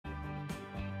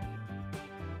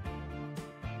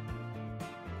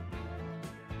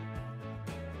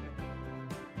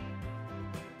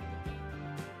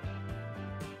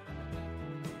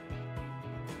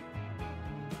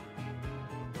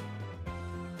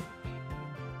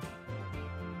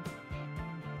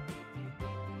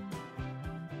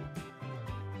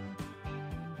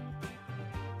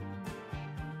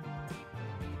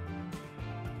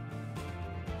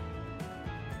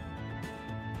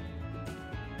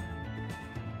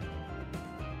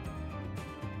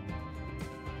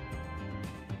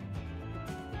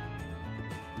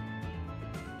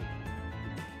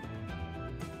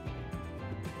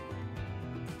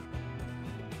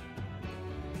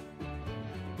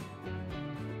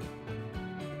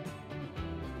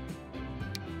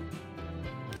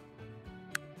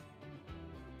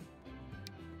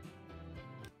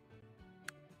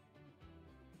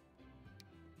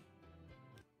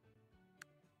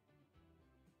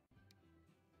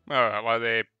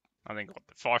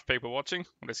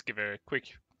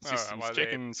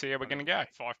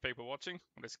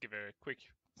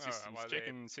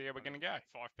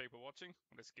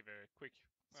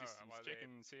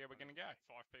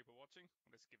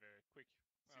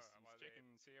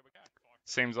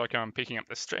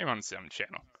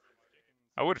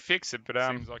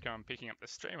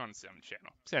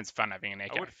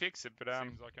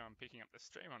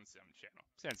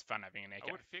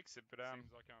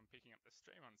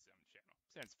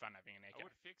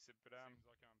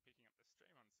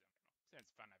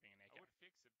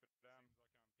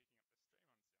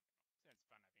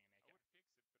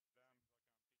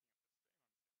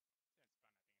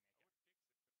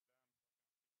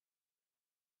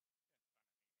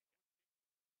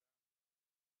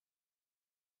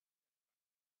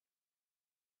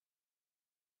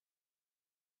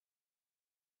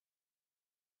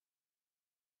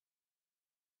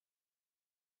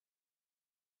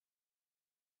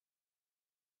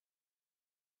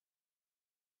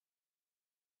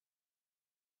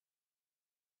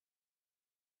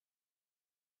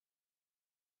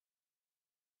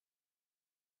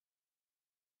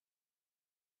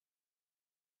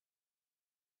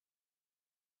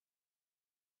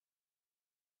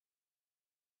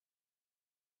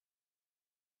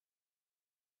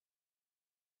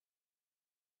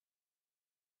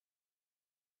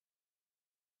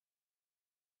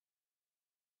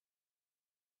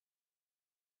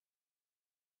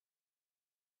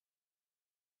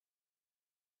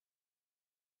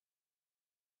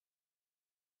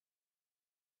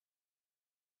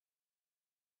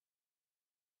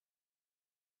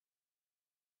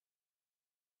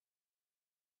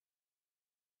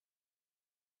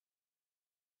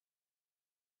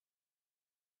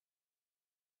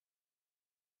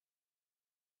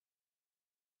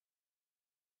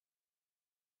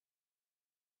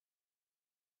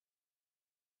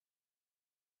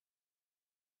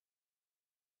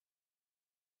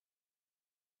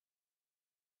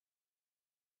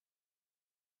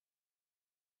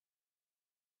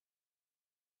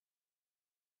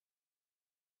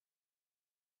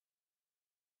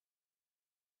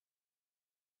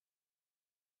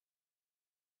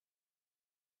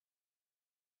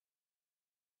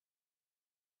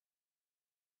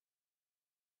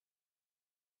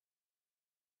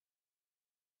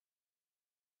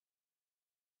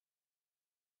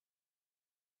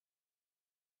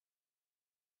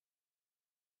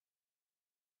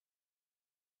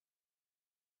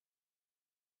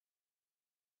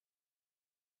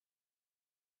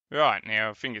Right,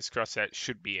 now fingers crossed that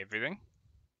should be everything.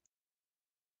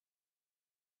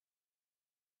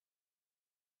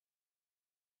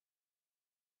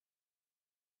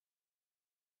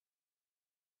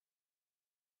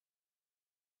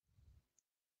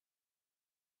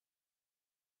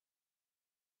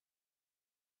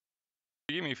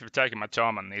 Forgive me for taking my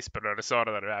time on this, but I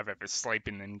decided that I'd have a sleep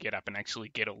and then get up and actually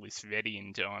get all this ready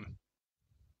in time.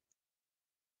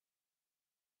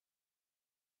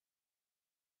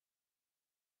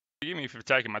 Forgive me for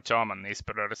taking my time on this,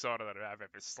 but I decided that I'd have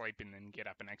a sleep and then get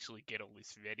up and actually get all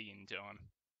this ready in time.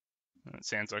 It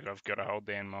sounds like I've got to hold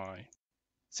down my...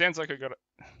 Sounds like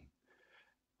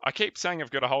I keep saying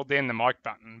I've got to hold down the mic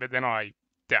button, but then I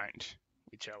don't,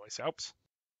 which always helps.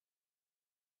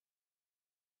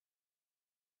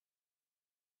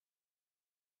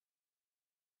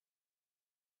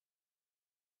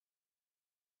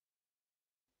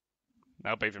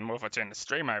 Help even more if I turn the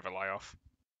stream overlay off.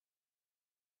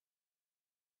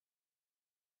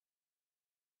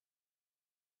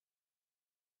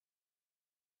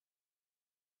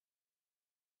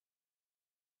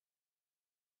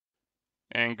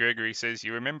 And Gregory says,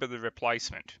 you remember the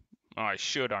replacement? I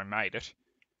should, I made it.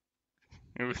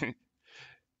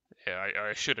 Yeah,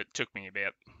 I should. It took me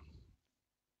about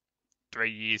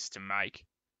 3 years to make.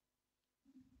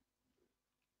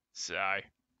 So,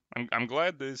 I'm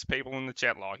glad there's people in the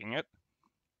chat liking it.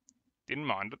 Didn't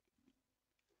mind it.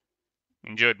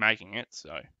 Enjoyed making it,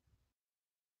 so.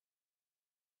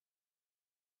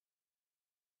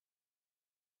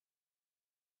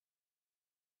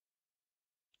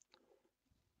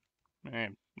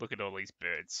 Man, look at all these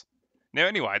birds. Now,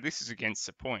 anyway, this is against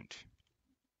the point.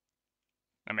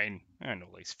 I mean, and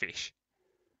all these fish.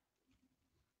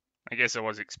 I guess I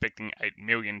was expecting 8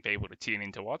 million people to tune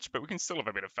in to watch, but we can still have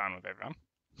a bit of fun with everyone.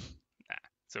 Nah,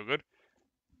 it's all good.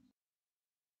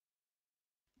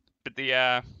 But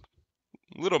the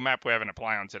little map we're having to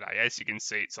play on today, as you can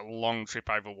see, it's a long trip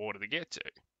over water to get to.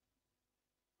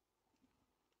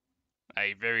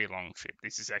 A very long trip.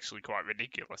 This is actually quite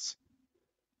ridiculous.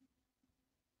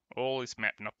 All this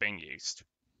map not being used.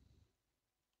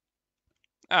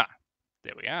 Ah,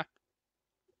 there we are.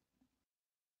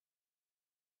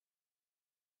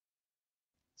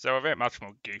 So without much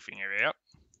more goofing about,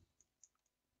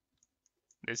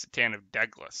 there's the town of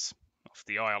Douglas, off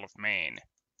the Isle of Man.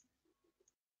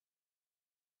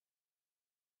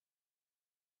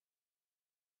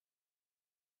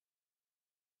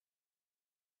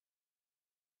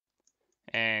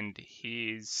 And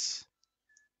here's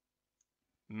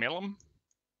Melham.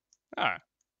 Oh,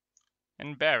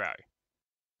 and Barrow.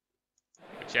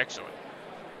 Which actually...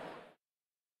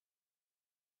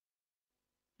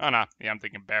 Oh no, yeah, I'm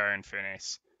thinking Barrow and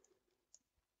Furness.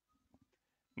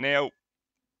 Now,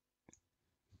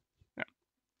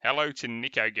 hello to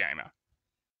Nico Gamer.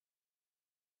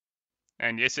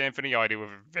 And yes, Anthony, I do have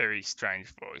a very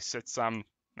strange voice. It's a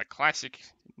classic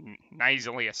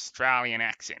nasally Australian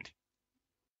accent.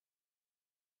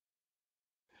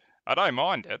 I don't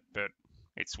mind it, but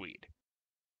it's weird.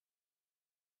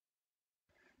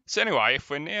 So anyway, if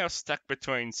we're now stuck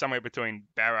somewhere between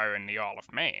Barrow and the Isle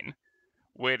of Man,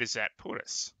 where does that put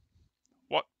us?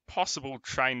 What possible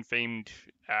train-themed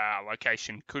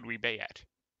location could we be at?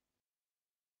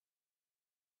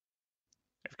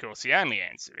 Of course, the only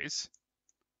answer is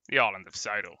the island of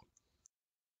Sodor.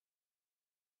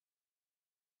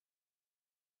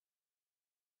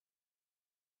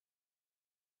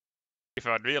 If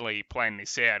I'd really planned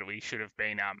this out, we should have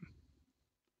been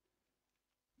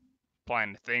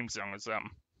playing the theme song or something.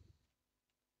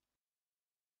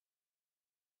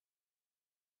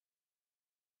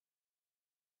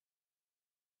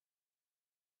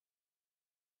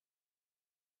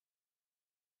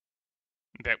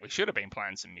 In fact, we should have been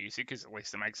playing some music, because at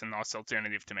least it makes a nice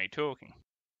alternative to me talking.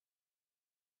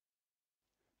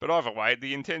 But either way,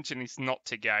 the intention is not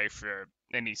to go for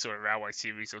any sort of railway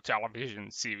series or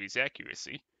television series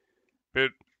accuracy.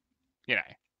 But, you know,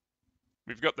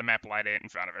 we've got the map laid out in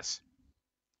front of us.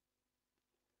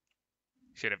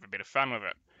 Should have a bit of fun with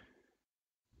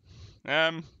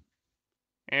it.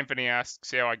 Anthony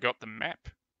asks how I got the map.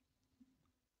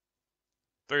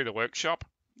 Through the workshop.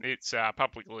 It's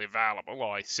publicly available.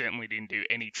 I certainly didn't do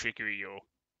any trickery or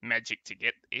magic to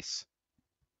get this.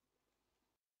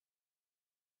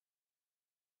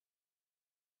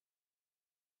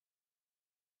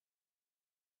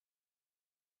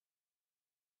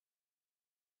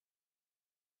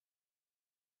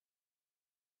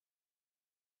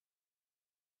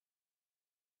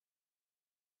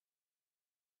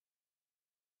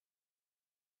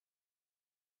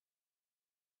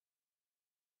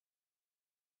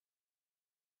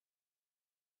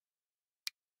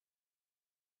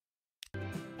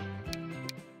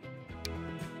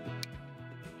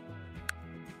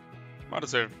 Might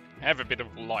as well have a bit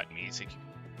of light music.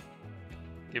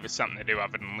 Give us something to do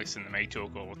other than listen to me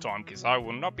talk all the time, because I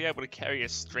will not be able to carry a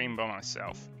stream by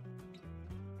myself.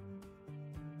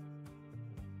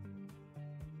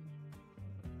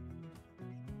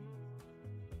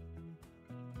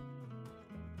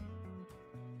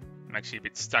 I'm actually a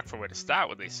bit stuck for where to start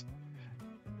with this.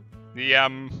 The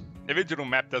original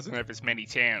map doesn't have as many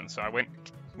towns, so I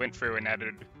went through and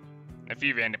added a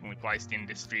few randomly placed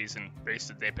industries and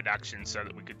boosted their production so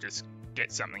that we could just get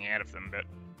something out of them, but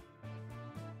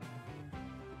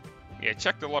yeah,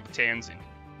 chucked a lot of towns in.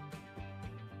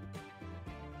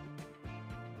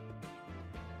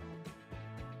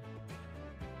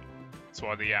 That's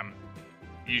why the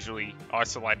usually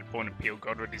isolated point of Peel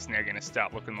Godward is now going to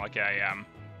start looking like a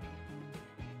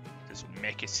just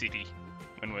mecha city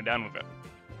when we're done with it,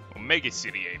 or mega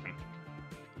city even.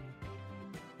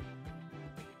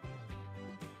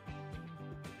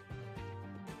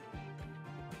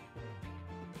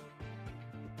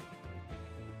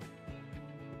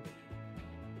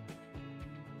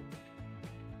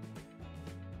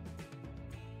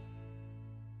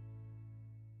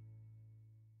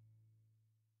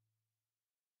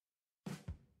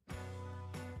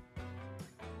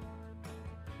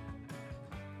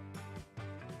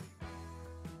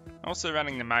 Also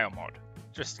running the mail mod,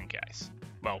 just in case.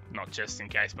 Well, not just in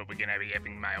case, but we're going to be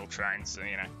having mail trains, so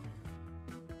you know.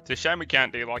 It's a shame we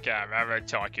can't do like a railroad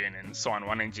tycoon and assign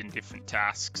one engine different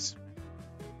tasks.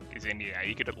 Because then, you know,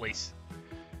 you could at least...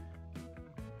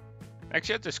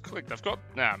 Actually, I just clicked. I've got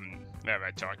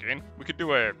railroad tycoon. We could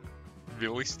do a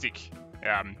realistic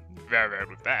railroad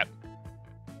with that.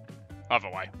 Either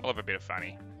way, we'll have a bit of fun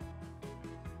here.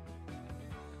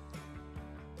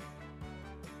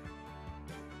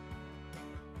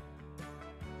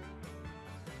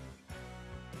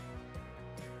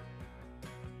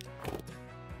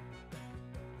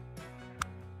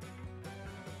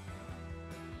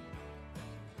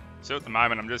 So at the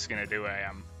moment, I'm just going to do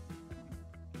a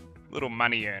little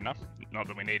money earner. Not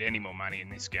that we need any more money in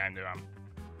this game to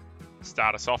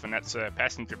start us off, and that's a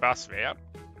passenger bus route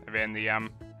around the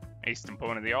eastern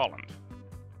point of the island.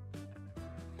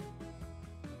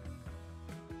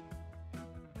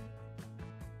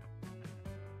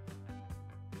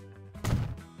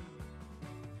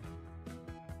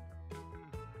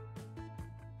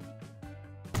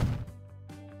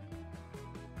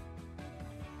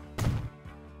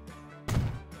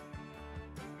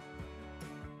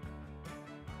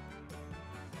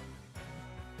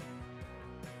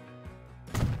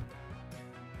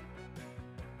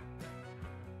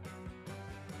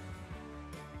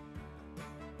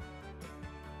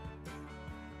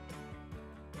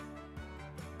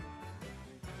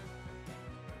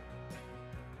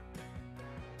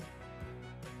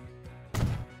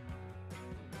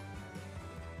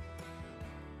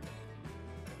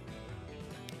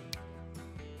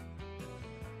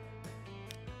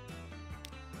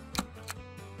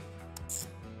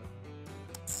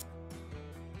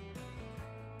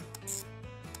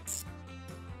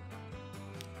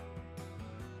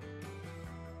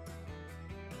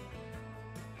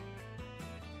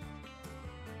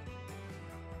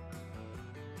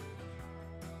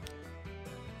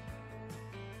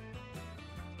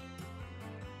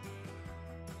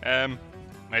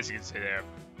 As you can see there,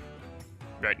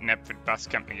 Great Knapford Bus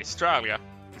Company Australia,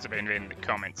 because I've been reading the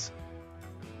comments.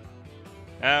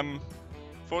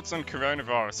 Thoughts on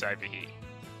coronavirus over here?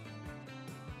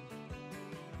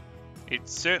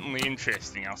 It's certainly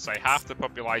interesting. I'll say half the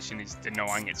population is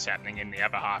denying it's happening and the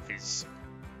other half is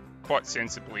quite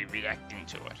sensibly reacting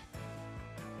to it.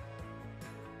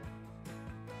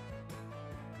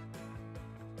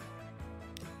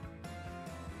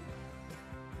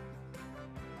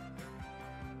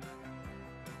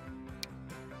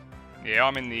 Yeah,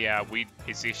 I'm in the weird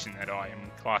position that I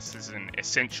am classed as an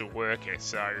essential worker,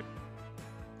 so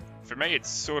for me it's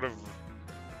sort of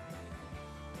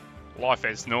life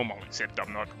as normal, except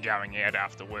I'm not going out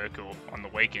after work or on the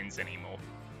weekends anymore.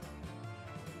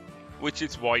 Which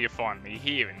is why you find me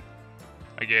here, and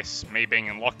I guess me being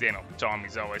in lockdown all the time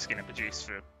is always going to produce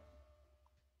for...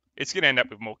 It's going to end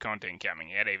up with more content coming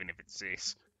out, even if it's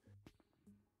this.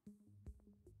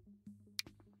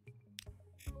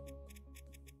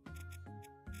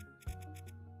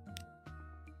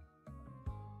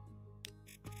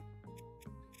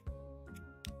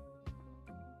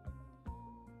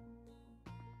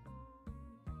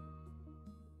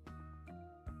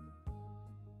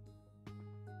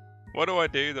 What do I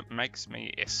do that makes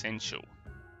me essential?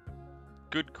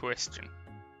 Good question.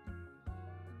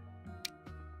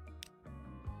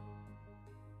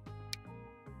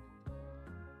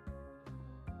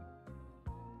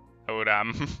 I would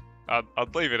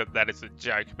I'd leave it at that as a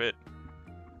joke, but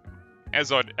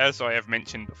as I have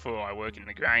mentioned before, I work in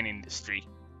the grain industry.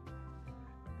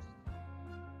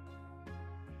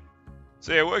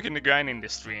 So yeah, I work in the grain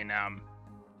industry, and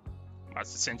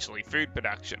that's essentially food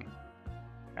production.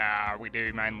 We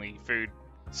do mainly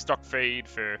stock feed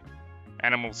for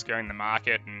animals going to the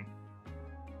market, and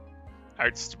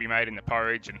oats to be made in the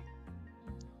porridge, and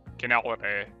canola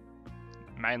to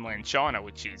mainland China,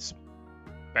 which is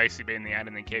basically been the aid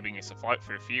and keeping us afloat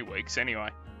for a few weeks anyway.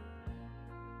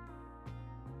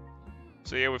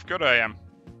 So yeah, we've got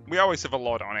we always have a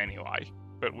lot on anyway,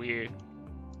 but we're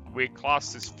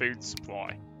classed as food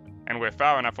supply, and we're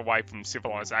far enough away from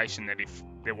civilization that if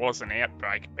there was an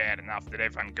outbreak bad enough that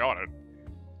everyone got it,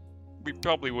 we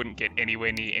probably wouldn't get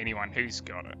anywhere near anyone who's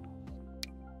got it.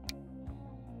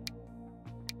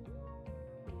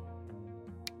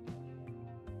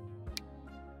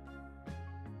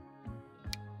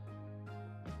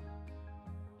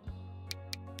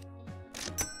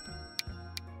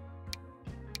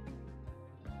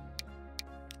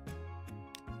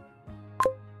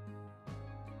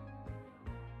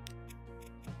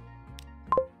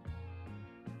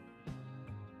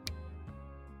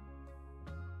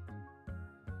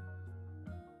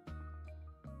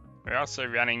 We're also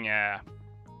running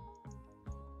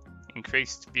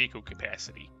increased vehicle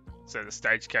capacity, so the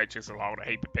stagecoaches will hold a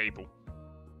heap of people.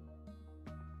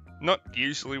 Not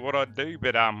usually what I'd do,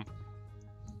 but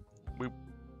we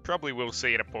probably will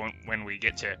see at a point when we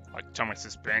get to like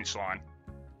Thomas's branch line,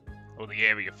 or the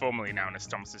area formerly known as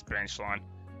Thomas's branch line.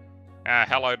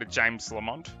 Hello to James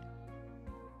Lamont.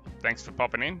 Thanks for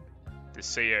popping in to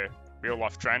see a real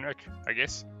life train wreck, I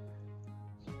guess.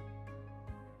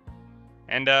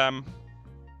 And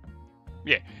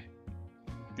yeah,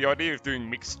 the idea of doing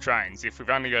mixed trains, if we've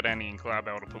only got any in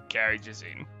Clarbell to put carriages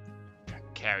in,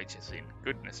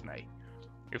 goodness me.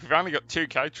 If we've only got 2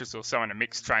 coaches or so in a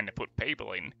mixed train to put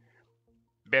people in,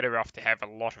 better off to have a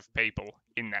lot of people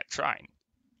in that train.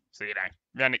 So,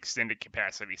 run extended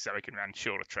capacity so we can run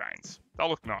shorter trains. They'll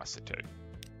look nicer too.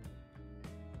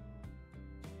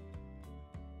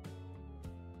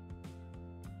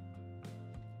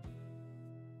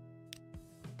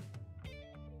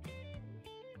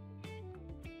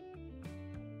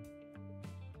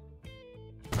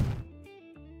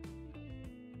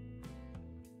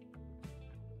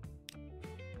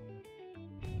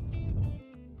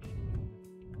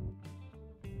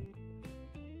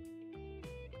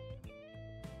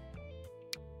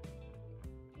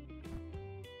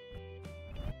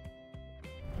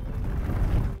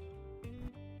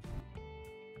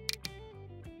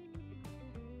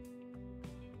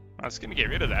 I was going to get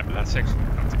rid of that, but that's actually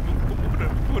not a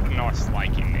put a nice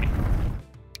lake in there.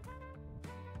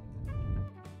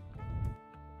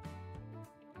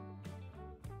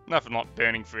 Nothing like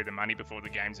burning through the money before the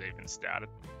game's even started.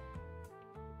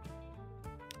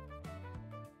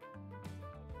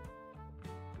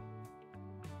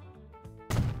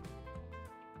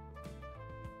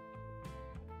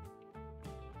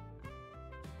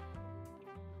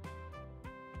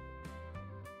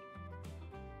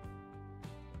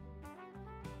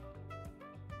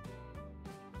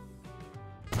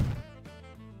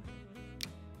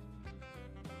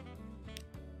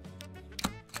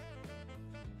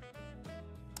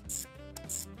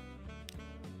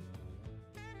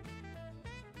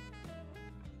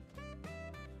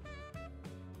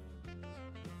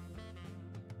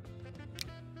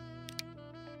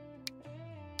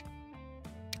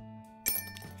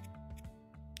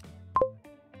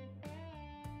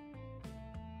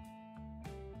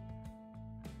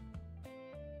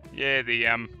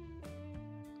 Yeah,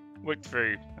 looked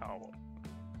through. Oh,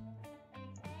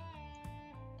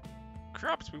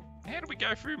 crops. How do we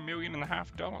go through $1.5 million?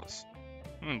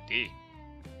 Oh dear.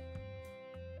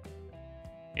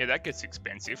 Yeah, that gets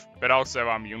expensive. But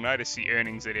also, you'll notice the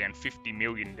earnings are down $50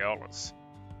 million.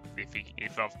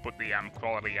 If I've put the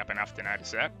quality up enough to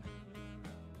notice that.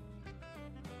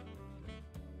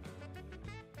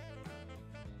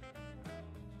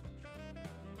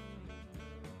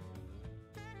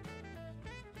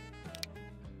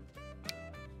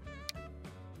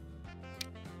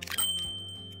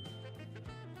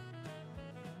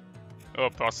 Or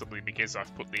possibly because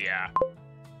I've put the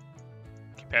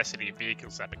capacity of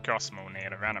vehicles up, it costs more now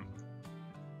to run them.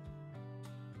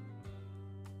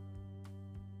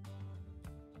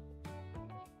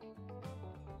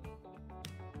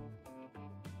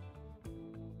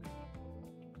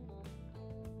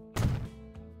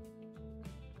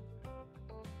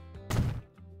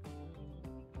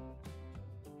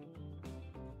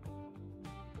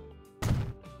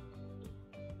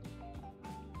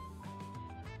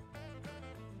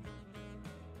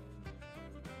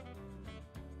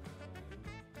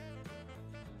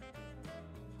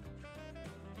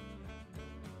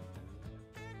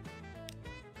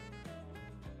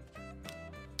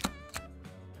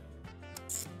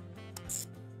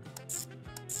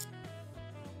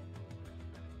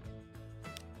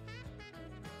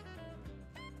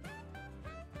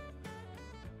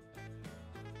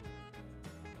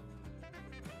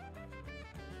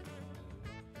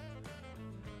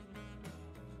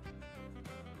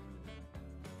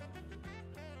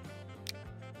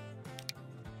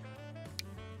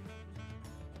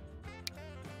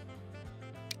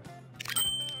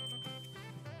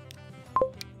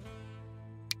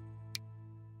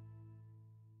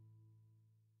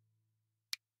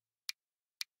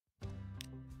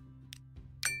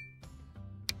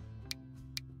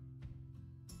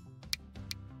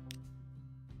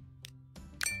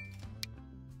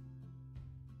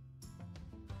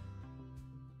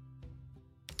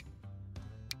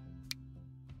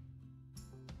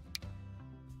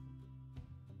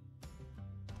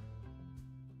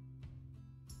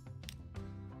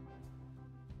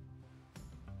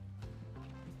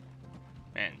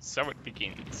 And so it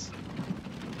begins.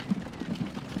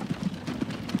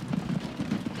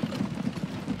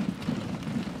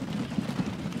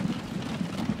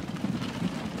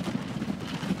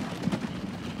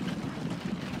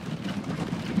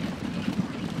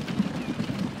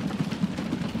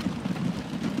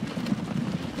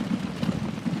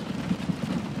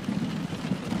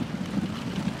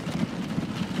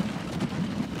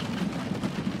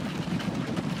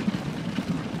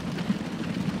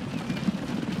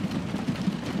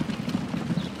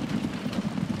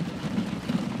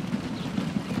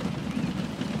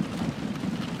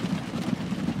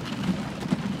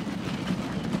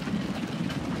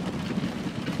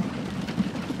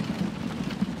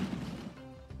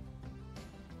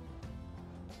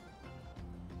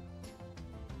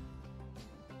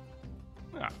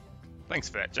 Thanks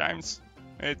for that, James.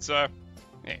 It's, yeah.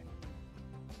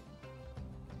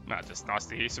 No, just nice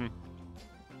to hear some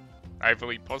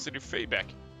overly positive feedback.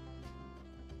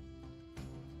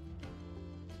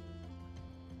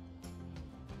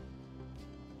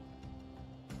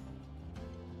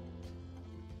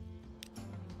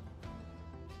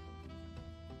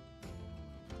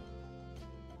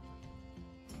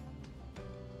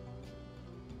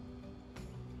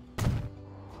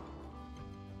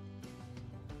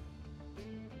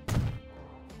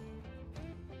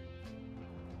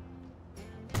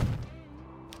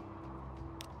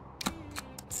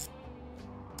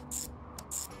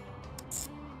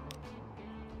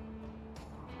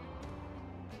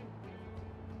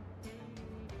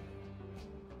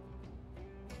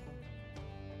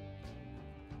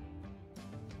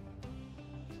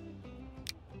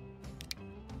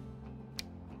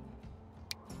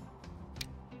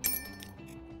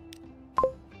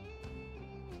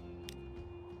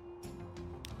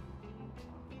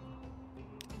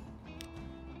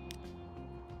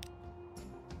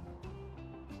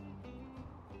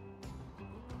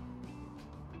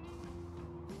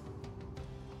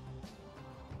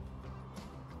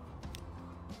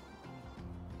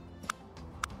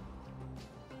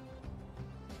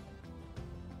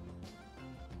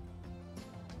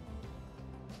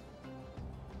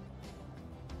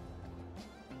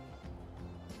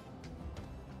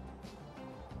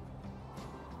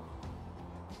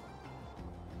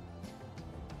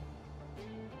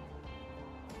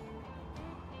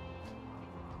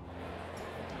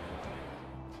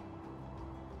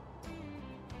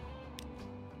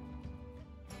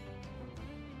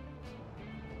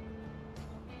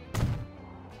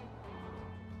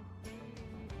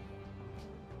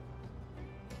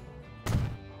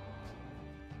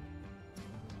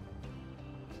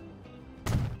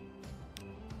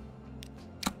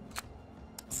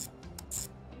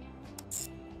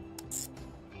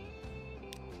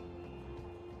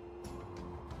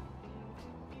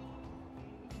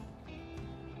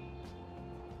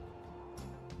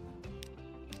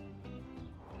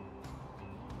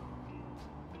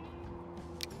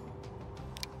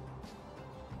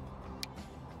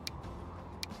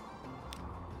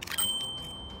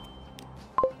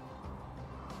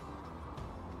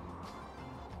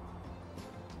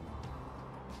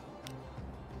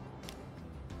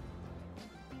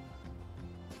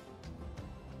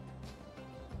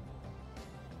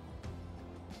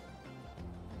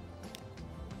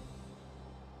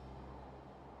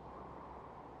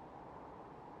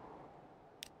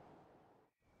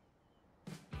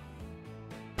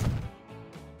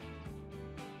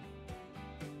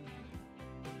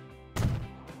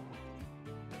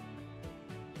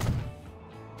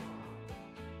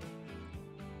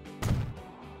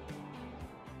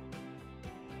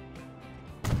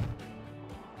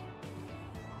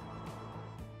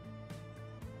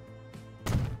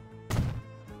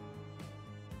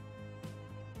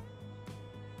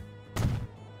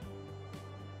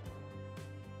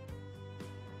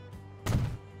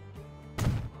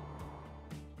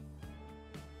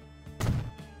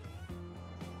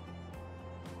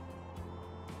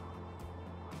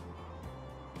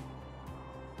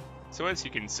 So as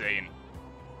you can see, and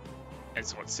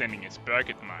as what's sending us broke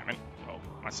at the moment, well,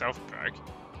 myself broke,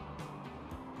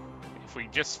 if we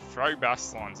just throw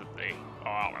bus lines at the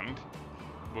island,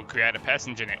 we'll create a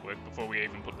passenger network before we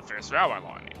even put the first railway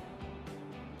line in.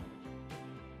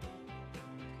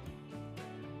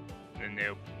 Then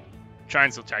the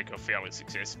trains will take off fairly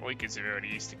successfully because they're already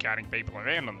used to carting people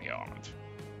around on the island.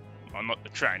 Well, not the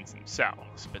trains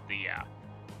themselves, but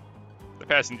the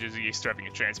passengers are used to having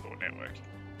a transport network.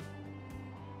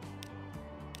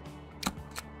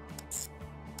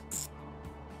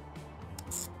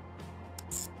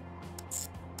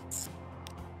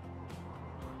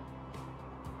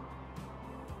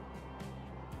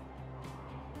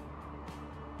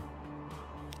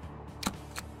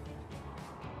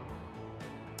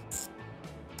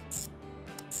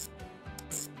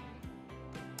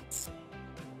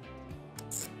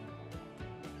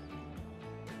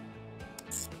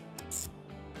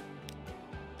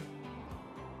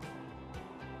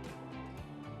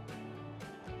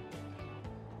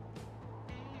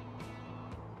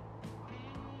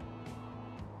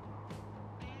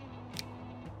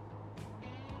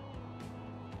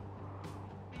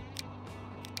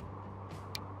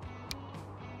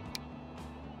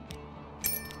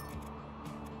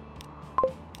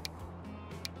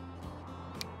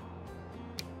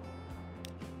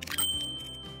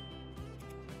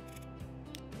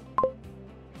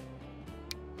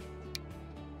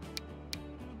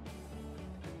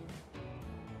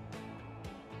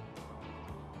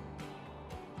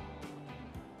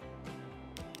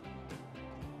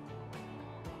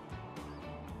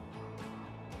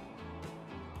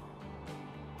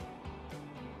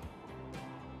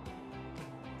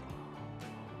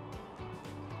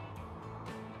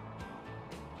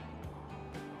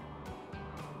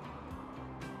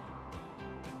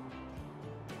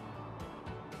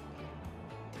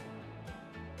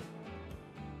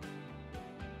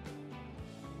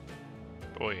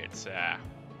 Boy, it's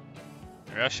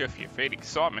rush off your feet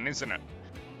excitement, isn't it?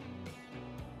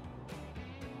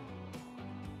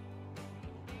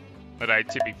 Although,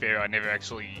 to be fair, I never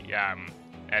actually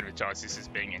advertised this as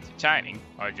being entertaining.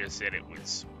 I just said it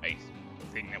was a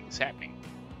thing that was happening.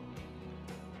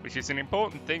 Which is an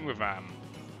important thing with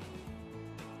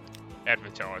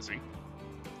advertising.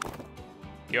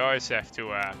 You always have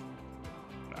to,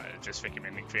 just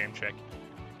recommending tram track.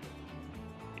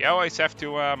 You always have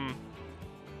to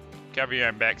cover your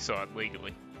own backside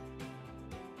legally.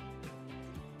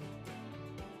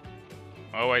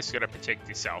 Always got to protect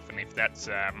yourself, and if that's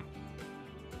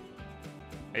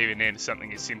even then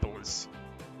something as simple as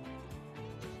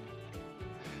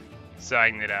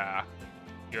saying that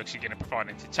you're actually going to provide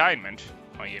entertainment,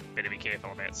 well, you better be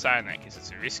careful about saying that because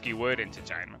it's a risky word,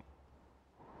 entertainment.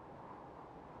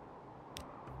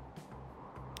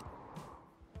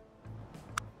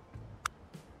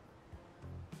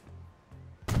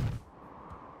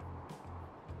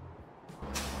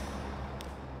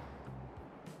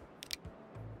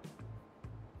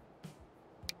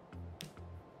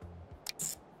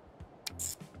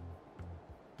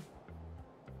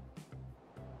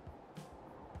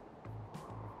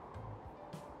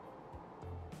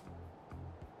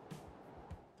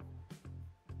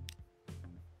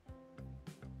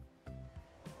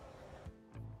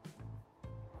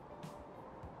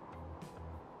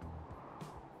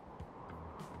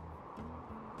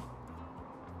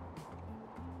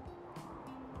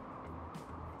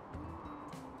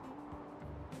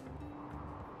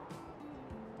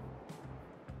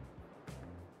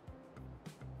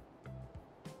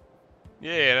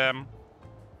 Yeah,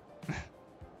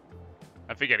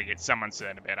 I figured to get someone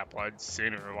certain about uploads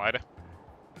sooner or later.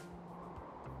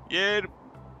 Yeah,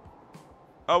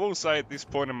 I will say at this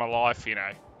point in my life, you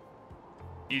know,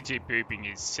 YouTube pooping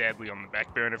is sadly on the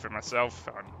back burner for myself.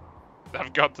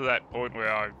 I've got to that point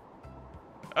where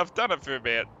I've done it for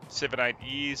about 7-8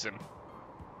 years, and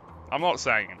I'm not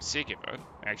saying I'm sick of it.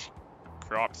 Actually,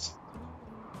 cripes.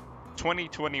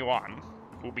 2021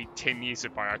 will be 10 years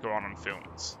of Baioco on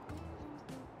films.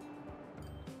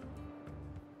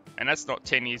 And that's not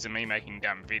 10 years of me making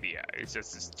dumb videos,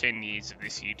 that's just 10 years of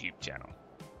this YouTube channel.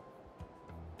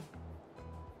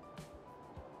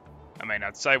 I mean,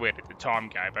 I'd say where did the time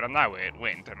go, but I know where it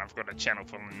went, and I've got a channel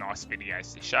full of nice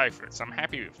videos to show for it, so I'm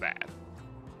happy with that.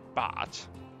 But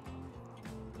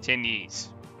 10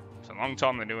 years, it's a long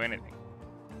time to do anything.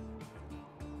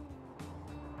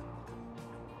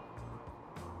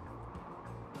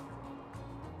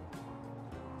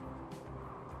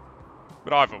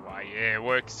 But either way, yeah,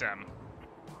 work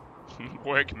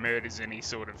murders any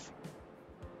sort of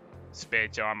spare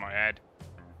time I had.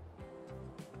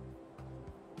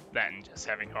 That and just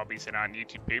having hobbies that aren't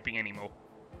YouTube pooping anymore.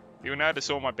 You'll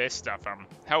notice all my best stuff.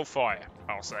 Hellfire,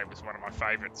 I'll say, was one of my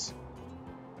favourites.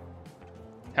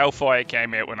 Hellfire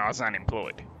came out when I was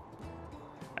unemployed.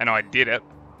 And I did it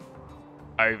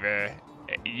over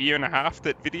a year and a half,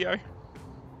 that video.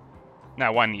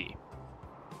 No, 1 year.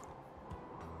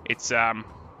 It's, I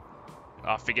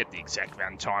forget the exact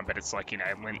run time, but it's like, you know,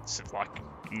 lengths of like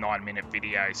 9-minute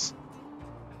videos.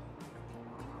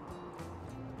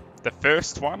 The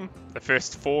first one, the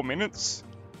first 4 minutes,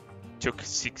 took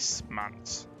 6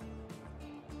 months.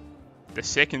 The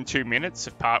second 2 minutes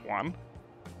of part 1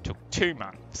 took 2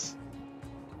 months.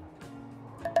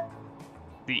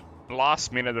 The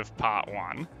last minute of part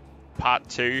 1, part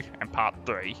 2 and part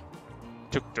 3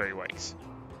 took 3 weeks.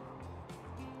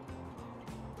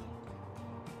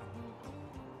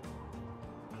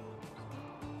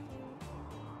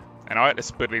 And I had to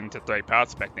split it into 3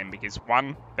 parts back then because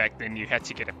back then you had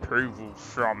to get approval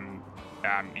from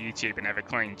YouTube and have a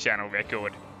clean channel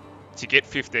record to get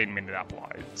 15-minute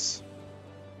uploads.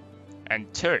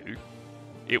 And 2,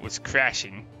 it was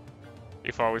crashing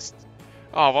if I was,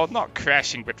 not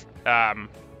crashing, but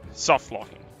soft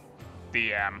locking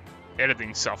the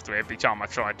editing software every time I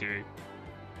tried to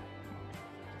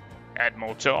add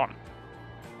more time.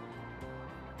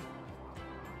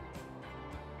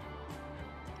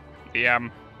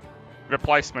 The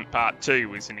replacement part 2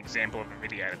 was an example of a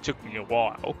video that took me a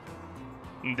while,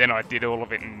 and then I did all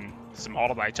of it in some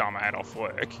holiday time I had off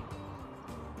work.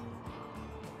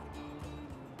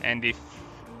 And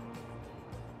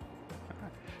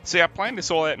I planned this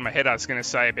all out in my head. I was going to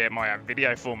say about my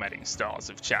video formatting styles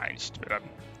have changed, but I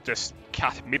just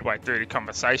cut midway through the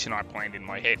conversation I planned in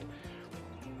my head.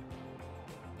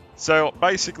 So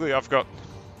basically I've got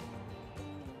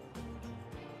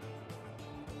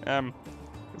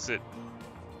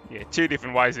two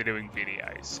different ways of doing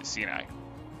videos, just, you know.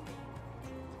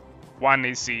 One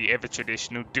is the ever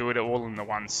traditional do it all in the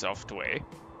one software.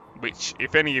 which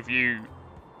if any of you,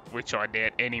 which I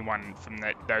doubt anyone from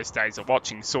those days are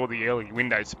watching, saw the early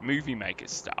Windows Movie Maker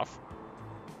stuff,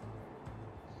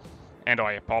 and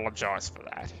I apologise for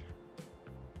that.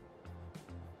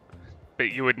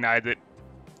 But you would know that,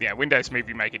 yeah, Windows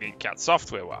Movie Maker didn't cut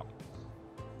software well.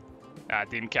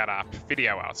 Didn't cut up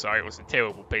video well, so it was a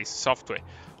terrible piece of software.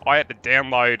 I had to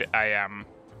download a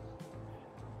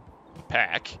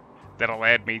pack that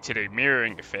allowed me to do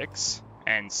mirroring effects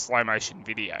and slow motion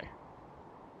video.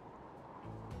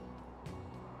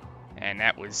 And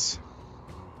that was,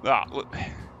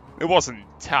 it wasn't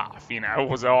tough, you know. It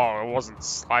wasn't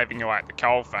slaving away at the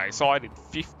coalface. I did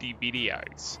 50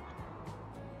 videos.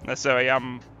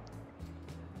 So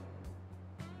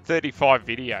 35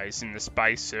 videos in the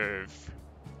space of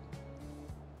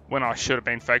when I should have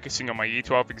been focusing on my Year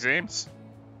 12 exams.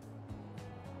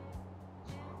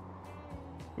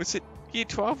 Was it Year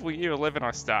 12 or Year 11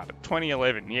 I started?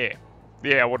 2011, yeah.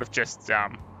 Yeah, I would have just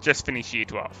finished Year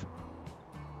 12.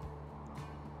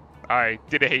 I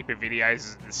did a heap of videos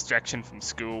as a distraction from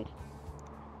school,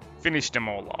 finished them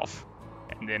all off,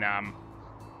 and then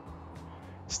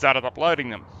started uploading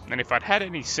them. And if I'd had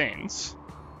any sense...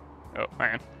 Oh,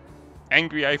 man.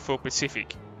 Angry A4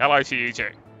 Pacific. Hello to you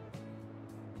too.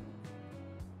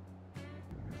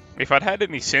 If I'd had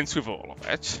any sense with all of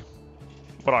it,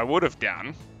 what I would have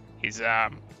done is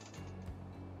not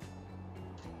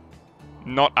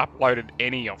uploaded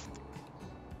any of them.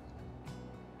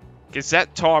 Because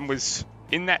that time was,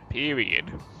 in that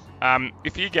period,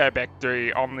 if you go back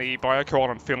through on the Baioco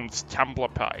Island Films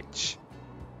Tumblr page,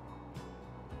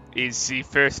 is the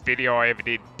first video I ever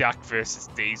did, Duck versus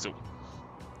Diesel.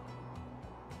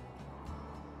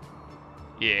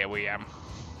 Yeah,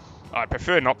 I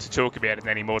prefer not to talk about it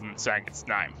any more than saying its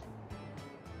name.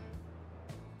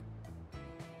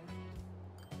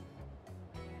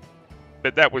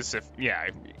 But that was,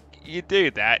 you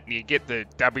do that, and you get the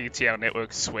WTL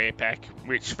Network swear pack,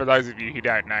 which, for those of you who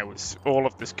don't know, was all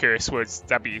of the curse words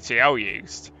WTL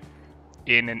used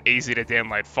in an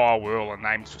easy-to-download file where all the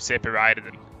names were separated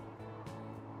and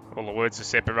all the words were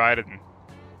separated, and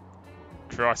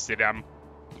Christ, it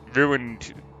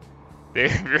ruined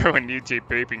YouTube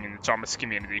pooping in the Thomas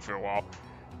community for a while.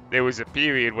 There was a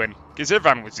period when, because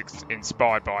everyone was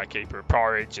inspired by Keeper of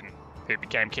Porridge, and who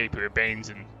became Keeper of Beans,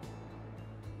 and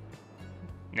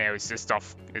now he's just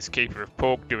off as Keeper of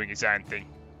Pork doing his own thing.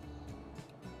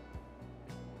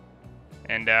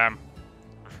 And,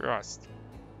 Christ.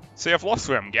 See, I've lost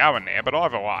where I'm going now, but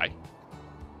either way,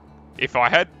 if I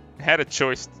had a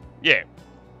choice, yeah.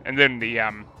 And then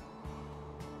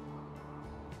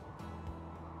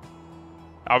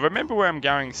I'll remember where I'm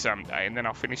going someday, and then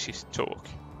I'll finish this talk.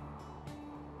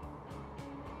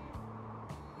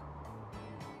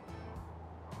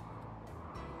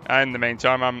 In the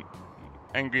meantime,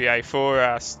 Angry A4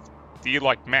 asked, do you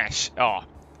like MASH? Oh.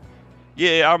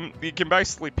 Yeah, you can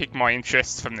basically pick my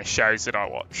interests from the shows that I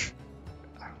watch.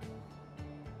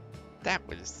 That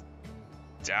was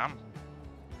dumb.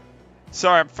 So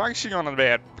I'm functioning on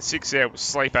about 6 hours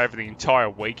sleep over the entire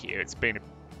week here. It's been a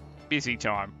busy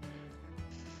time.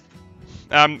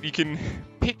 You can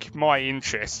pick my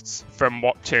interests from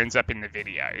what turns up in the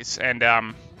videos, and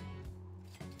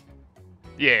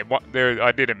yeah,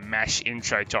 I did a MASH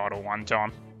intro title one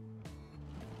time.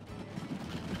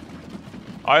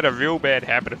 I had a real bad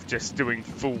habit of just doing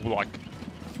full,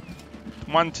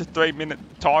 1 to 3 minute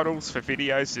titles for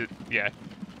videos that, yeah.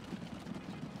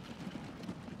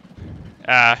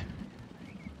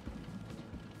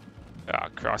 Oh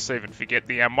Christ, I even forget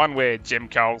the one where Jem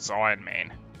Cole's Iron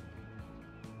Man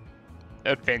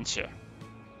adventure.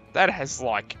 That has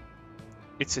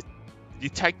you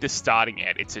take the starting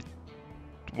ad, it's a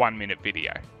 1 minute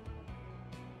video.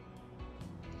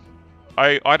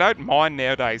 I don't mind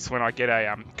nowadays when I get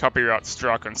a copyright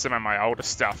strike on some of my older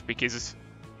stuff, because it's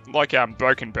like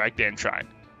Broken Breakdown Train.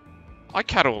 I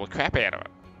cut all the crap out of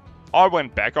it. I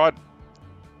went back, I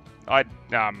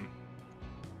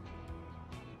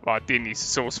didn't use the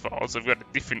source files. I've got a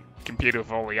different computer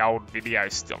with all the old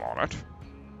videos still on it.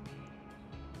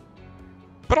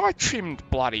 But I trimmed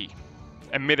bloody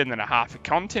 1.5 minutes of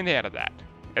content out of that.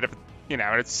 And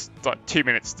it's like 2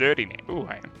 minutes 30 now. Ooh,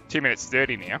 hang on. 2 minutes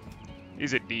 30 now.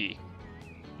 Is it dear?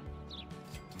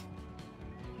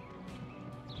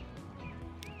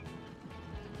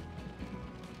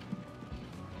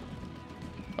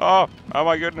 Oh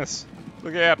my goodness.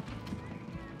 Look out.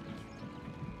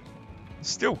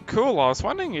 Still cool. I was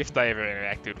wondering if they ever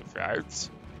interacted with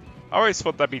roads. I always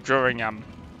thought they'd be drawing,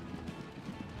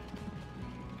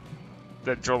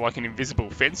 they'd draw like an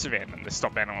invisible fence around them to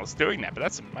stop animals doing that, but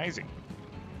that's amazing.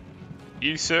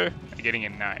 You, sir, are getting a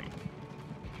name.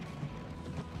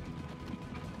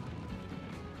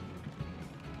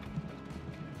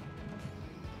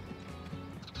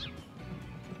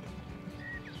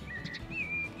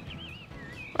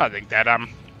 I think that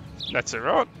that's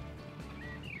alright.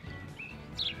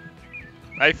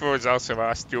 A4 has also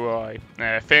asked, do I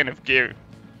a fan of Gary?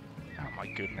 Oh my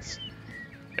goodness,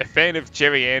 a fan of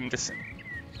Jerry Anderson?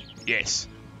 Yes.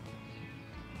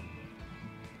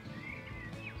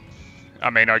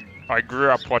 I mean, I grew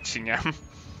up watching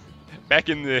back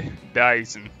in the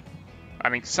days, and I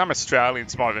think some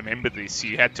Australians might remember this.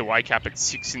 You had to wake up at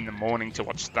 6 in the morning to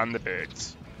watch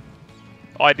Thunderbirds.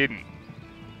 I didn't.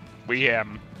 We I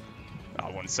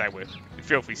wouldn't say we're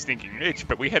filthy stinking rich,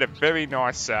 but we had a very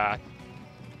nice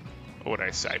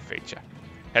auto-save feature.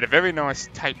 Had a very nice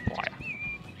tape player.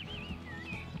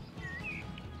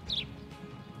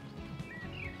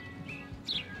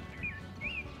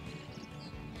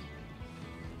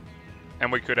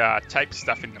 And we could tape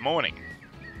stuff in the morning.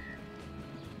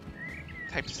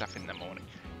 Tape stuff in the morning.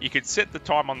 You could set the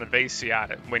time on the VCR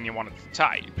to when you wanted to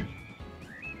tape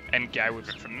and go with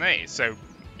it from there. So,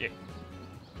 yeah.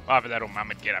 Either that or mum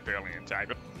would get up early and tape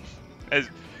it.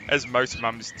 As most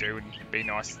mums do, and be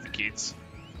nice to the kids.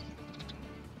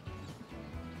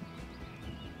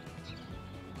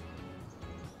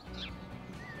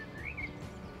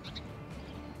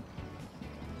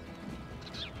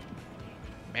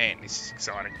 Man, this is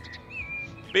exciting.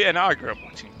 But yeah, no, I grew up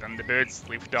watching Thunderbirds,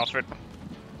 lived off it.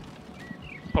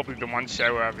 Probably the one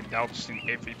show where I've indulged in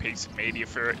every piece of media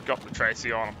for it. Got the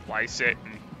Tracy Island playset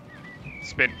and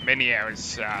spent many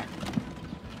hours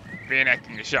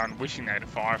reenacting the show and wishing they had a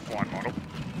Firefly model.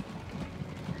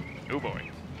 Oh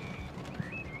boy.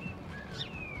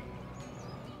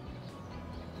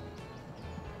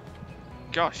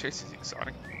 Gosh, this is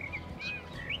exciting.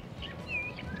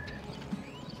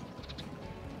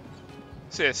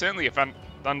 So yeah, certainly a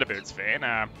Thunderbirds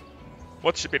fan.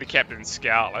 Watched a bit of Captain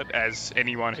Scarlet, as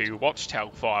anyone who watched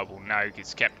Hellfire will know,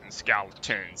 because Captain Scarlet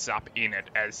turns up in it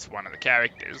as one of the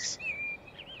characters.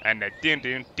 And the dun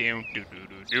dun dun dun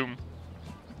dun dun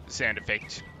sound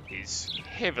effect is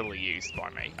heavily used by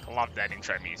me. I love that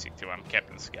intro music to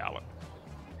Captain Scarlet.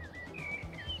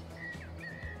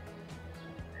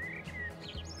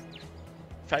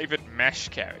 Favourite MASH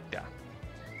character?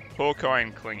 Hawkeye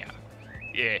and Klinger.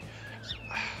 Yeah.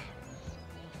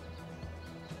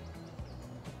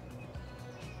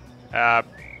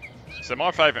 So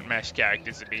my favourite MASH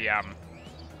characters would be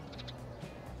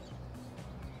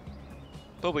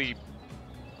probably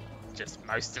just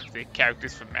most of the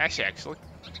characters from MASH actually.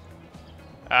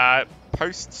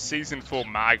 Post season 4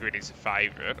 Margaret is a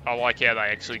favourite. I like how they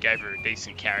actually gave her a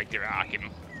decent character arc and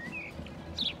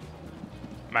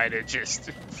made her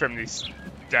just from this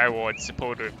doe-eyed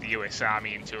supporter of the US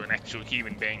Army into an actual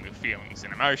human being with feelings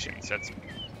and emotions.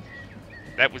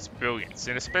 That was brilliant,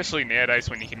 and especially nowadays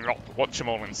when you can watch them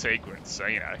all in sequence, so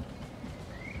you know.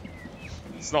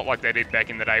 It's not like they did back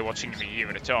in the day watching them a year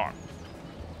at a time.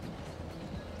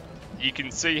 You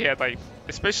can see how they,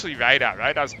 especially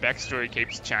Radar's backstory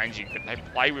keeps changing, but they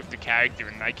play with the character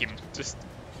and make him just,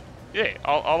 yeah,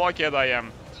 I like how they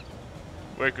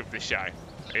work with the show,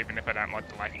 even if I don't like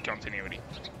the lack of continuity.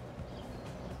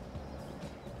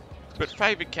 But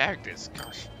favourite characters,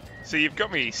 gosh. So you've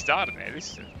got me started there,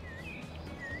 this is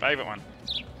a favourite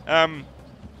one.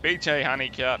 BJ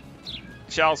Honeycutt,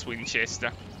 Charles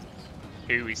Winchester,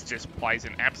 who is just plays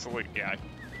an absolute go.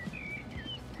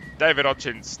 David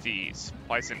Ogden Steers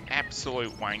plays an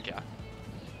absolute wanker,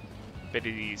 but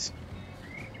it is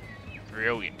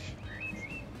brilliant.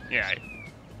 You know,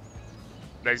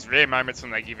 those rare moments when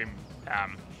they give him, I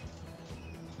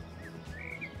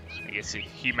guess, a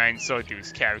humane side to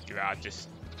his character are just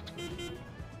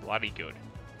bloody good.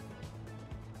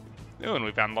 Oh, and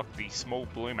we've unlocked the small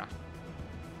bloomer.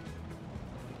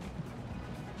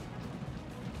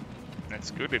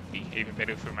 That's good. It'd be even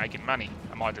better if we're making money.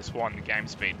 I might just wind the game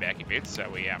speed back a bit so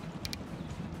we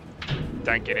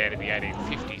don't get out of the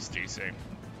 1850s too soon.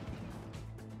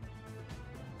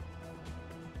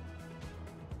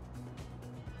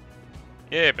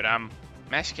 Yeah, but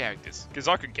MASH characters, because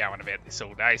I could go on about this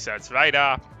all day. So it's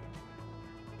Radar,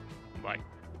 like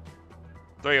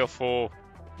 3 or 4.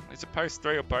 Is it post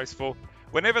 3 or post 4?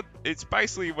 Whenever it's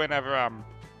basically whenever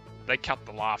they cut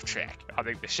the laugh track, I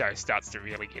think the show starts to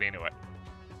really get into it.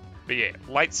 But yeah,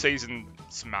 late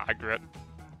season's Margaret,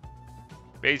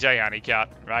 BJ Honeycutt,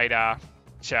 Radar,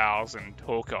 Charles, and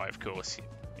Hawkeye, of course.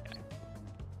 Yeah.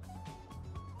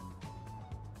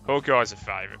 Hawkeye's a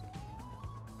favourite.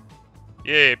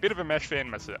 Yeah, a bit of a MASH fan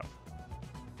myself.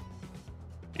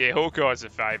 Yeah, Hawkeye's a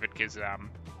favourite because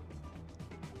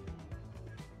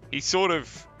he sort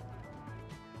of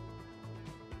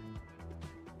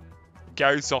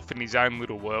goes off in his own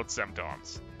little world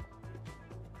sometimes.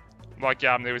 Like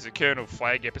there was a Colonel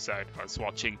Flag episode I was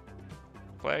watching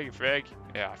Flag?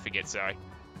 Yeah, I forget, sorry.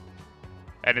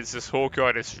 And it's this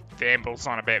Hawkeye just rambles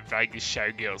on about Vegas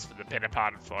showgirls for the better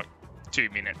part of like 2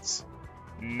 minutes.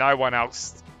 No one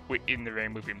else in the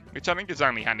room with him, which I think is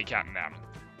only Honeycutt and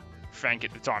Frank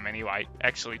at the time anyway,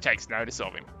 actually takes notice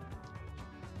of him.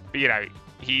 But you know,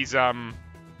 he's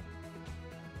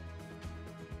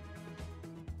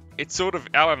it's sort of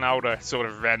Alan Alda sort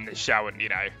of ran the show, and you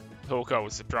know, Hawkeye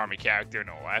was the primary character and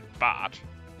all that, but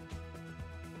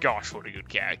gosh, what a good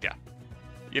character.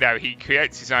 You know, he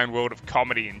creates his own world of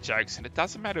comedy and jokes, and it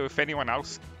doesn't matter if anyone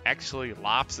else actually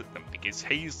laughs at them, because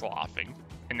he's laughing,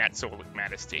 and that's all that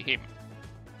matters to him.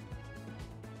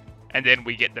 And then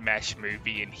we get the MASH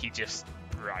movie, and he just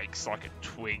breaks like a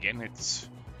twig, and it's...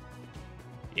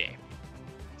 yeah.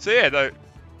 So yeah, though,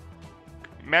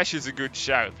 MASH is a good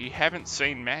show. If you haven't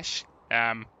seen MASH,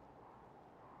 yeah,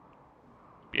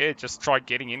 just try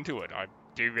getting into it. I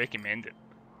do recommend it.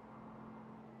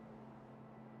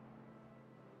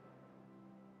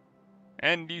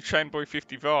 And you Train Boy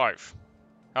 55.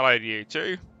 Hello to you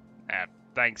too.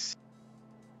 Thanks.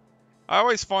 I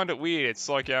always find it weird. It's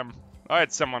like, I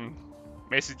had someone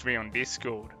message me on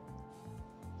Discord.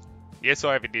 Yes,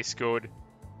 I have a Discord.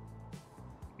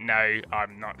 No,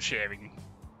 I'm not sharing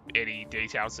any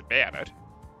details about it.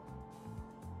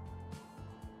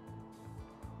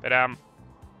 But,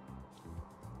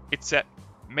 it's that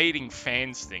meeting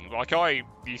fans thing. Like, I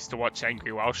used to watch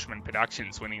Angry Welshman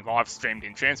Productions when he live streamed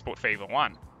in Transport Fever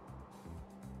 1.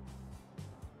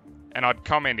 And I'd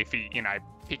comment if he, you know,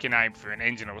 pick a name for an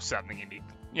engine or something, and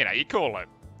you know, you call it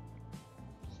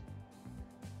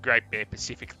Great Bear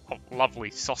Pacific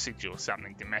Lovely Sausage or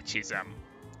something to match his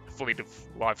fleet of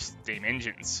live steam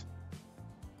engines.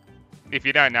 If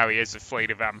you don't know, he has a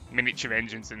fleet of miniature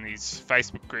engines, and his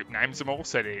Facebook group names them all.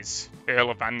 So there's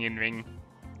Earl of Onion Ring,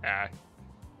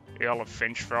 Earl of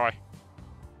French Fry.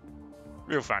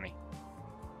 Real funny.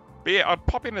 But yeah, I'd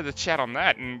pop into the chat on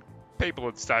that, and people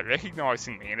would start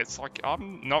recognising me, and it's like,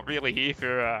 I'm not really here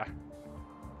for,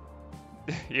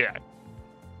 yeah.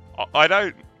 I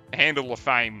don't handle the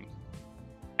fame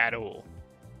at all.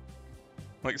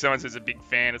 Like, someone says a big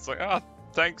fan, it's like, oh,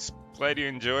 thanks, glad you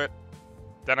enjoy it.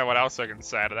 Don't know what else I can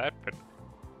say to that, but...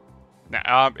 no,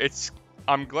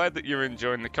 I'm glad that you're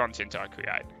enjoying the content I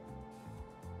create.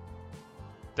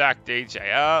 Dark DJ,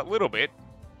 a little bit.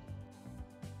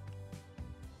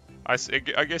 I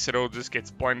guess it all just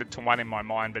gets blended to one in my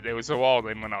mind, but there was a while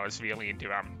then when I was really into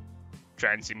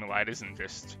train simulators and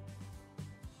just...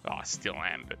 oh, I still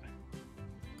am, but...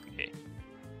 yeah.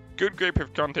 Good group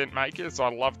of content makers. I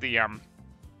love the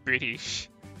British,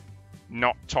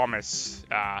 not Thomas,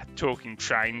 talking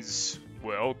trains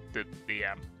world that the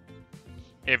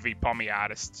every Pommy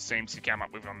artist seems to come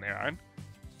up with on their own.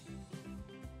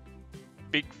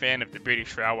 Big fan of the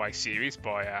British Railway series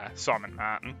by Simon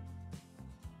Martin.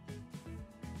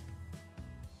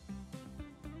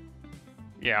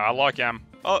 Yeah, I like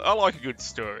I like a good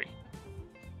story.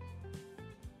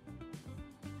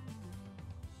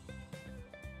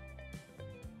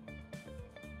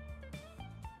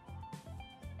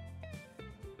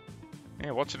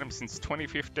 Yeah, watching them since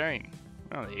 2015.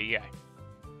 Oh, there you go.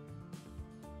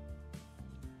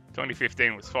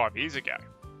 2015 was 5 years ago.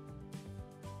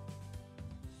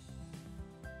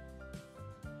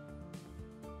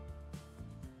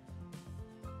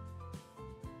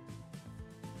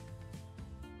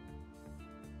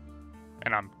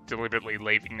 And I'm deliberately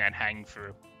leaving that hang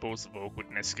for balls of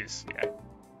awkwardness, because, yeah.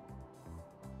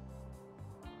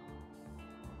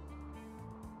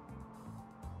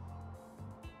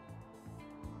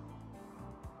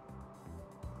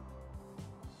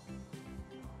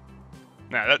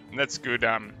 No, that's good,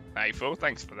 A4.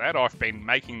 Thanks for that. I've been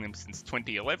making them since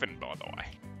 2011, by the way.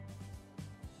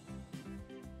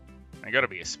 I gotta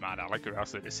be a smart aleck, or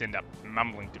else I just end up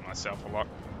mumbling to myself a lot.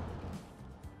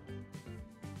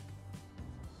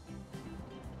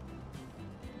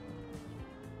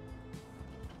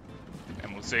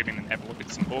 And we'll zoom in and have a look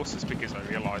at some horses, because I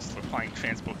realised we're playing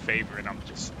Transport Fever and I'm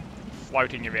just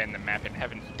floating around the map and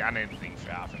haven't done anything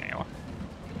for half an hour.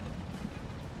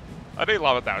 I do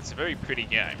love it though, it's a very pretty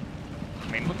game.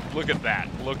 I mean, look at that,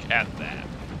 look at that.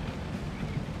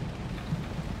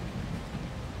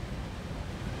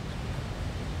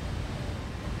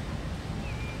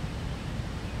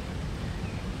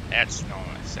 That's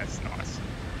nice, that's nice.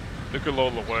 Look at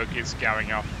all the workers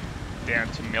going off down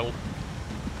to mill.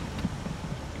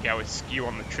 Go askew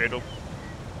on the treadle.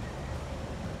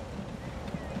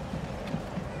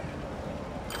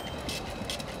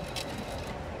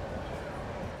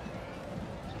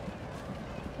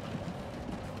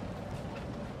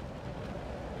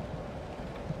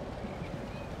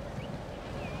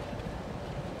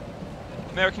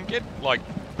 Now I can get like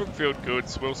Brookfield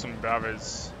Goods, Wilson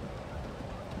Brothers,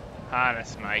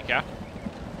 Harness Maker,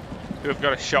 who have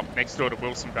got a shop next door to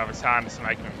Wilson Brothers Harness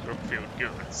Maker and Brookfield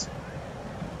Goods.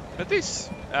 But this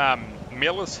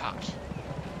Miller's Hut,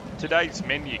 today's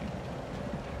menu,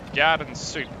 garden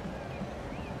soup,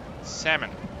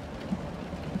 salmon.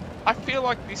 I feel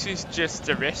like this is just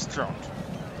a restaurant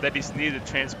that is near the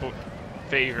Transport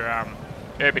Fever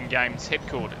Urban Games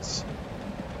headquarters.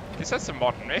 Because that's a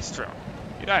modern restaurant.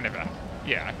 You don't ever,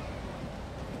 yeah.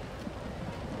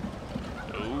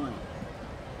 Ooh.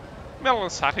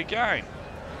 Miller's Hut again.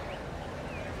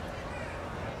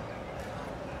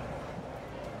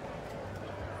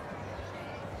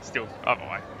 Still, other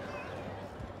way.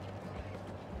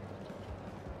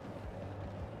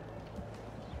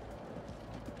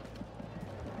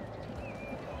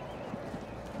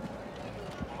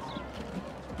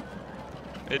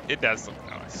 It does look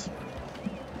nice.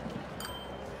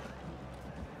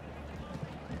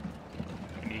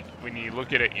 When you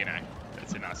look at it, you know,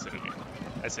 that's a nice little game.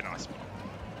 That's a nice spot.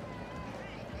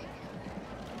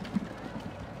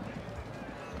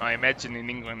 I imagine in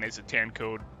England there's a town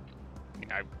called, you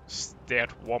know,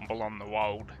 Stout Womble on the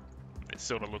Wold that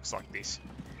sort of looks like this.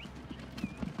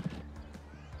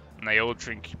 And they all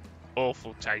drink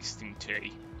awful tasting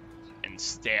tea and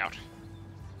stout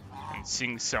and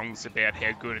sing songs about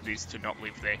how good it is to not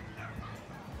live there.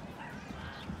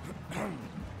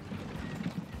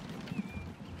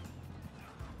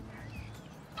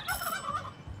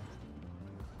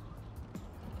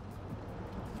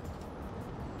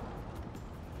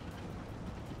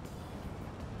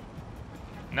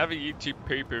 Another YouTube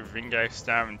pooper of Ringo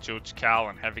Starr and George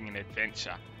Carlin having an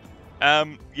adventure.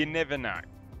 You never know.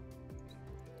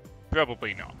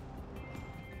 Probably not.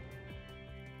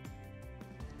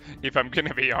 If I'm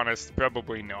gonna be honest,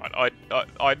 probably not.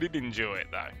 I did enjoy it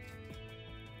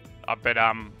though. But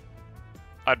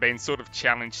I'd been sort of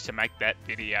challenged to make that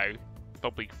video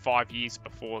probably 5 years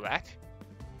before that.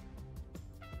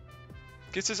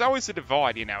 Because there's always a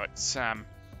divide, you know, it's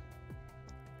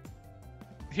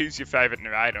who's your favourite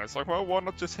narrator? It's like, well, why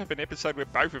not just have an episode where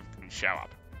both of them show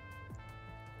up?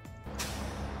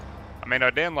 I mean,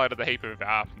 I downloaded a heap of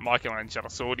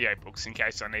Michelangelo's audiobooks in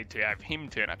case I need to have him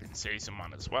turn up in Season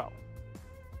 1 as well.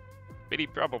 But he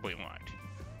probably won't.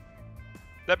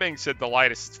 That being said, the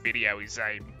latest video is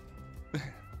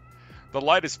the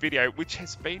latest video, which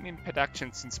has been in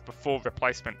production since before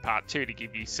Replacement Part 2, to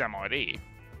give you some idea,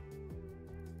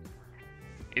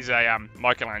 is a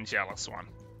Michelangelo's one.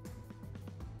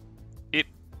 It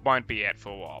won't be out for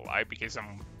a while though, because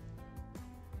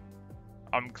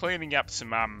I'm cleaning up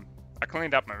some I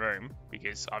cleaned up my room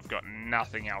because I've got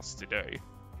nothing else to do,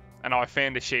 and I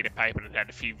found a sheet of paper that had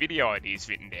a few video ideas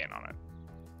written down on it.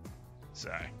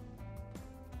 So,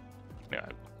 no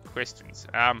questions.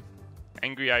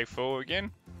 Angry A4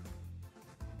 again.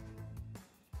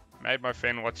 Made my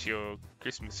friend watch your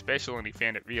Christmas special and he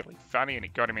found it really funny and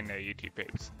it got him into YouTube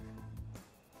peeps.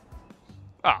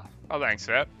 Oh, thanks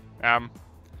for that.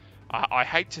 I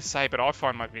hate to say, but I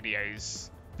find my videos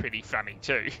pretty funny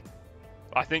too.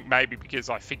 I think maybe because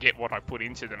I forget what I put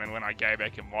into them, and when I go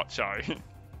back and watch,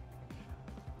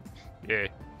 yeah.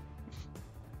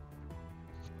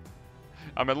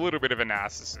 I'm a little bit of a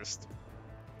narcissist.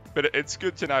 But it's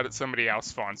good to know that somebody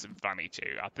else finds them funny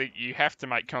too. I think you have to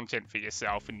make content for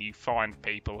yourself, and you find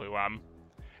people who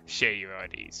share your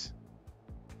ideas.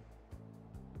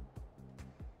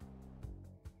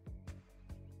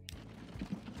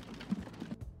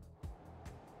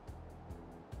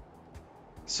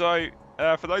 So,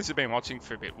 for those who've been watching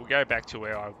for a bit, we'll go back to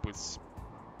where I was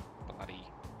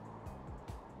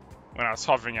when I was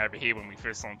hovering over here when we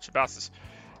first launched the buses.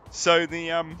 So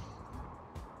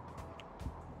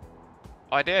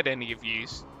I doubt any of you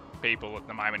people at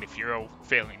the moment, if you're all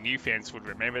fairly new fans, would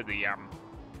remember the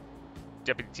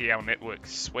WTL Network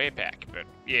swear pack. But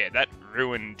yeah, that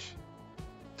ruined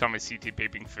Thomas CT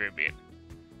peeping for a bit.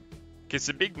 Because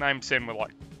the big names then were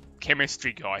like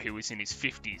Chemistry Guy, who was in his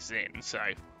 50s then, so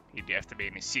he'd have to be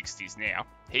in his 60s now.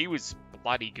 He was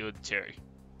bloody good too.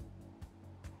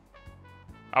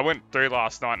 I went through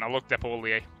last night and I looked up all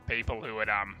the people who had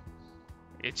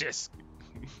it just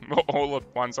all the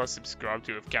ones I subscribed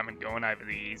to have come and gone over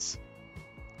the years.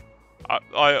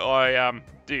 I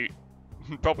do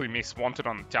probably miss Wanted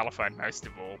on the Telephone most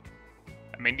of all.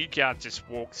 I mean, you can't just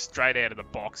walk straight out of the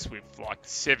box with like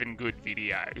 7 good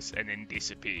videos and then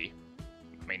disappear.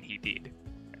 I mean, he did,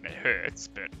 and it hurts,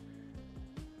 but...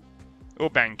 Or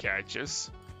Bang Coaches.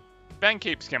 Bang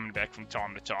keeps coming back from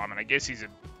time to time, and I guess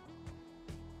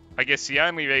the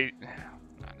only reason...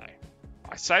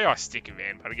 I say I stick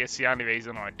around, but I guess the only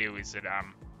reason I do is that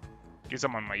because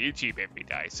I'm on my YouTube every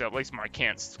day, so at least my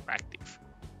account's still active.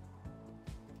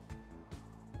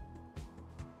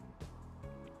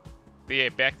 But yeah,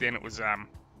 back then it was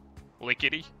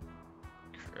Lickety.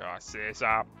 Christ, there's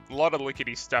a lot of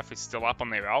Lickety stuff is still up on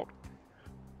their alt.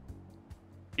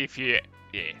 Yeah,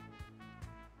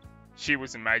 she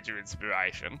was a major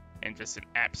inspiration and just an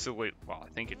absolute, well, I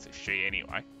think it's a she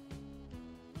anyway.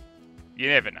 You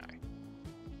never know.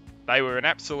 They were an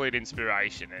absolute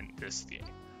inspiration and just, yeah.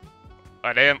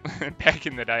 Back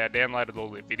in the day, I downloaded all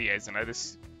their videos, and I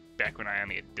just, back when I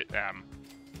only had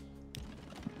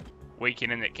weak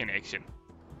internet connection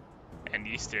and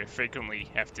used to frequently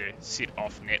have to sit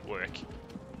off network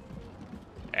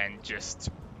and just,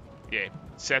 yeah,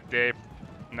 sat there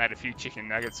and had a few chicken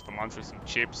nuggets for lunch with some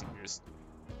chips and just,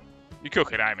 you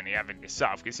cook at home in the oven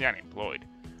yourself because you're unemployed,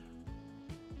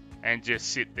 and just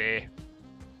sit there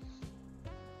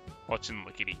watching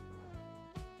Lickety.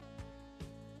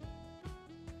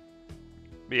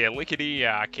 But yeah, Lickety,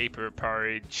 Keeper of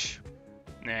Porridge,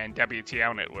 and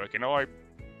WTL Network, and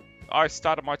I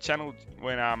started my channel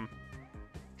when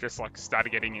just like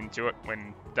started getting into it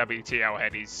when WTL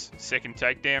had his second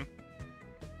takedown.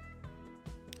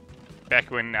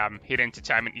 Back when Hit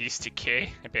Entertainment used to care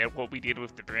about what we did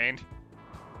with the brand.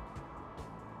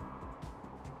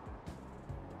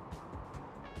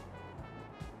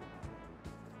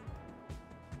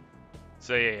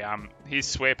 So yeah, his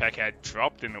swear pack had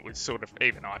dropped, and it was sort of,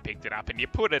 even I picked it up, and you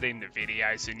put it in the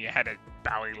videos, and you had a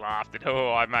belly laugh that,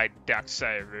 oh, I made Duck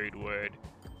say a rude word.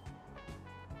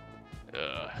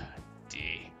 Ugh,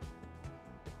 dear.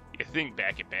 You think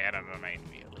back about it, I mean,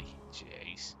 really,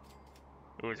 jeez.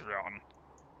 It was rotten.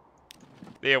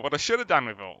 Yeah, what I should have done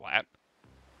with all that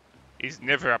is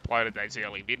never uploaded those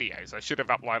early videos. I should have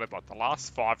uploaded like the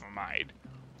last 5 I made.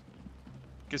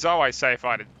 Because I always say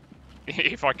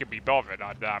if I could be bothered,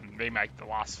 I'd remake the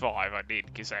last 5 I did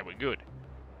because they were good.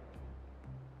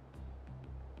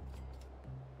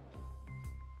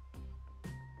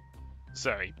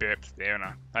 Sorry, burped there, and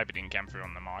I hope it didn't come through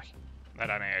on the mic. I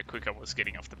don't know how quick I was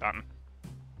getting off the button.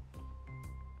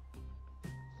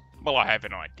 Well, I have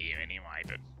an idea anyway,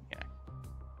 but, you know.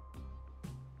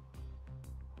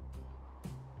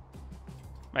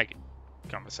 Make a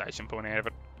conversation point out of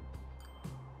it.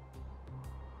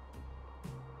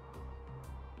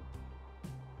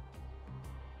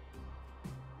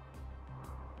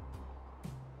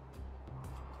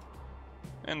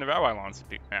 And the railway lines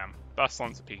are bus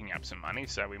lines are picking up some money,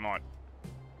 so we might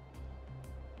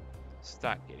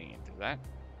start getting into that.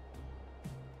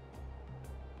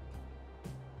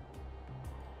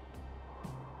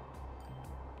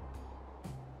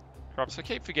 Right, so I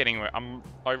keep forgetting where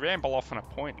I ramble off on a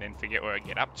point and then forget where I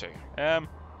get up to. But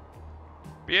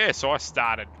yeah, so I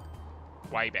started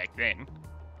way back then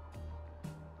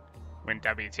when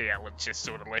WTL had just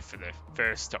sort of left for the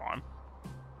first time.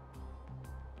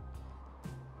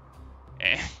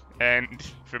 And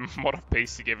from what I've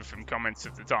pieced together from comments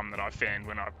at the time that I found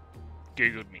when I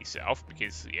Googled myself,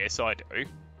 because yes, I do.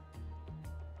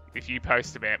 If you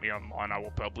post about me online, I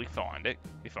will probably find it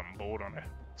if I'm bored on a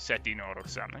Saturday night or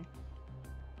something.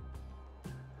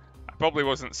 I probably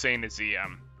wasn't seen as the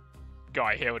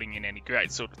guy heralding in any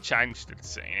great sort of change to the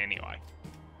scene anyway.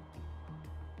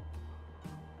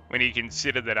 When you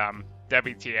consider that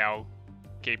WTL,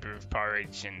 Keeper of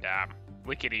Porridge, and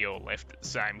Lickety all left at the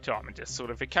same time and just sort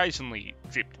of occasionally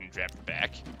dripped and drapped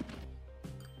back.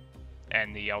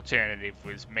 And the alternative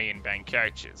was me and Bank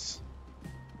Coaches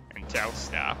and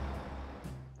Telstar.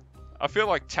 I feel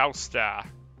like Telstar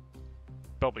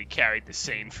probably carried the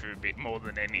scene for a bit more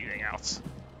than anything else.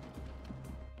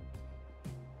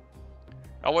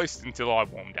 At least until I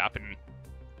warmed up, and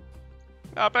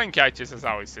Bank Coaches has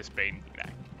always just been, you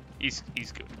know, he's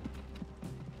good.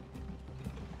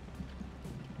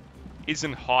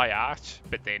 Isn't high art,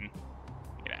 but then,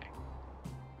 you know,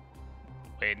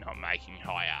 we're not making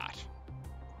high art.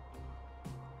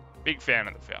 Big fan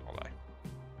of the fella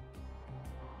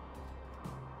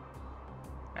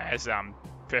though. As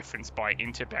preferenced by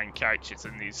Interbank Coaches,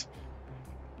 and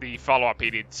the follow-up he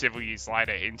did several years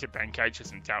later, Interbank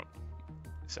Coaches and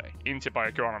into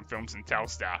Baioco on Films and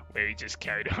Telstar, where he just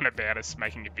carried on about us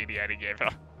making a video together.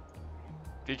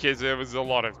 Because there was a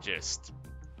lot of just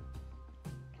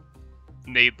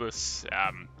needless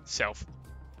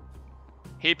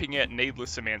heaping out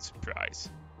needless amounts of praise.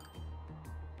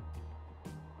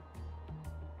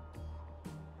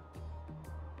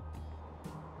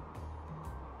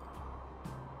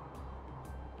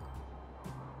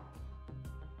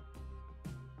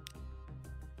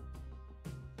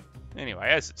 Anyway,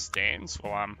 as it stands,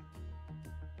 well,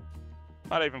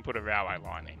 might even put a railway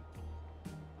line in.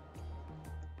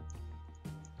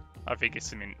 I think it's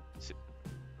some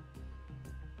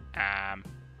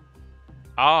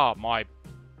my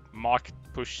mic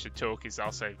push to talk is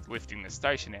also lifting the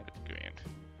station out of the ground.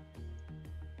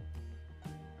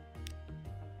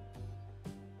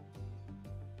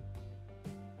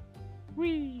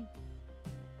 Whee!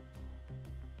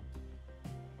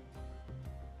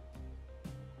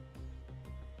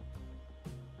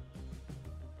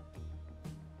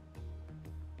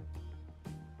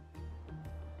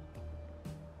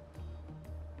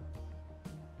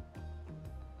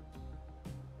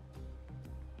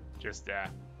 Just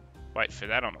wait for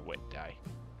that on a wet day.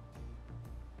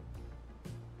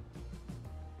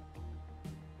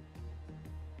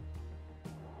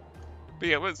 But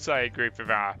yeah, let's say a group of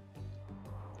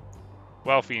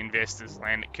wealthy investors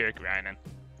land at Kirkranen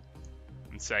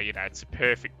and say, you know, it's a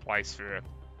perfect place for a...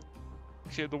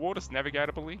 Actually, the water's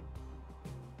navigatable here?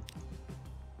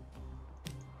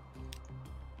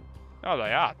 Oh,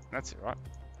 they are. That's alright.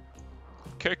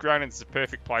 Kirkranen's the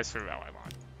perfect place for a railway line.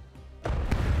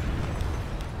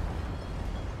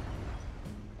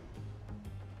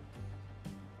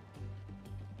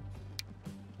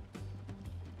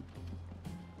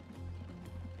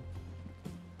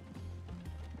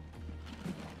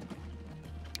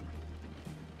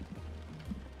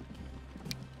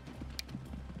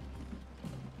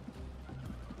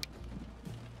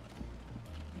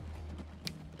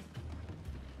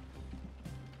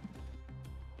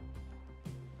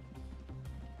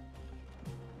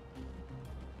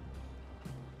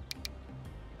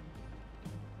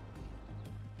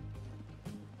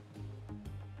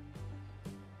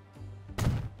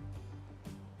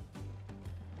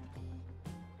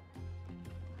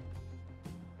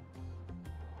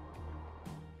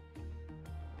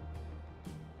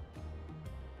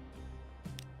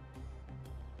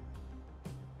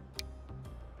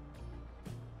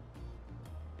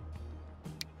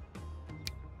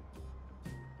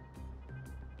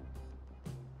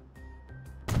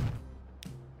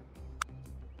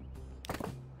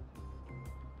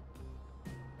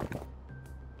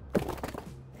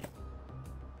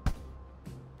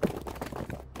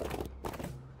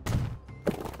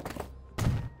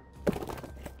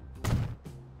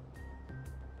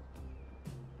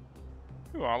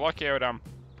 Ooh, I like how it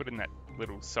put in that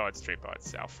little side street by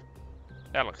itself.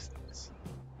 That looks nice.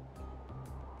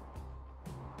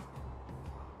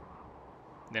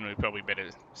 Then we probably better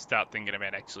start thinking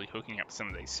about actually hooking up some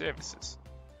of these services.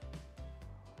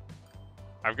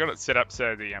 I've got it set up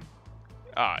so the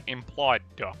implied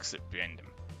docks at Brendam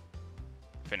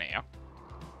for now.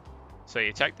 So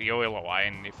you take the oil away,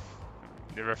 and if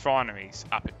the refinery's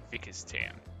up at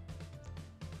Vickerstown,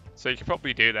 so you could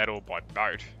probably do that all by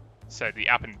boat. So the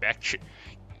up and back trip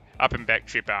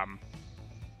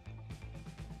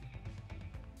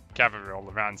cover all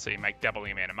the runs, so you make double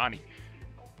the amount of money.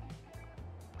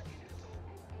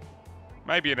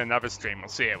 Maybe in another stream we'll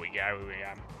see how we go. We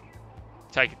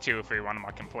take a tour through one of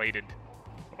my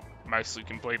mostly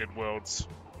completed worlds,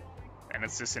 and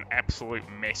it's just an absolute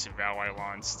mess of railway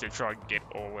lines to try and get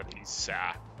all of these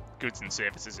goods and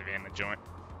services around the joint.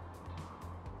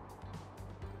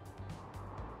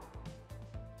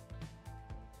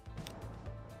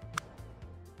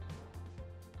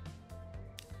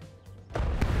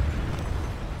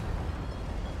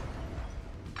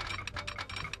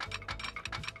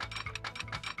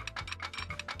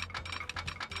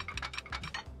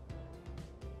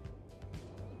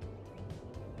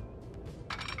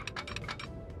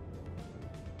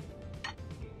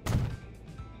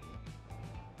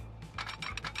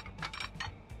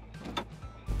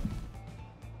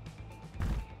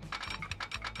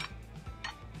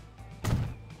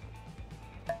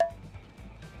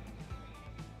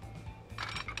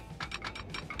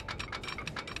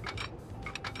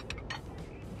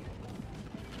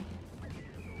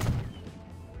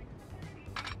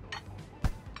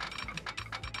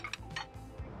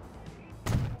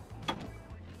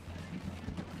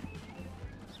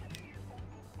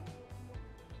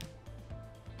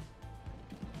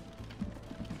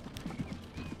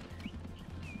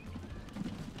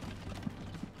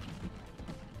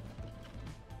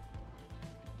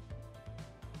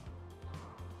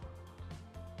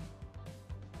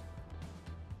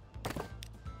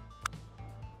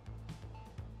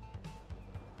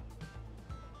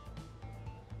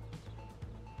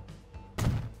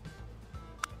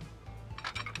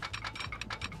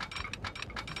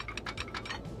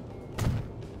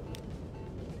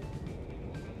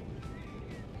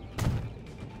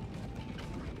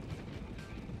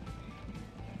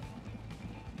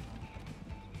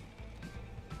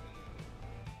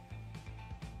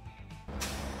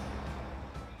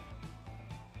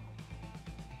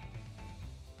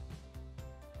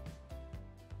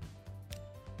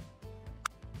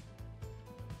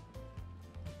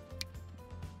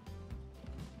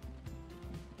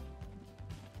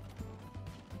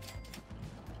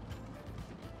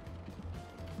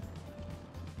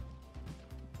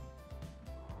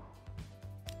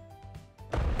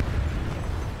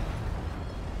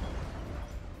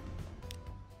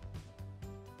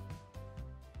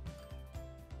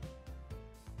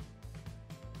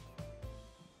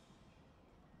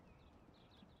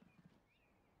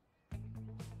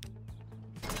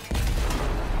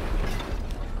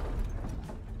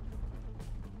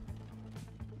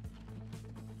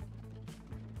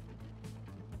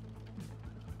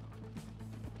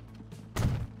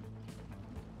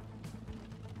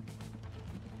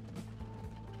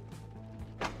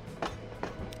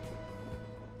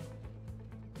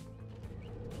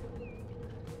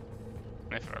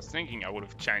 If I was thinking, I would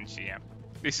have changed the...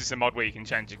 this is a mod where you can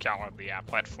change the colour of the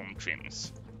platform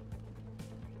trims.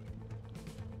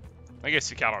 I guess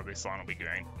the colour of this line will be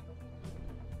green.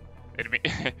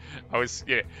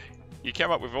 You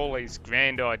come up with all these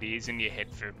grand ideas in your head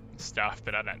for stuff,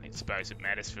 but I don't suppose it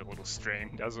matters for a little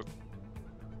stream, does it?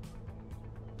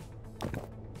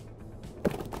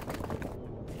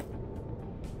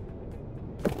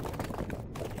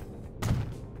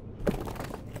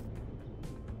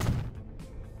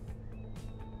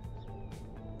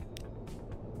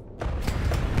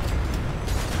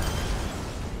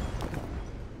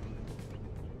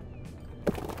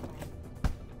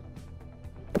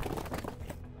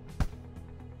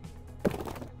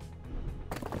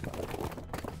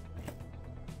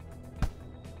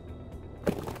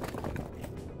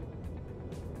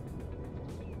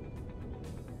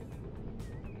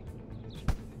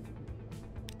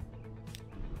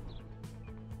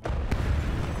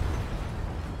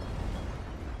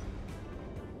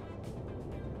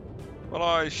 Well,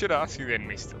 I should ask you then,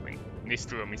 Mr.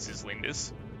 or Mrs.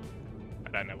 Linders.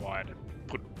 I don't know why I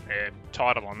put a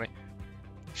title on there.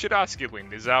 Should ask you,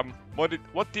 Linders.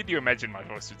 What did you imagine my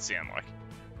voice would sound like?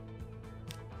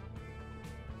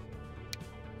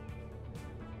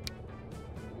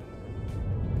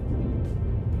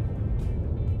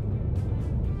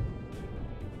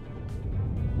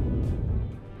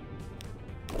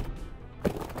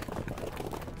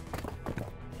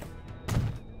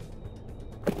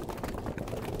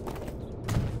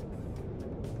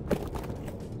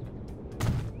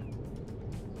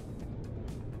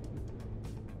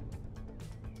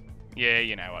 Yeah,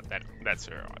 you know what, that's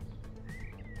alright.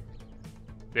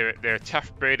 They're a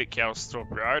tough breed at Kelsthorpe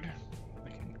Road.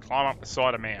 They can climb up the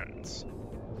side of mountains.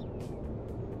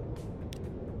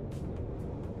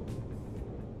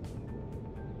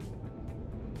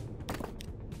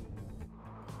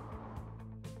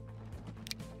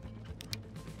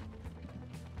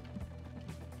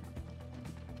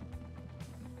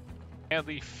 Now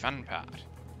the fun part.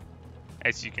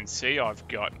 As you can see, I've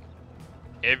got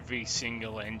every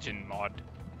single engine mod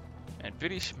and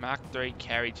British Mark III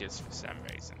carriages for some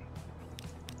reason.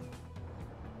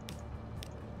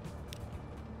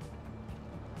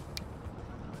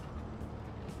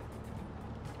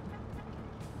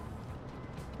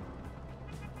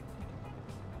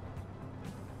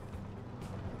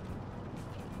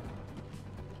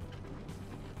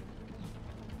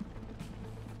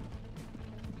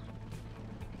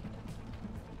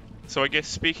 So I guess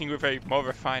speaking with a more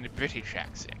refined British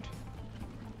accent.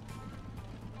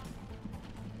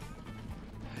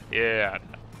 Yeah,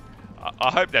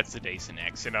 I hope that's a decent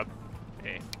accent.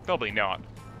 Yeah, probably not.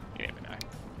 You never know.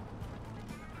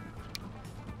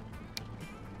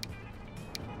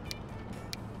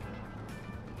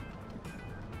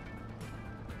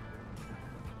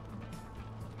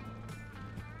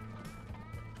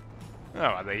 Oh,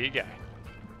 well, there you go.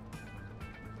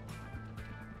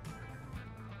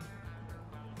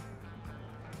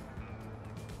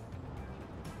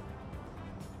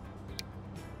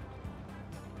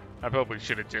 I probably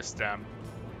should have just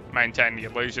maintained the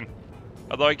illusion.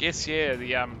 Although I guess, yeah,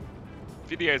 the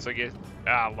videos, I guess,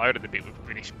 are loaded a bit with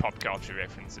British pop culture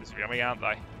references, really, aren't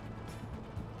they?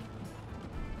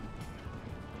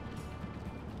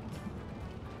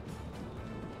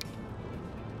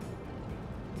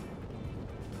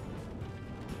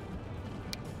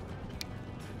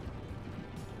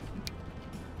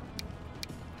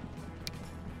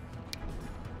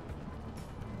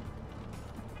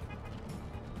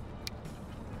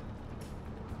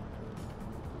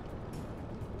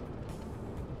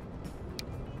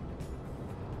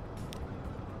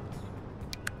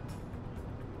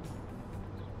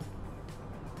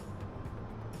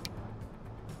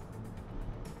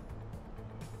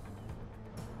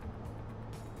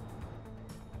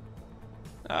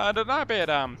 I don't know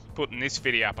about putting this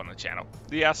video up on the channel.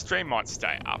 The stream might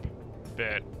stay up,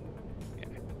 but yeah.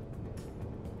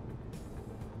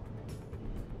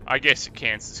 I guess it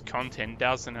counts as content,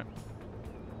 doesn't it?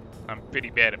 I'm pretty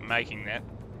bad at making that.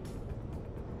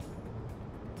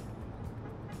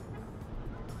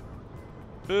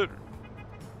 But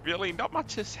really, not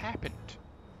much has happened.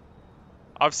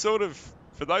 I've sort of,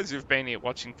 for those who've been here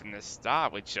watching from the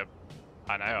start, which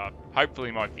I know,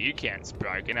 hopefully my view count's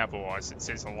broken, otherwise it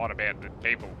says a lot about the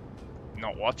people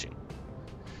not watching.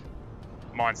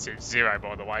 Mine says 0,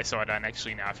 by the way, so I don't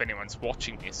actually know if anyone's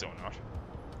watching this or not.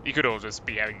 You could all just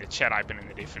be having the chat open in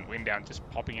a different window and just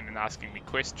popping in and asking me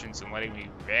questions and letting me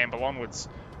ramble onwards.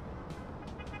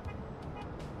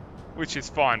 Which is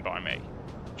fine by me.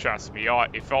 Trust me, I'll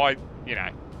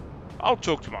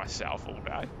talk to myself all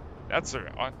day. That's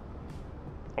alright.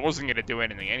 I wasn't going to do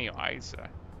anything anyway, so...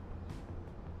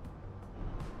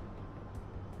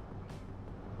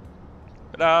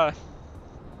 But,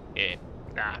 yeah,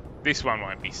 nah, this one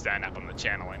won't be staying up on the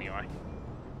channel anyway.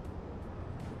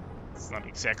 It's not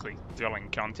exactly drilling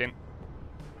content.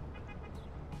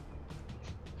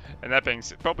 And that being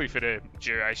said, probably for the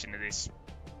duration of this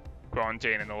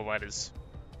quarantine and all that, as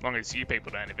long as you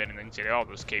people don't have anything to do, I'll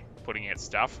just keep putting out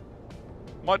stuff.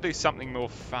 Might do something more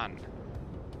fun.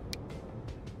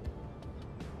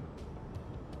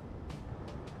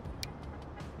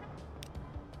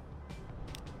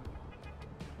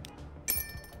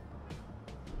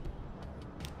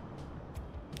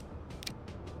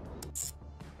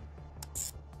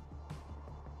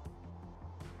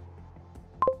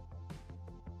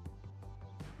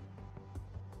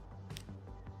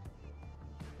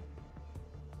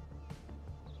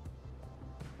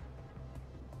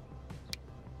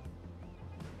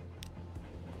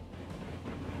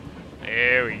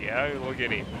 There we go, look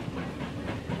at him.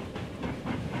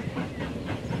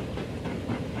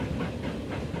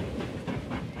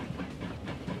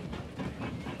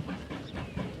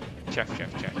 Chuff,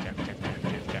 chuff, chuff, chuff, chuff, chuff,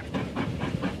 chuff, chuff.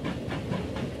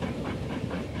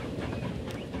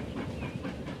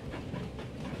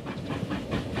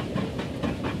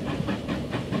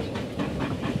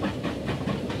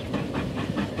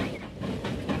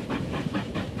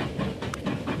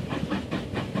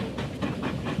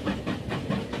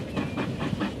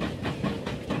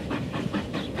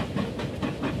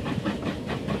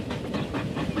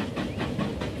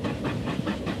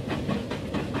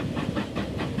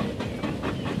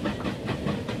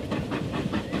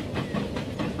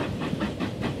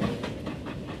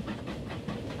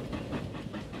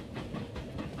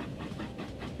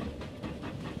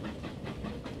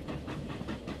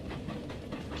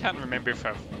 Can't remember if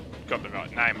I've got the right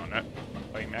name on it.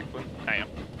 Lee Macklin. Hang on.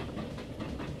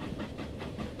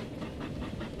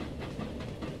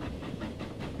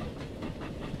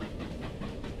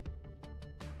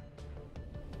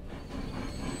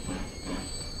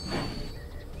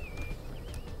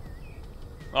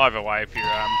 Either way, if you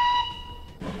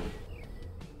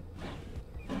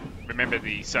remember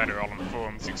the Soda Island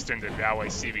Forums Extended Railway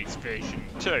Series version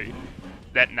 2,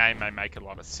 that name may make a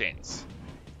lot of sense.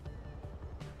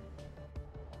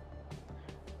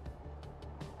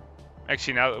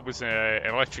 Actually, no, it was an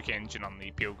electric engine on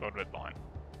the Peel Godred line.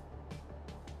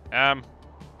 Yeah,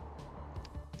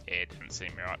 it didn't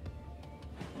seem right.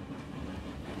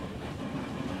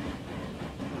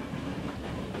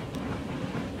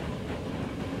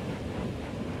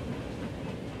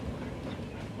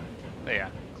 There,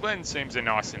 Glen seems a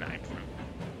nicer name for him.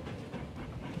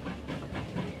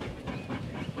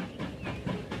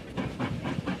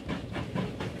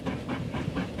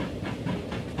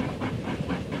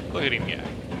 Look at him go.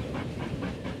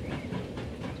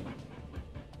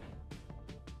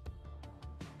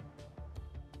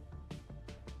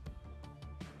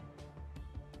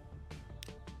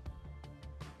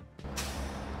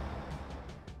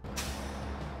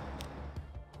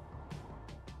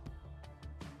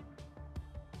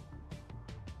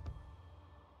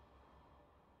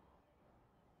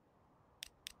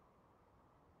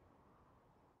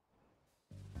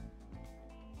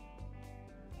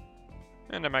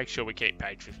 And to make sure we keep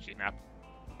patronage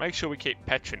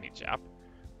up,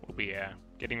 we'll be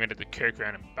getting rid of the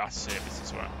Kirkround and bus service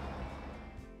as well.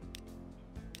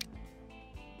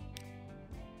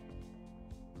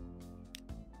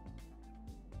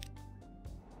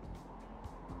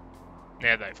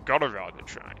 Now they've got to ride the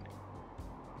train.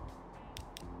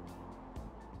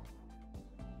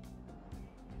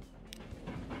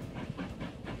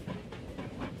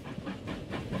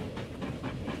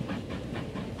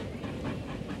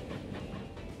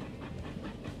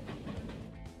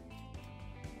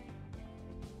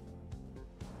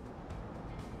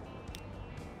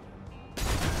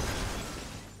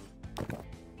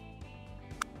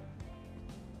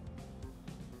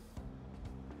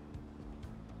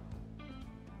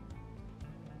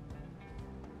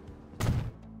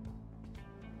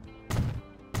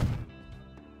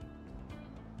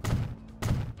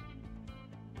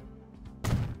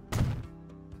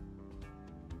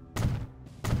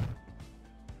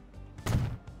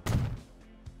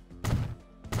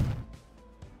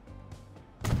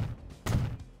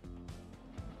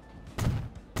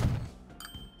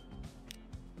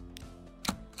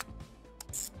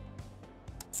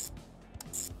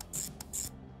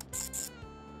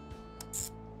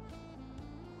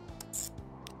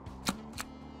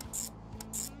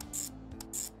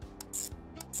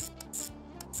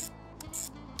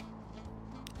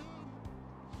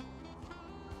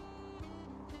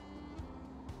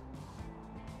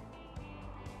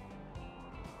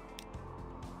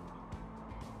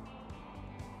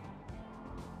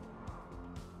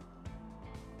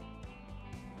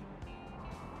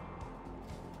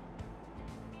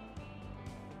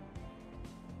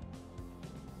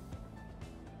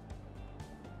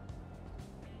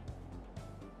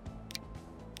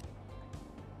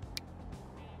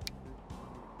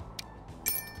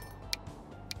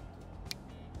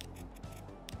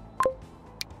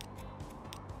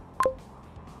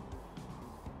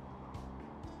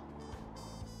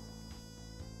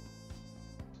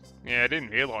 Yeah, I didn't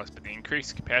realise, but the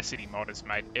increased capacity mod has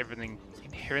made everything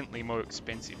inherently more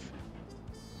expensive.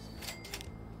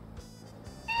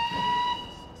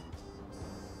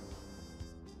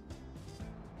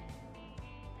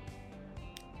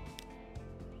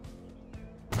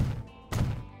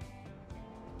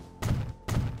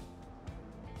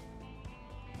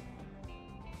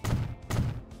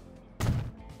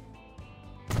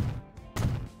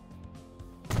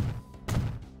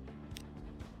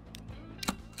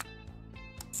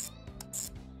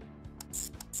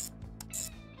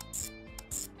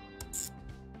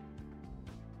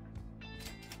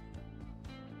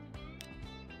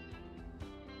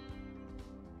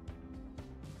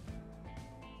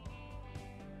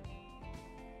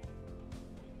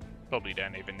 Probably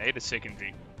don't even need a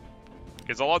secondary,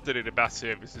 because I like to do the bus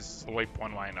services a leap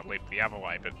one way and a leap the other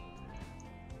way, but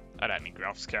I don't think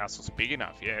Ruff's Castle's big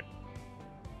enough yet.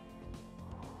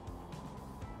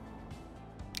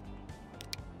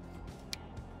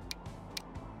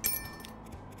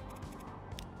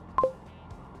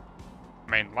 I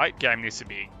mean, late game this would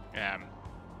be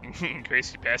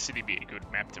increased capacity be a good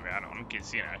map to run on,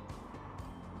 because, you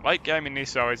know, late game in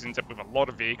this always ends up with a lot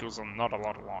of vehicles and not a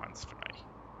lot of lines for me.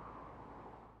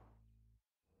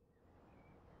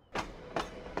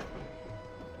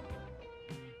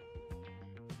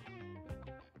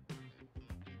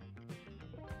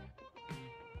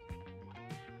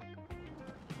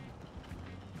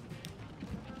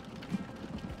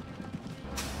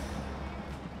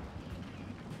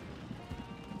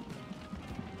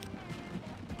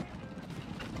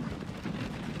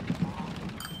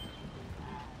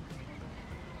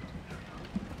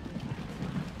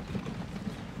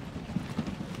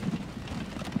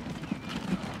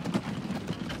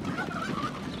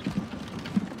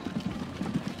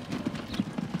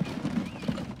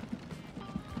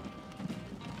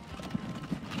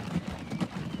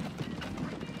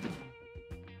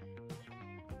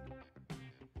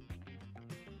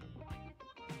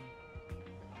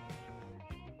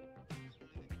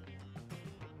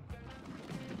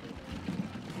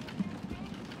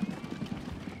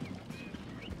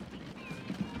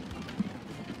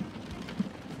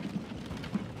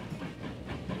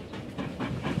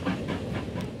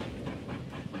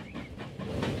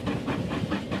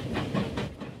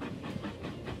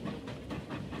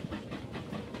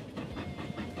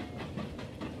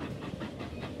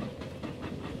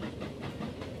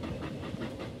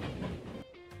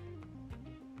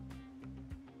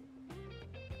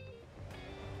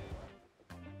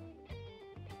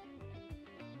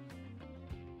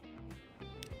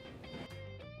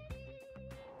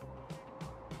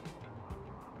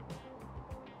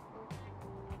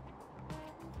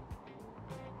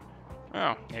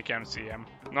 Oh, here comes the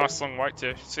nice long wait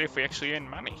to see if we actually earn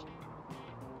money.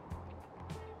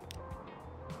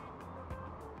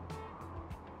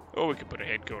 Or we could put a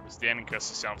headquarters down and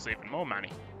cost ourselves even more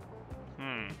money.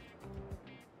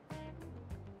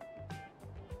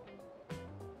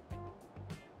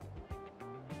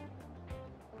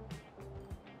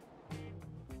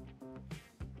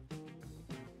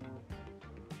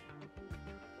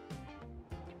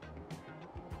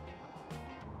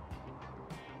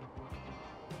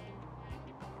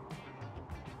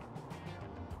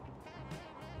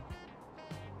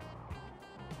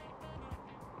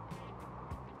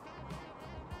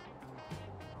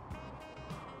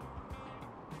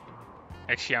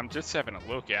 Actually, I'm just having a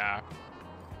look. I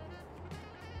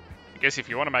guess if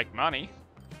you want to make money,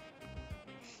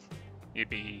 you'd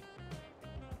be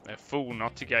a fool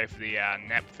not to go for the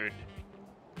Knapford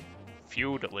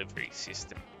fuel delivery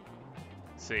system.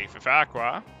 See, for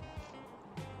Farquhar,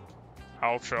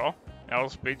 Ultra,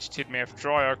 Elsbridge, Tidmouth,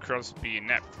 Dryer, Crosby, and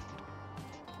Knapford.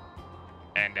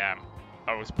 And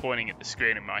I was pointing at the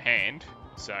screen in my hand,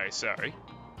 so sorry.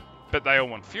 But they all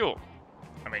want fuel.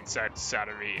 I mean, so does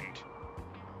Suttery and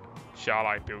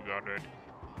Charlotte, Bill Goddard,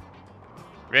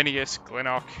 Renius,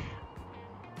 Glennock,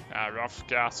 Ruff's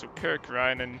Castle, Kirk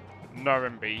Ronan,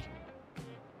 Norrenby,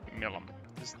 Millam.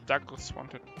 Does Douglas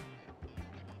want it?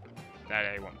 No,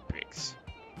 they want bricks.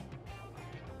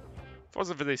 If it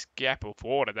wasn't for this gap of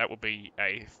water, that would be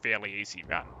a fairly easy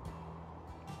run.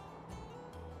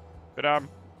 But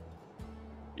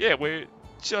yeah, we're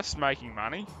just making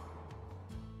money.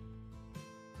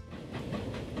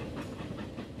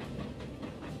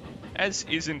 As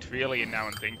isn't really a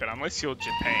known thing, but unless you're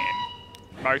Japan,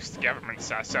 most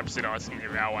governments are subsidising their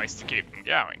railways to keep them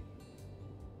going.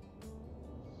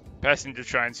 Passenger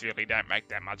trains really don't make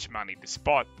that much money,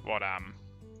 despite what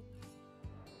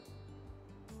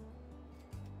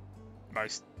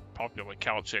most popular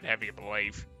culture would have you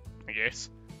believe, I guess.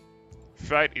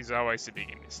 Freight is always a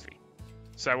big industry.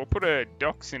 So we'll put a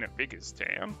docks in at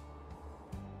Vickerstown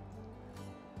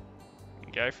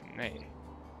and go from there.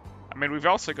 I mean, we've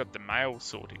also got the mail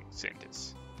sorting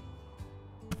centres.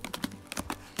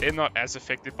 They're not as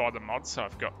affected by the mod, so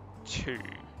I've got 2.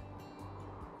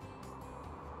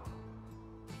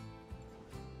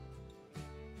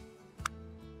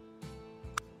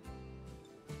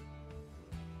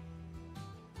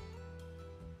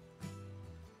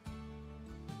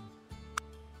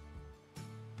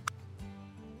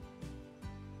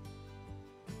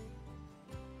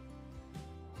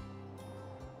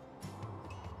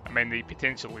 I mean, the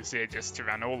potential is there just to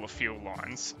run all the fuel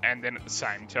lines and then at the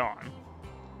same time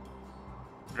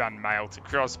run mail to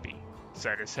Crosby.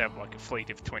 So just have like a fleet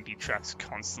of 20 trucks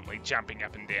constantly jumping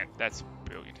up and down. That's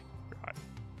brilliant. Right.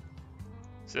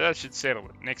 So that should settle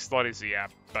it. Next slide is the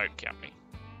boat company.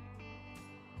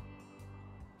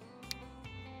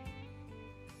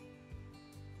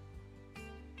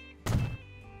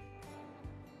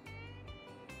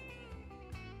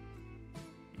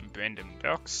 Brendan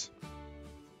Docks.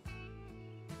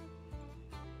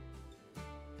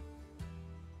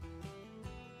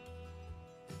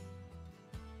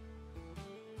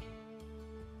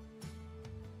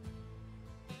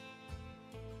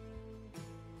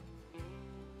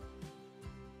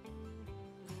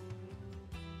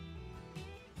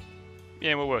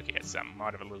 Yeah, we'll work out something.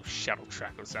 Might have a little shuttle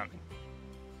truck or something.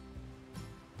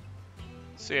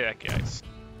 See how that goes.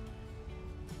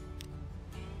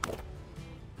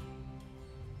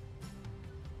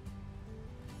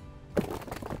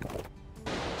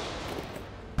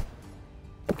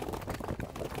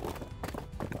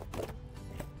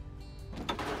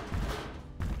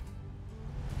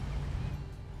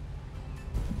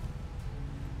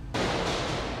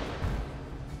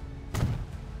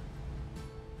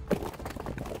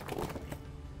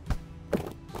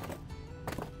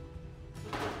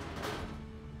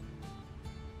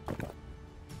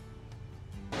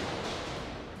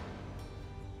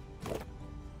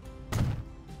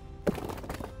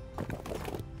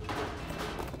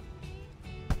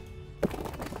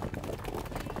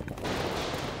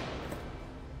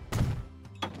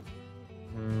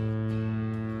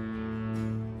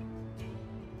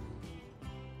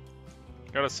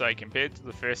 Gotta say, compared to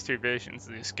the first 2 versions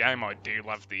of this game, I do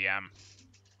love the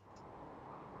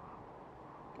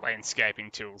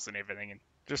landscaping tools and everything, and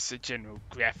just the general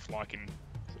graph like in...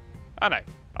 I know,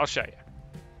 I'll show you.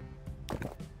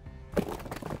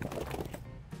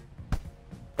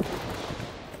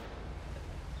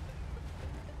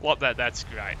 Like that, that's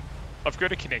great. I've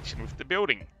got a connection with the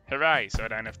building. Hooray, so I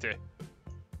don't have to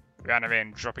run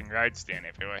around dropping roads down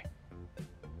everywhere.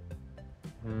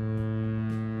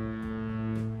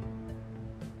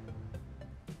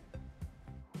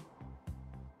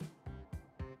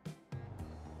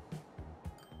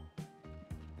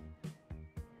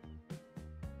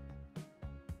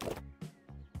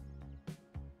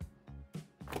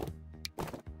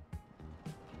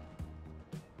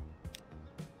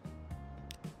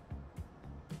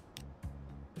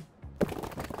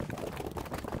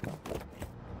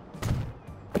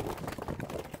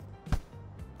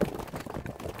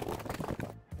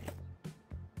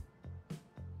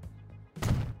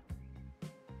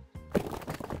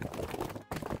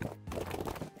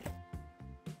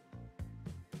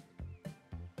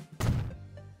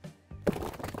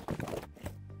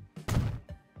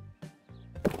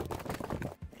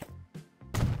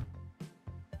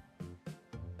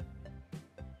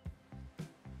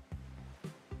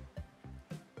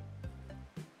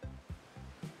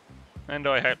 And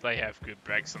I hope they have good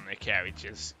brakes on their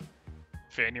carriages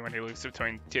for anyone who lives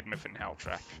between Tidmouth and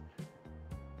Haltrath.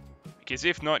 Because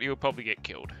if not, you'll probably get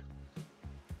killed.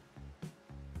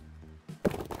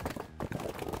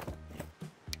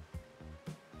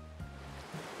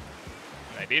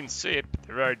 They didn't see it, but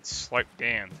the road sloped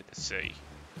down to the sea.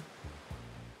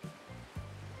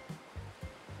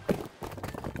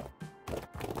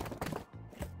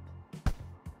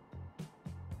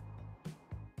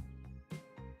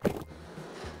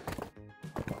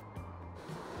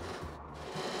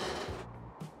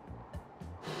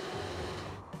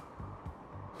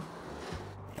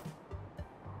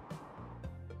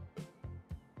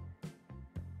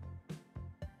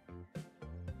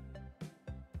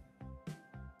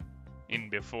 In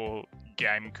before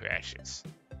game crashes.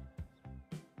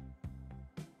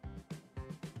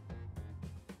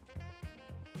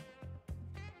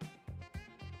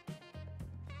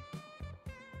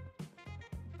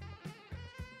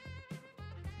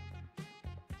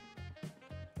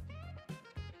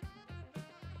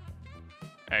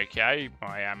 Okay,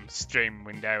 my stream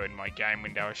window and my game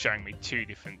window are showing me 2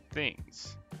 different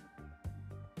things.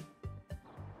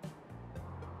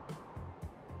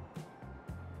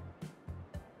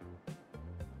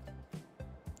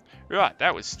 Right,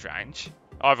 that was strange.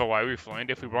 Either way, we've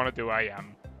learned if we want to do a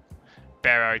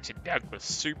Barrow to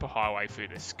Douglas superhighway through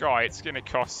the sky, it's going to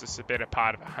cost us a better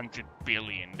part of $100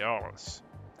 billion.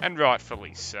 And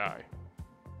rightfully so.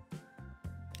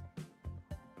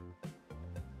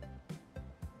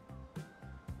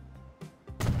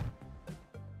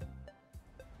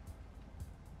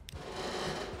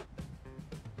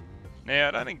 Now,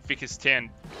 I don't think Vickerstown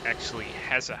actually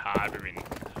has a harbour in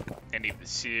any of the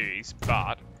series,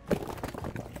 but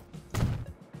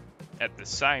at the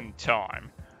same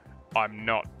time, I'm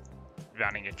not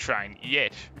running a train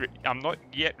yet. I'm not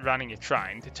yet running a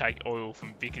train to take oil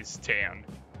from Vickerstown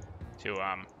to,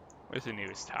 where's the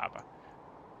nearest harbour?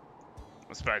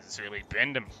 I suppose it's really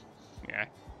Brendam, you know.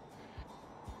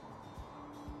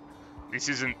 This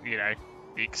isn't, you know,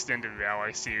 the extended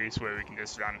railway series where we can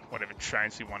just run whatever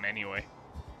trains we want anyway.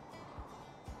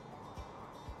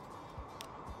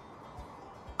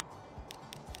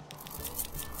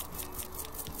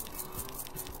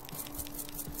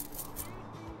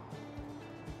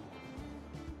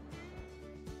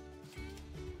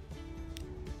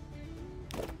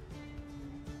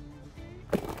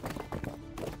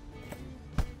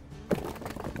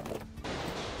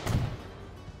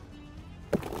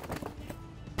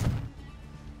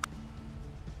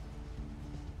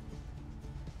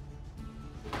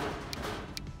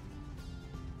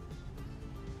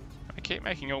 Keep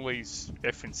making all these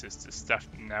references to stuff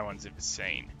no one's ever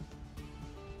seen.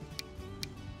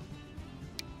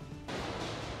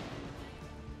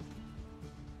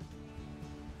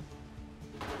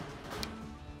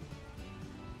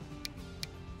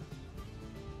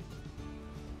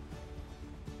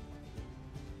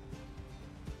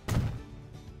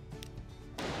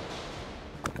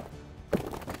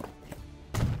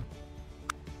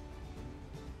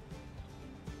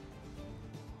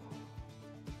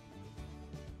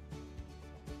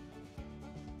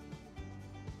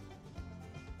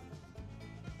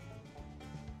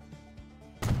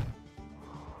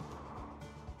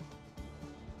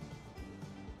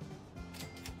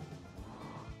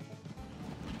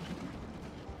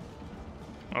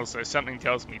 Also, something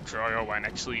tells me Dryer won't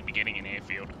actually be getting an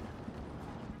airfield.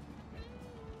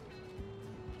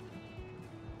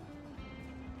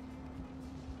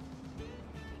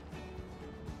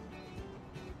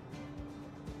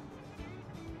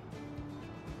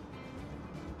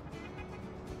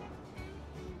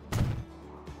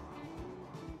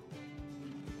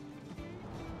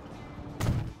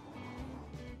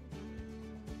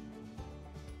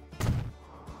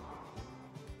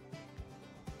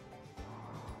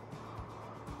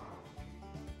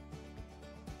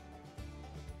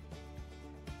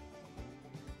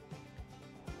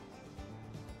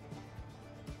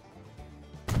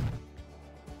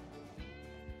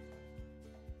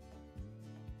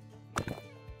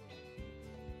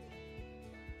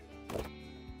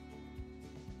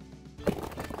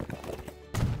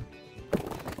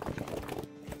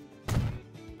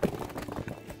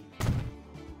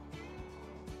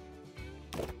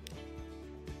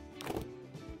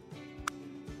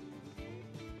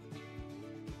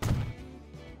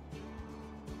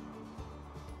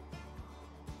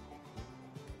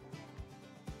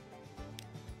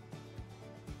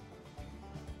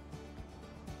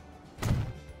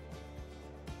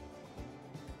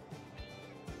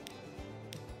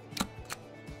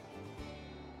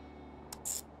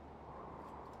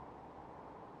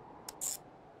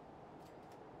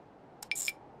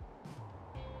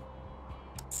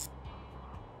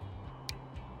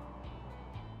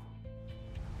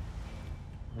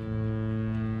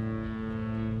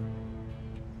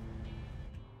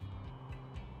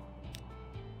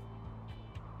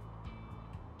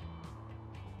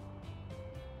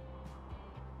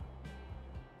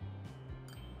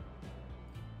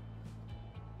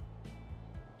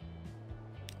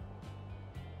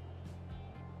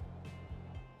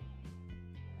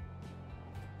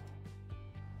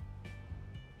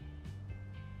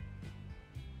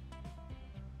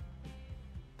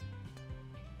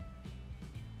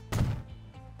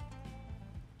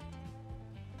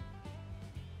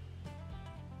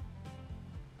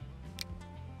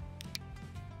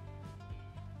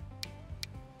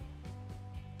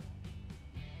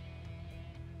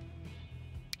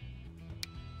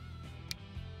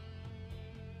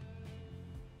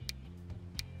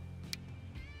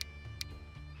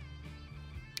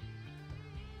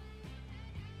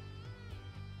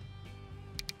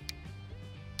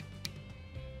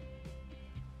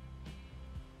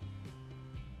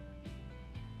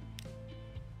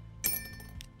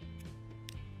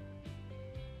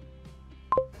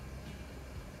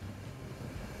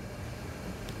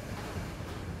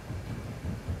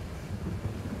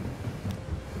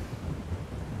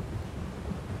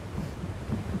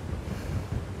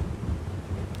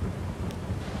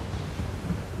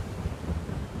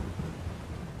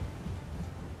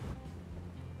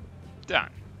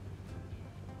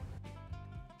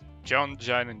 John,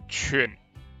 Jane, and Trin.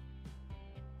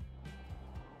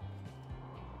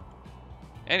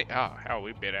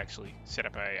 We better actually set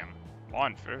up a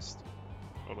line first.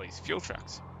 All these fuel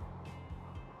trucks.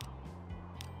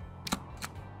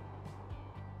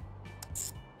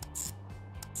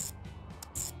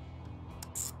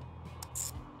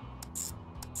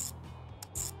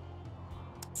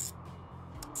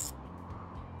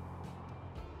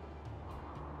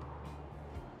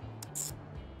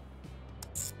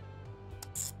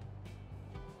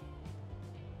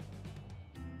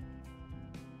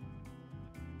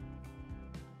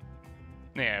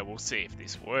 Now we'll see if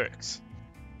this works.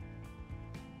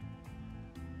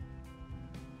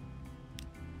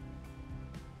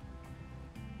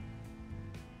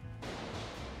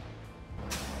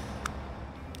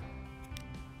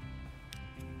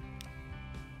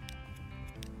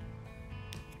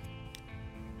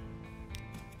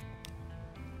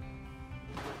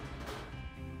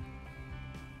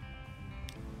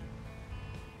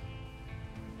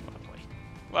 Lovely.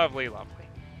 Lovely, lovely.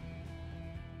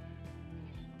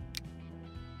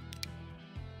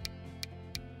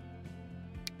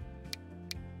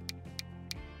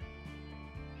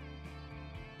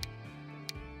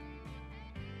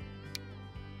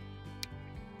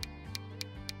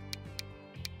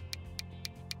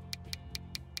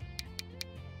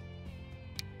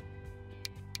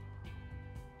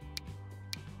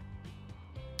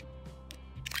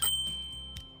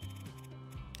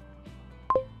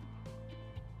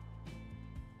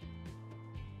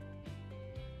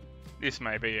 This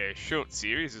may be a short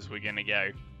series as we're going to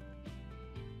go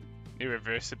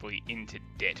irreversibly into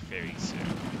debt very soon.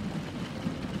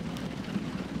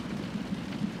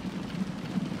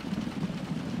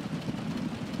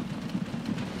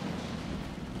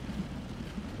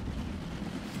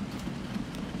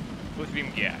 Look at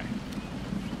him go.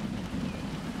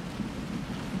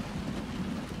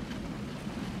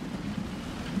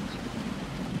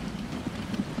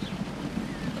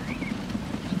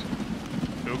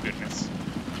 Goodness.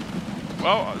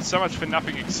 Well, so much for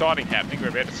nothing exciting happening. We're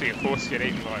about to see a horse get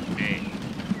eaten by a bear.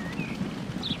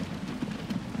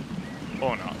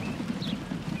 Or not.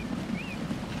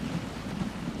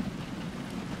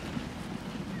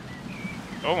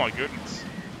 Oh my goodness.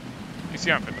 He's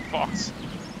going for the fox.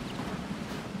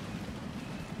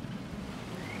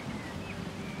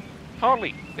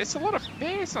 Holy, there's a lot of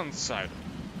bears on soda.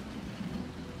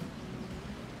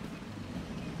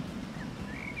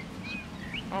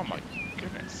 Oh my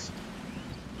goodness.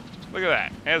 Look at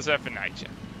that. How's that for nature?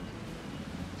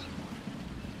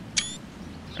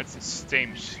 That's a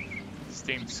steam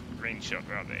screenshot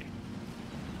right there.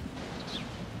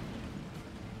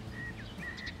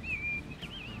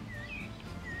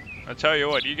 I tell you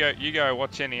what, you go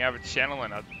watch any other channel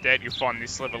and I doubt you'll find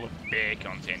this level of bear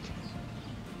content.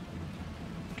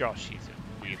 Gosh, he's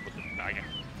a weird looking bugger.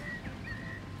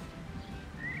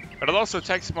 But it also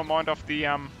takes my mind off the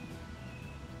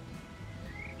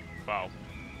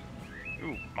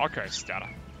micro stutter.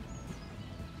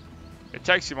 It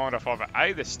takes your mind off either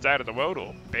A, the state of the world,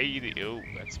 or B,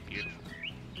 that's beautiful.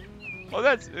 Well,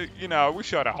 that's, I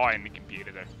wish I had a high-end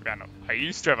computer though. I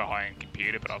used to have a high-end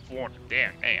computer, but I've worn it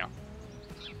down now.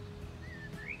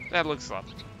 That looks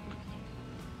lovely.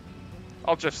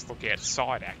 I'll just look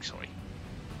outside, actually.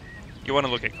 You want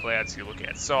to look at clouds, you look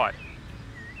outside.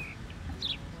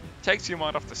 Takes your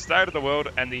mind off the state of the world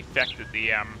and the fact that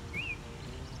the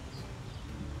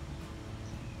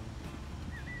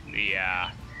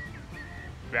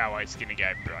railway's gonna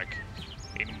go broke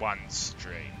in one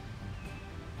stream.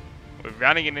 We're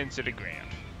running it into the ground.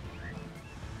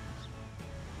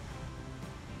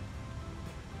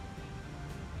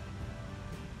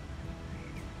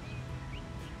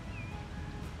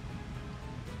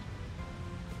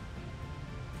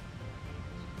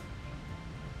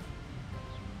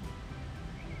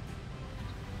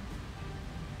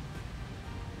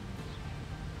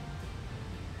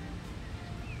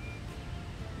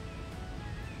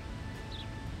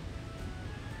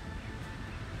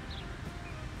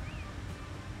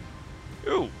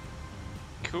 Ooh,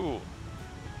 cool.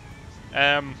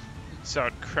 So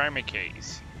chroma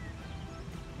keys.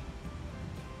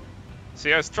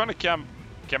 See, I was trying to come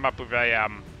up with a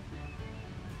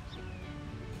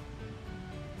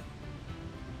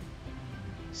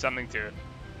something to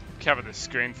cover the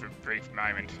screen for a brief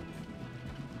moment.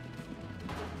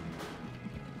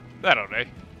 That'll do.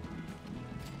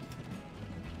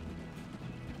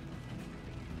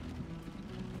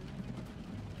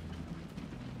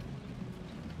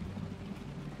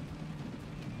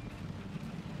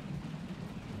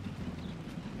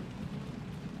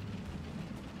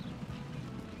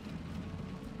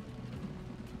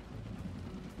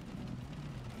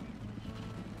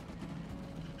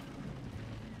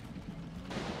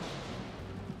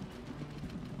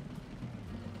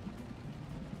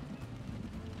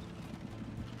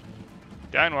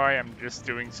 Don't worry, I'm just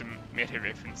doing some meta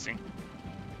referencing.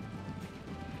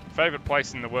 Favorite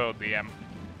place in the world, the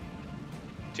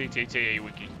TTTE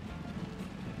wiki.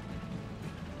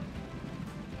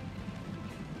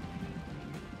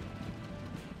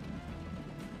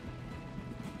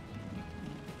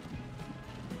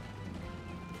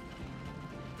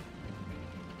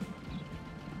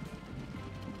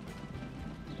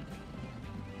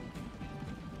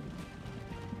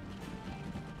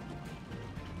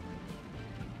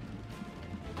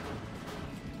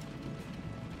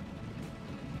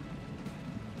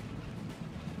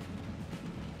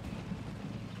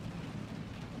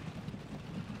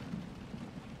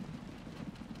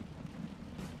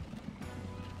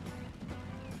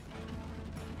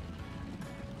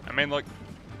 I mean, look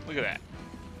at that,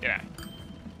 you know.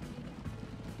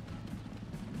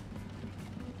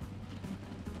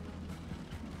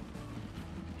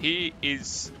 Here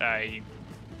is a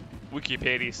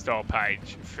Wikipedia style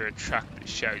page for a truck that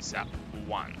shows up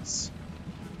once.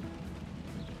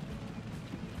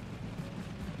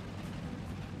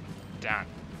 Done.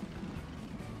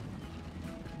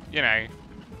 You know,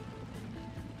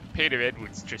 Peter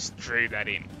Edwards just drew that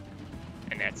in,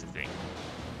 and that's the thing.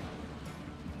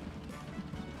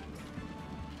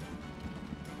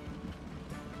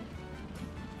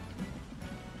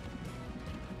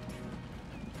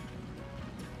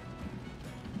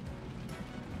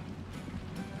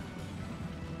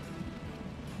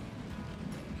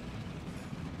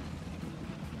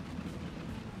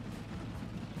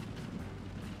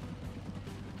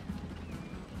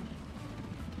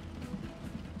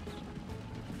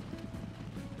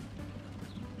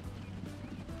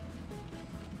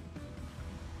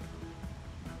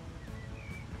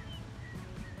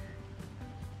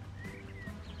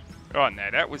 Oh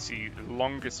no, that was the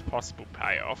longest possible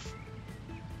payoff.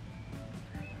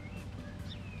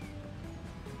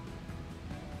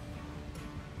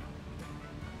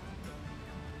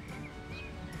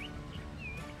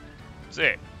 That's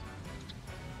it.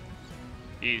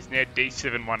 He's now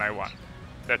D7101.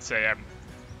 That's a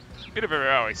bit of a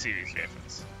Railway Series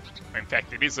reference. In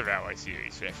fact, it is a Railway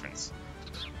Series reference.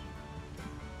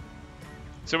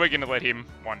 So we're going to let him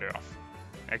wander off.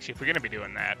 Actually, if we're going to be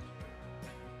doing that,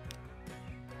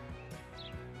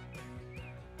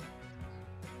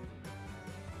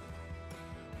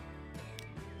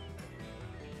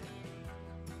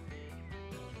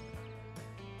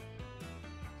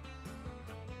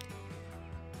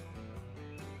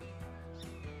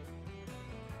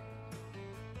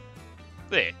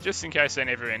 there, just in case they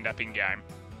never end up in game.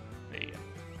 There you go.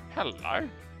 Hello?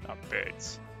 Oh,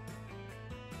 birds.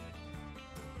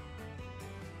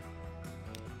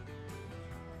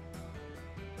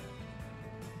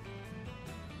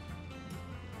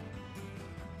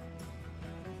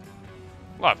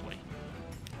 Lovely.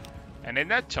 And in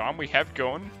that time, we have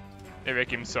gone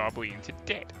irreconcilably into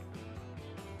debt.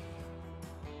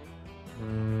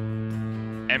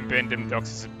 And Bendham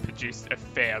Docks has produced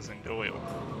 1,000 oil.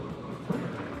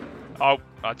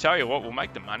 I'll tell you what, we'll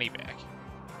make the money back.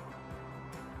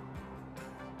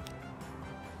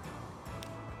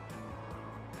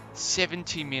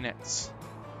 $70 minutes.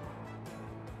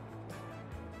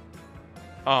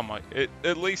 Oh my!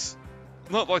 At least,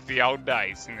 not like the old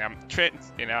days in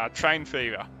train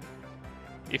fever.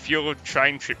 If your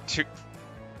train trip took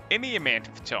any amount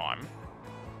of time,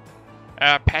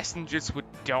 passengers would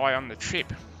die on the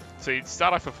trip. So you'd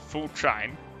start off with a full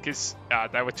train, because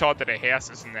they were tied to their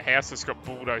houses, and the houses got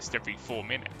bulldozed every 4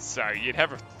 minutes. So you'd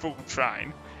have a full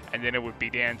train, and then it would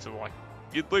be down to like,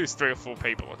 you'd lose 3 or 4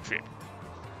 people a trip.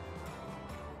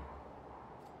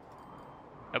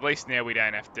 At least now we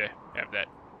don't have to have that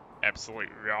absolute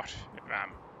rot of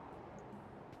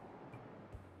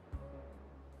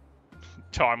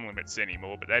time limits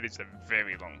anymore, but that is a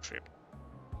very long trip.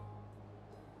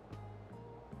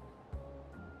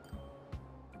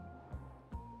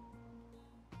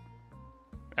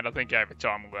 And I think over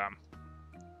time we'll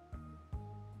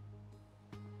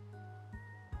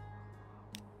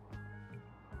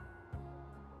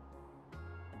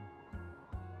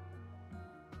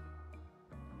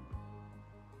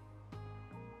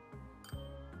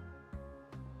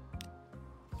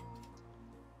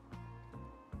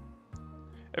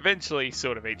eventually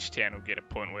sort of each town will get a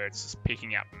point where it's just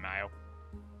picking up mail.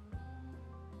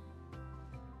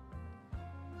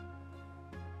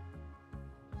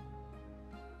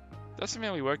 Doesn't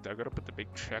really work though, I've got to put the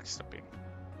big track stop in.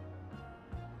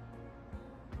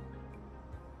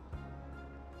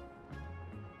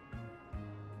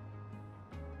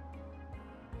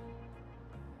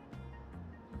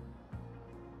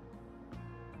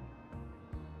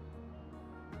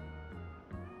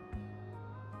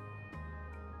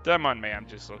 Don't mind me, I'm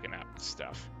just looking up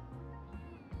stuff.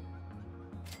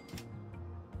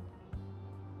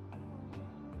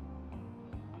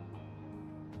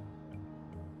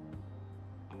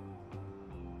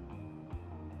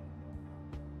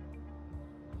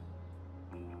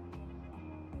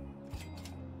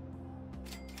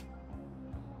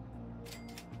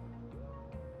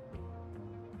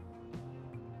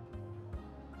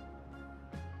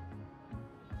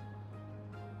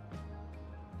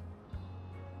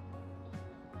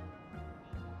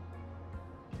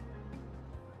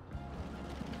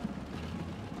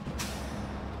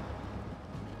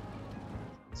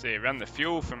 So you run the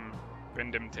fuel from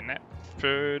Brendam to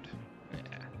Knapford,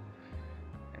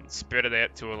 and spread it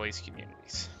out to all these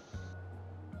communities.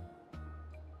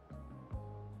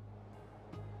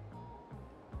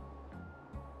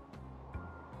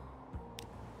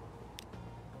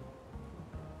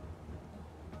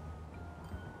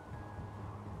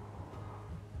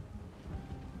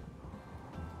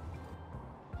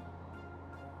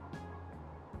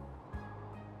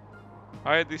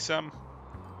 I had this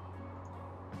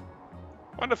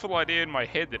wonderful idea in my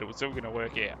head that it was all going to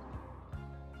work out.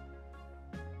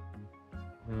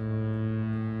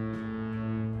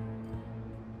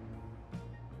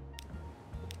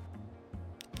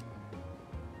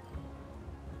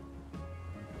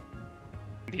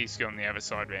 He's gone the other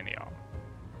side around the island.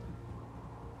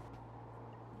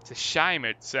 It's a shame.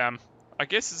 It's I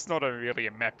guess it's not really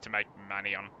a map to make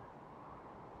money on.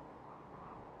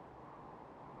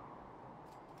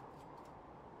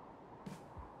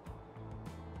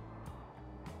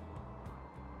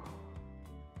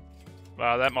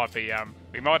 Well, that might be,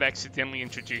 we might accidentally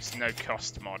introduce no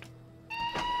cost mod.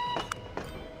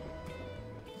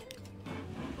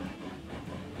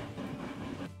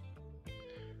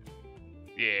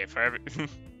 Yeah, for every...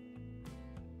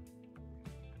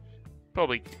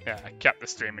 Probably cut the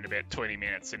stream in about 20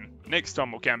 minutes, and next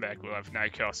time we'll come back, we'll have no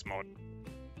cost mod.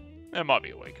 It might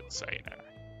be a week or so, you know.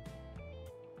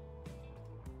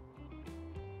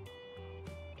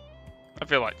 I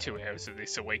feel like 2 hours of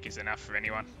this a week is enough for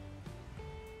anyone.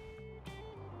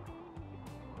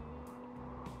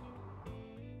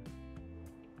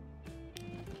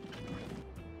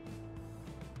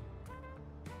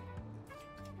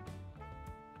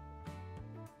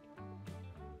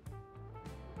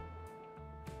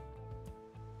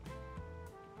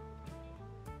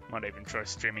 Might even try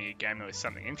streaming a game where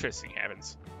something interesting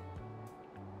happens.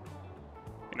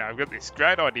 You know, I've got this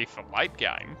great idea for late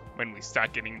game, when we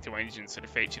start getting into engines that are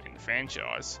featured in the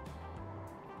franchise.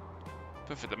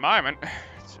 But for the moment,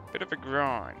 it's a bit of a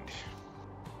grind.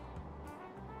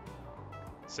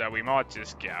 So we might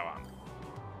just go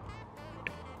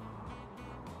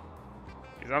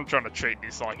because I'm trying to treat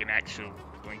this like an actual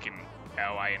Lincoln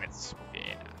Railway, and it's,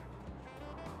 yeah.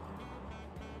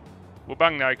 We'll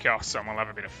bung no costs and we'll have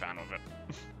a bit of fun with it.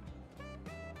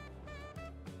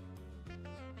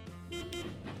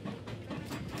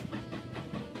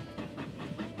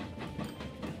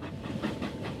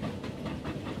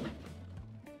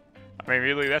 I mean,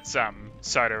 really, that's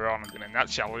Soda Island in a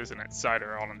nutshell, isn't it?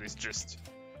 Soda Island is just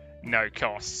no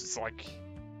costs. It's like,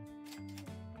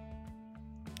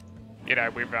 you know,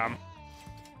 we've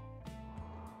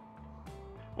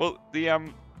well,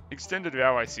 the Extended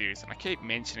Railway series, and I keep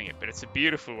mentioning it, but it's a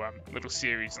beautiful little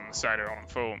series on the Soda Island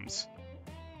forums.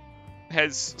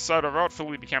 Has Soda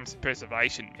rightfully becomes a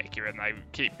preservation mecca, and they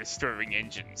keep restoring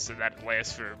engines so that it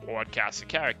allows for a wide cast of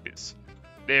characters.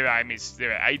 Their aim is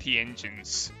there are 80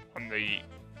 engines on the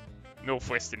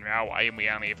Northwestern Railway, and we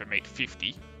only ever meet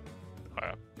 50.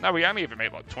 No, we only ever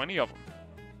meet like 20 of them.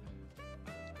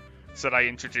 So they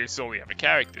introduce all the other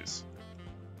characters.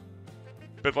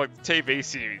 But like the TV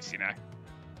series, you know,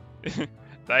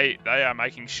 they are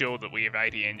making sure that we have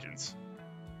 80 engines.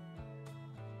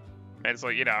 And it's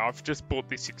like, you know, I've just bought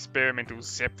this experimental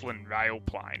Zeppelin rail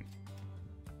plane.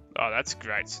 Oh, that's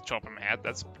great. So chop them out.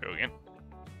 That's brilliant.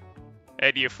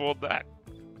 How do you afford that?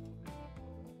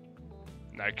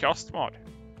 No cost mod.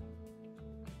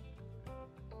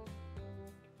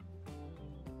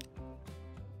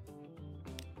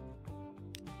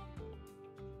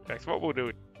 In fact, what we'll do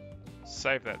is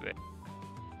save that there.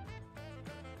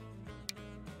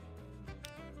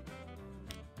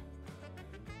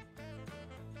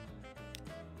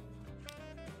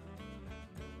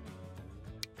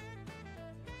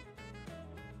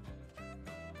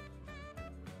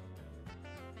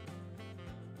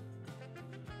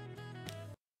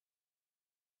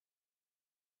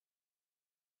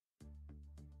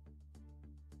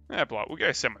 Yeah, block. We'll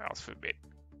go somewhere else for a bit.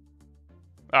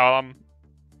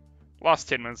 Last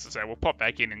 10 minutes or so, we'll pop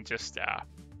back in and just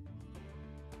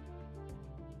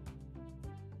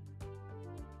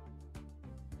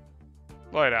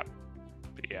Load up.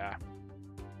 But yeah.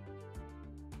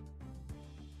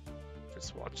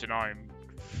 Just watching. I'm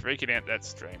freaking out that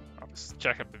stream. I'll just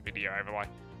check up the video overlay.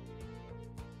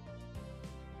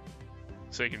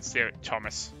 So you can stare at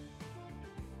Thomas.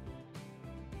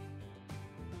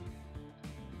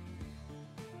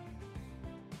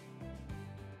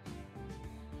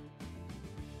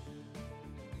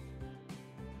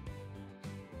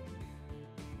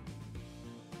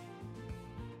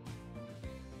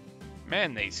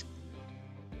 Man, these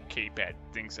keypad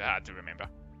things are hard to remember.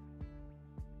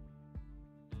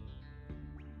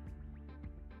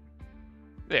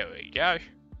 There we go.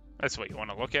 That's what you want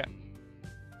to look at.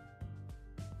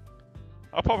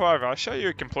 I'll pop over. I'll show you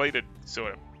a completed,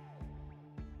 sort of.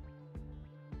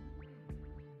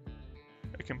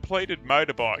 A completed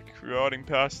motorbike riding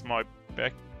past my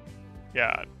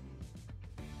backyard.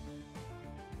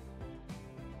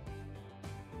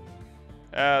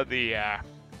 The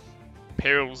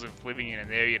perils of living in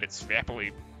an area that's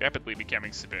rapidly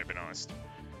becoming suburbanized.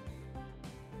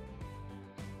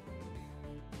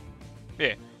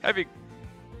 Yeah, have a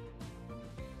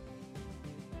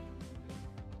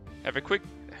quick...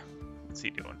 What's he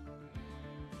doing?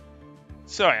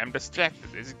 Sorry, I'm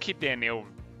distracted. There's a kid down there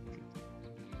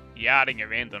yarding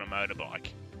around on a motorbike.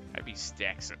 Hope he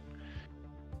stacks it.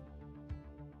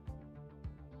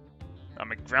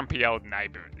 I'm a grumpy old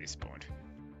neighbour at this point.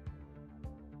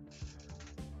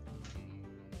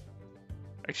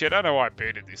 Actually, I don't know why I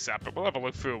booted this up, but we'll have a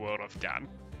look through a world I've done.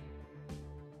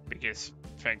 Because,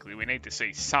 frankly, we need to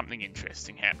see something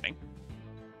interesting happening.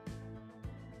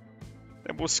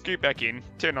 Then we'll scoot back in,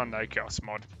 turn on no cost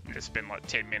mod, and just spend like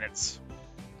 10 minutes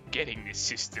getting this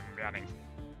system running.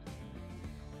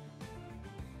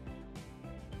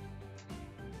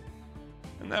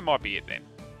 And that might be it then.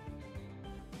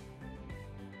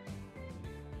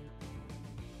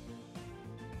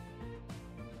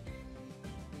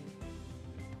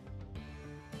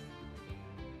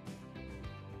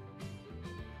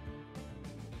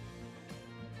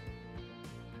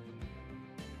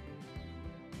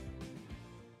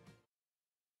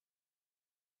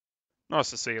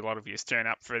 Nice to see a lot of you turn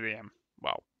up for the,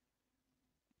 well,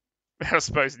 I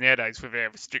suppose nowadays with our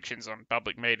restrictions on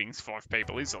public meetings, 5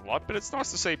 people is a lot, but it's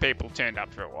nice to see people turned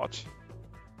up for a watch.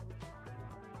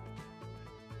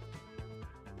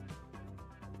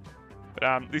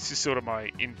 But this is sort of my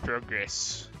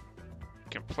in-progress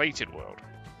completed world.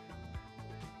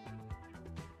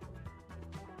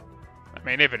 I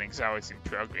mean, everything's always in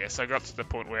progress. I got to the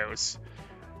point where it was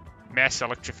mass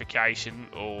electrification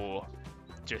or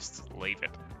just leave it.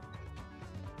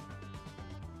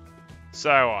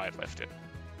 So I left it.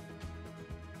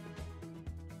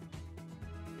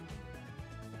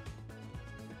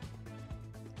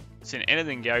 It's an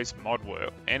anything goes mod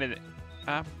world.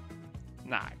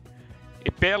 No.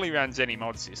 It barely runs any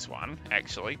mods, this one,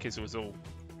 actually, because it was all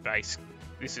base.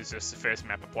 This is just the first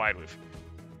map I played with.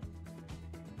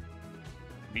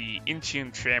 The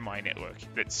Intune tramway network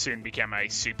that soon became a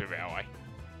super railway.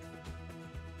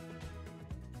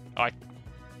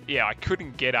 I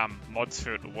couldn't get mods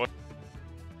for it to work.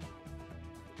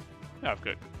 Oh, I've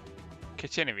got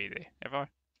catenary there, have I?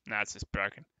 No, it's just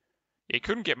broken. Yeah,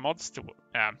 couldn't get mods to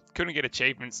couldn't get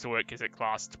achievements to work because it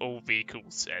classed all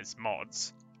vehicles as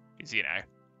mods. Because, you know,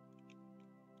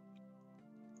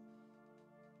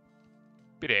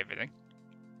 bit of everything.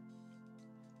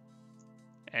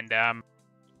 And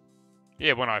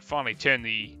yeah, when I finally turned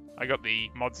I got the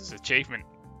mods as achievement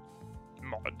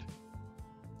mod.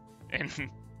 And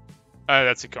oh,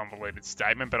 that's a convoluted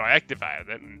statement, but I activated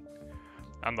it and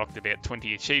unlocked about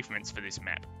 20 achievements for this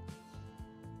map.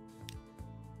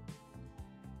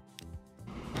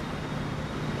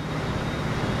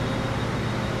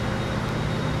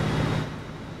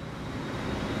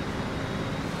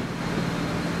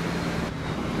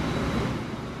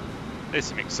 There's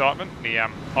some excitement. The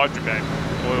hydrogen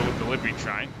oil delivery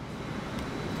train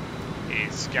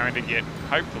is going to get,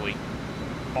 hopefully,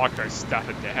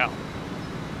 micro-stuttered to hell.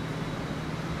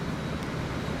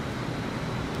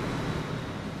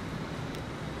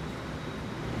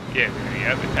 Yeah, there we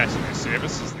go. The passenger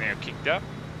service is now kicked up.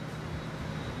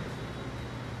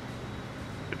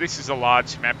 But this is a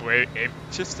large map where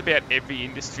just about every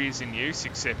industry is in use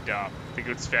except the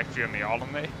goods factory on the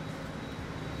island there.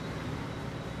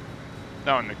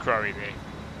 No, in the quarry there.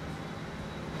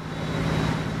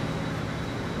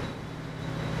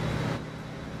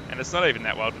 And it's not even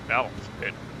that well developed,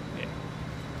 but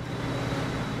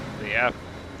yeah.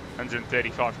 The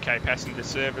 135k passenger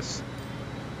service.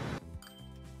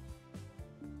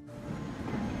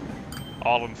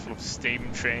 Island full of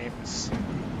steam trams.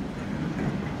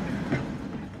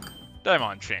 Don't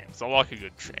mind trams. I like a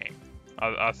good tram.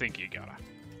 I think you gotta.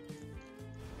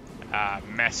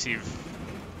 Massive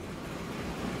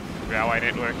railway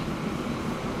network.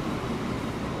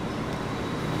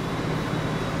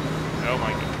 Oh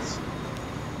my goodness.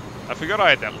 I forgot I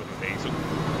had that little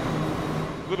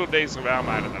diesel rail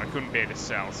motor that I couldn't bear to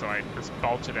sell, so I just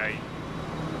bolted a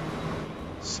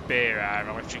spare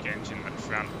electric engine at the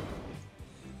front.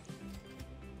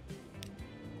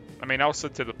 I mean, also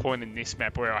to the point in this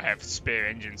map where I have spare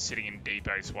engines sitting in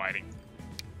depots waiting.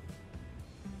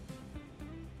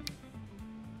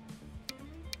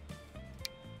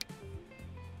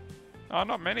 Oh,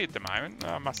 not many at the moment.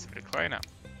 I must have a clean up.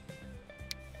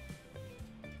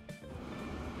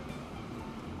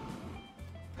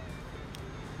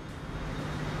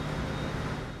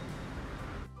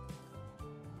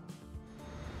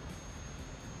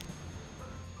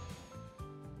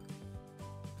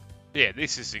 Yeah,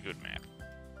 this is a good map.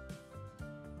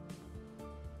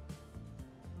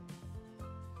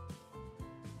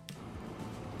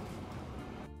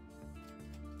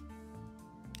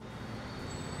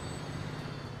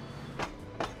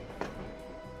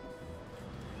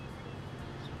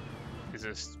 Is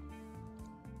this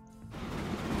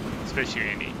especially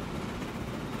handy?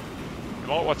 If you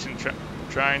like watching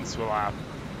trains, well,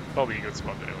 probably a good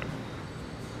spot to do it.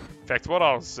 In fact, what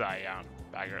I'll say,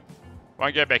 bugger it.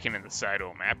 Won't go back into the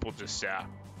Sodor map, we'll just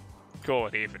call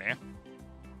it here for now.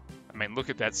 I mean,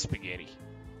 look at that spaghetti.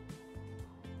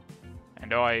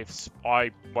 And I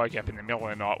woke up in the middle of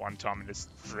the night one time and just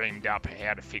dreamed up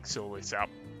how to fix all this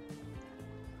up.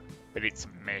 But it's a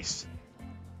mess.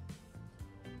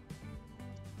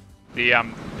 The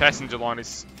passenger line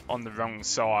is on the wrong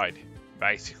side,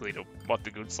 basically, to what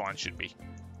the goods line should be.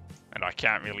 And I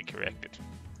can't really correct it.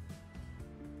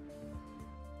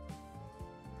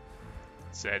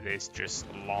 So there's just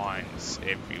lines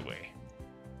everywhere.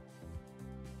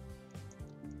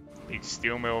 Big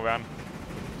steel mill run.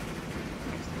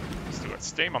 Still got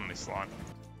steam on this line.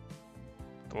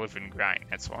 Delivering grain,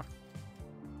 that's why.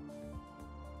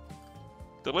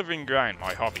 Delivering grain,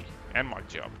 my hobby and my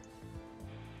job.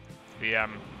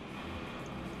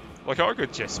 Like I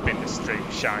could just spend a stream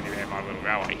showing you around my little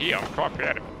railway here. I'm quite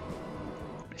proud of it.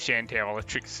 The Shantou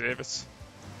Electric Service,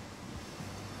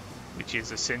 which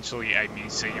is essentially a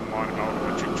museum line of old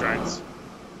electric trains.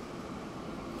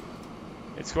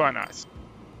 It's quite nice.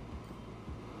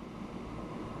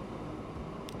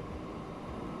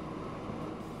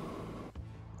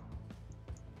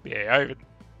 Yeah,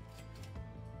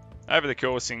 over the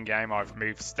course in game, I've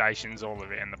moved stations all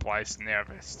around the place, and now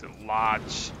there's still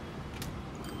large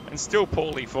and still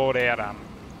poorly thought out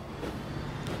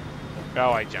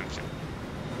railway junction.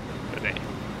 But there.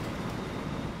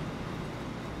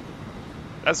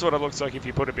 That's what it looks like if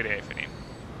you put a bit of effort in.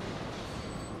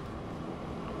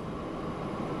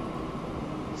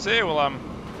 So yeah, we'll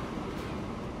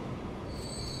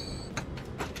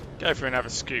go for another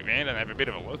scoot round and have a bit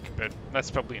of a look, but that's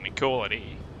probably going to call it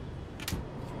here.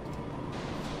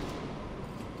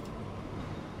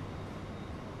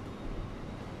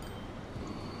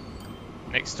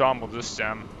 Next time we'll just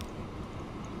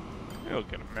we'll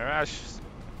get a Mirage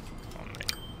on there.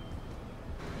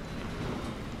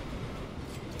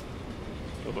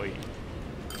 Probably.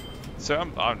 So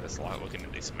I'm just like looking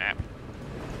at this map.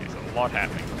 There's a lot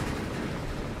happening.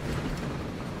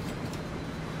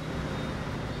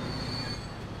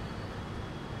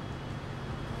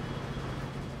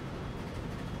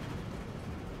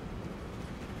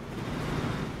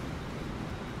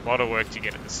 A lot of work to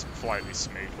get it to flow this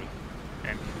smoothly,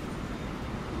 and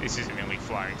this isn't really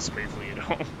flowing smoothly at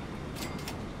all.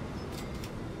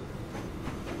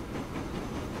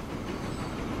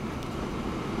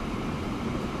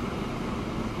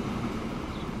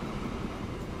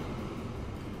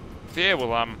 Yeah,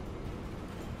 well,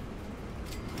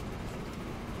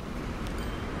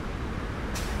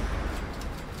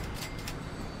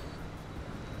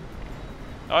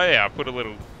 oh yeah, I put a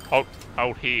little halt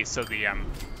here so the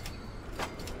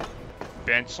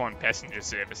bench line passenger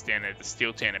service down at the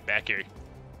steel town at Baioco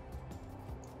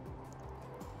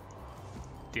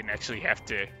didn't actually have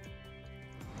to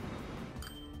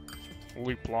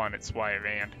loop line its way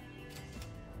around.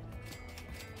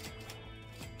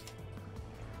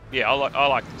 Yeah, I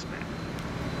like this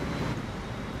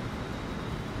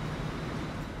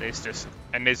map.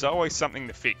 There's always something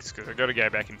to fix, because I've got to go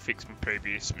back and fix my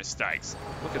previous mistakes.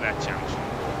 Look at that challenge.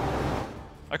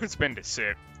 I could spend a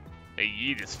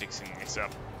year just fixing this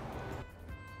up.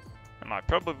 And I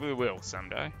probably will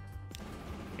someday,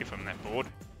 if I'm that bored.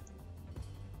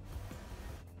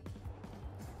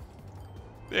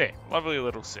 Yeah, lovely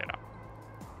little setup.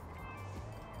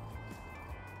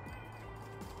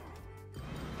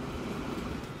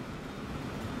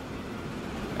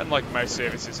 And like most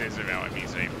services, there's a railway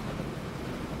museum.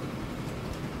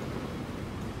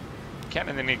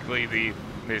 Canonically,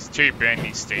 there's 2 brand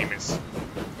new steamers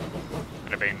that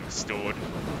have been restored,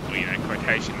 or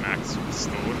quotation marks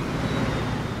restored.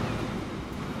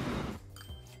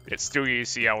 It still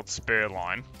uses the old spur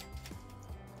line.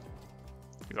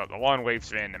 Like the line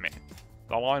weaves around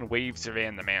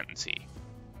the mountains here,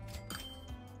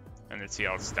 and it's the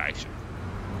old station.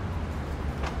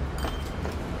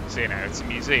 So it's a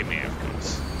museum now, of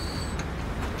course.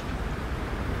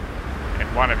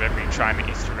 And one of every train that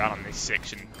used to run on this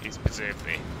section is preserved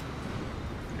there.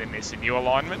 Then there's a new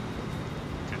alignment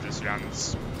that just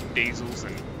runs diesels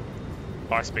and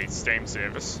high-speed steam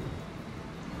service.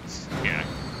 So,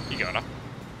 you got it.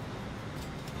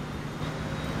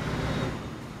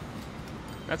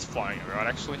 That's flying it right,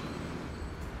 actually.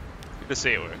 Good to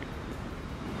see it working.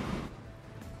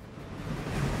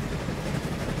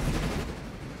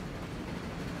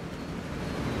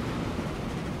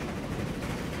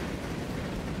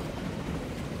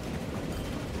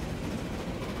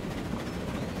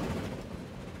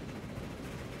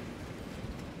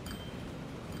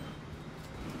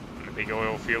 And a big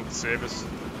oil field service.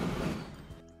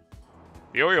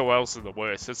 The oil wells are the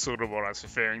worst. That's sort of what I was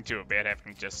referring to about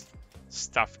having just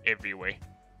stuff everywhere.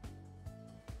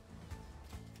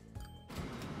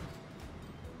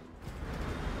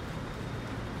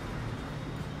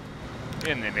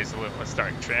 And then there's a little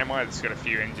historic tramway that's got a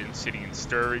few engines sitting in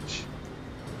storage.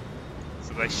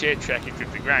 So they share trackage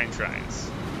with the grain trains.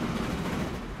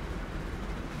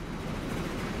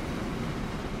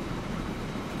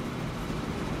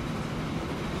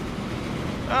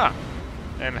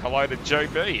 And hello to Joe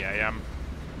B,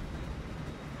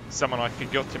 someone I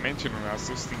forgot to mention when I was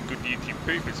listing good YouTube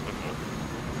poopers before.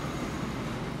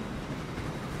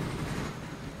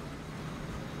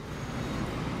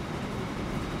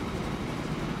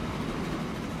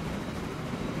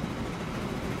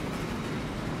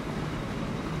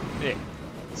 Yeah,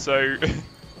 so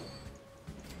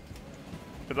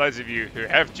for those of you who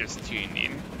have just tuned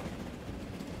in,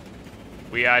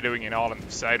 we are doing an Island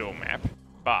of Sodor map,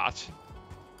 but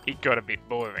it got a bit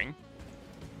boring.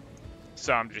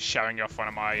 So I'm just showing off one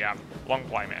of my long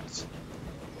play maps.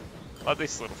 Like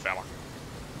this little fella.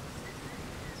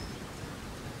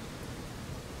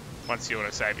 Once the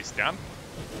autosave is done,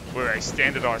 we're a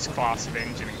standardised class of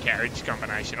engine and carriage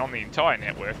combination on the entire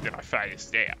network that I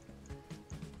phased out.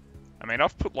 I mean,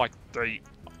 I've put like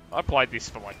I played this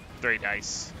for like 3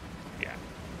 days. Yeah.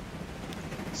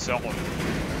 Solid.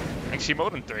 Actually,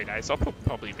 more than 3 days. I put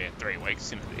probably about 3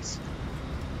 weeks into this.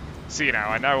 So,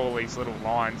 I know all these little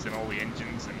lines and all the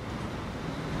engines and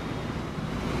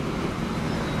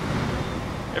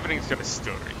everything's got a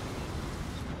story.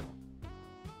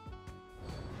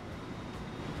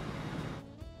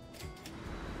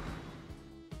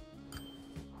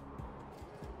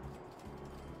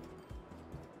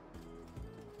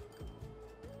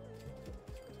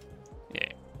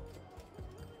 Yeah.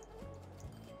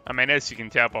 I mean, as you can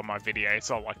tell by my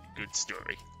videos, I like a good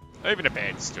story. Even a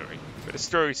bad story, but a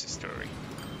story's a story.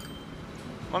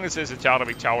 As long as there's a tale to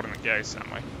be told and it goes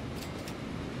somewhere.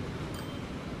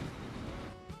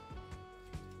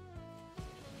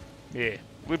 Yeah,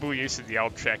 liberal use of the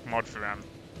old track mod for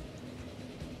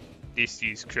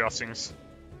disused crossings.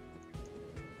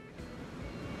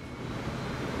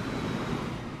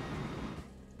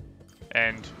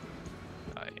 And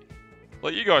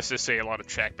well, you guys just see a lot of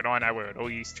track, but I know where it all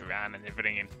used to run and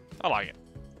everything, and I like it.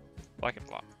 Like it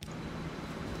a lot.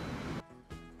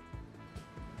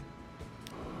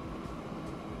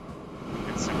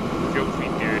 It's some filthy,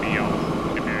 dirty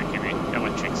old American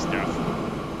electric stuff.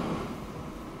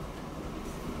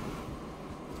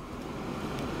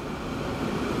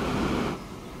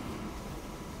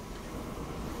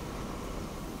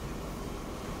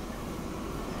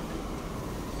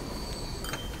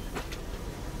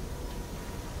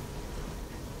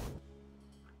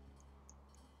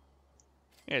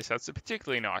 Yeah, so it's a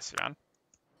particularly nice run.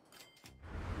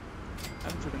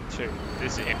 102.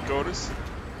 There's the headquarters.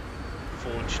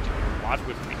 Forged in blood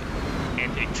with the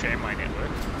antique tramway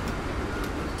network.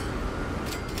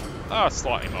 Oh,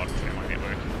 slightly modern tramway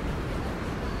network.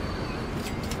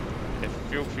 The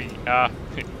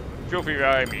filthy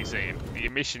railway museum. The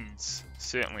emissions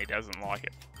certainly doesn't like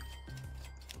it.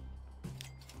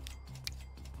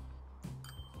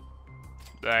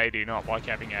 They do not like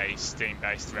having a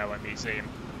steam-based railway museum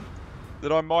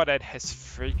that I might add has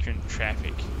frequent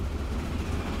traffic.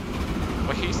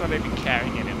 Like, he's not even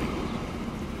carrying anything.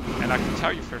 And I can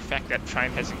tell you for a fact that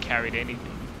train hasn't carried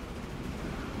anything.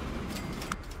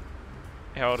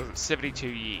 How old is it? 72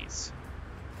 years.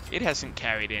 It hasn't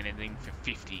carried anything for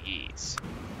 50 years.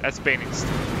 That's been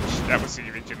extinguished. That was the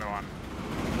original one.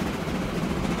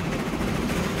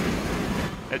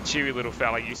 That cheery little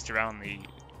fella used to run the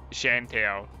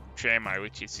Shantou tramway,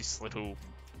 which is this little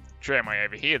tramway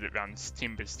over here that runs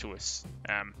timbers to us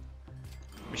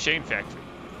machine factory.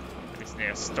 It is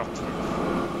now stocked with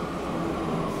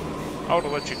old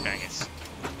electric bangers.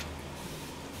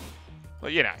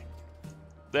 Well, you know,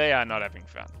 they are not having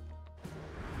fun.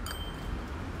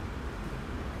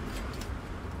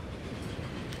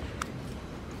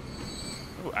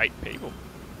 Oh, 8 people.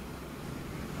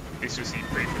 This was the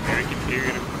brief American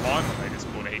period of the line when they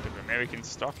just bought a heap of American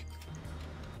stock.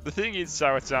 The thing is,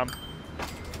 so it's there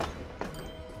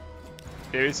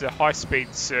is a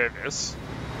high-speed service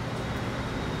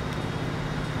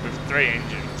with 3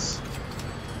 engines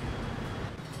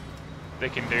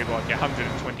that can do like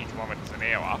 120 kilometers an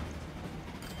hour,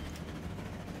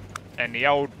 and the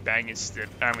old bangers that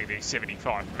only do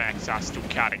 75 max are still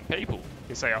cutting people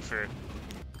because they offer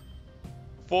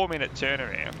 4-minute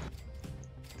turnaround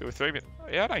to a 3-minute.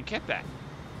 Yeah, I don't get that.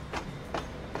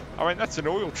 I mean, that's an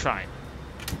oil train.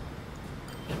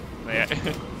 Yeah.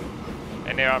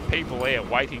 And there are people there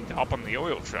waiting to hop on the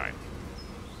oil train.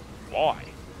 Why?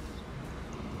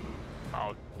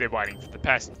 Oh, they're waiting for the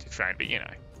passenger train, but you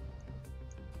know.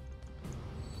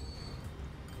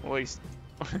 At least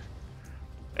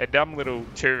a dumb little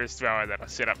tourist thrower that I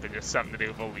set up for just something to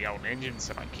do with all the old engines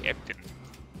that I kept, and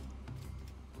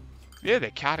yeah,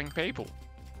 they're cutting people.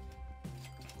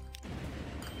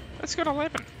 That's got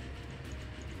 11.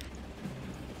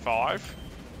 5.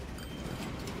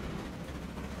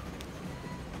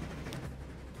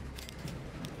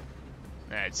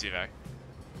 Nah, it's 0.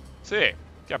 So yeah,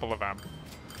 couple of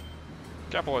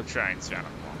trains running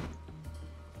along.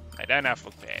 They don't have to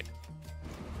look bad.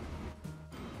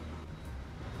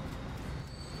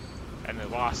 And the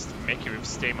last mecca of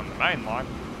steam on the main line,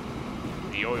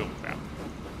 the oil well.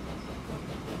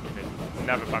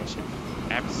 Another bunch of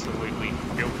absolutely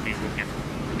filthy looking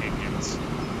engines.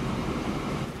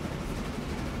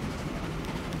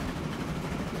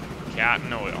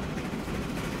 Carton oil.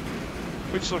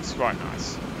 Which looks quite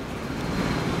nice.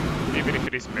 Even if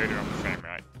it is murder on the frame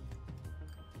rate.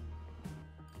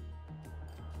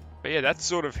 But yeah, that's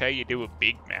sort of how you do a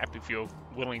big map if you're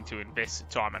willing to invest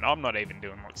the time. And I'm not even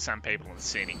doing like some people in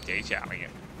scenic detailing it.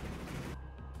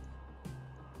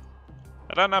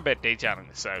 I don't know about detailing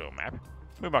the Sodor map.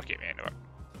 We might get round to it.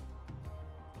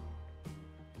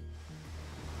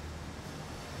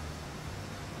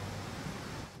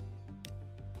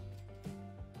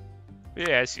 But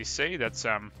yeah, as you see, that's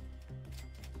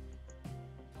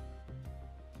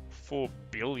 4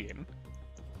 billion.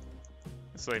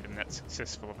 It's not even that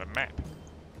successful of a map.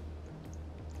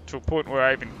 To a point where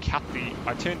I even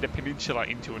I turned the peninsula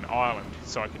into an island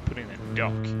so I could put in a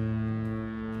dock.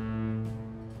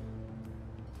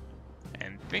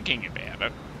 And thinking about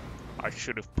it, I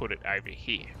should have put it over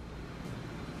here.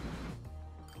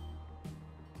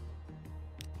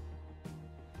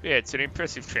 Yeah, it's an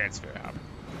impressive transfer hub.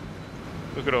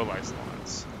 Look at all those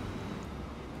lines.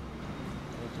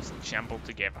 All just jumbled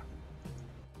together.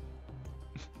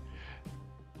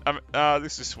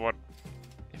 This is what,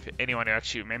 if anyone who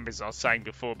actually remembers, I was saying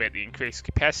before about the increased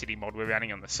capacity mod we're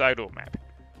running on the Sodor map.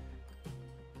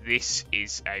 This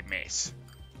is a mess.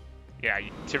 Yeah,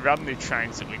 to run the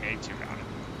trains that we need to run,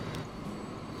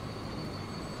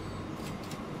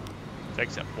 it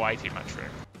takes up way too much room.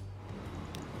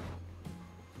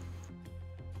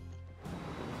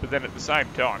 But then at the same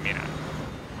time, you know,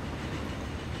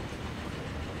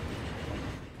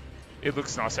 it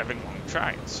looks nice having long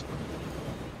trains.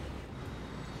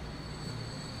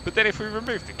 But then if we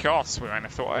remove the costs, we won't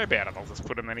have to worry about it. I'll just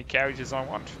put as many carriages I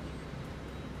want.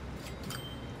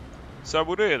 So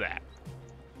we'll do that.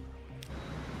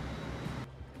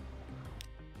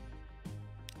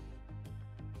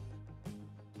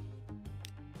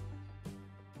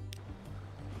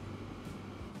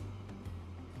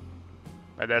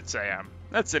 But that's a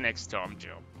next time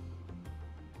job.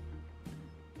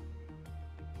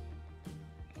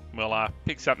 We'll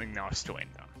pick something nice to end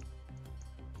on.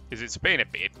 Because it's been a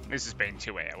bit. This has been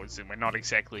 2 hours and we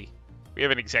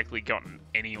haven't exactly gotten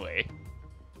anywhere.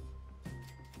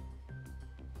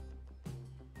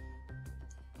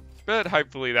 But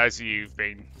hopefully those of you who've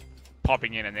been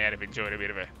popping in and out have enjoyed a bit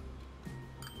of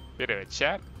a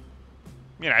chat.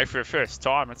 You know, for a first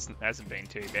time, it hasn't been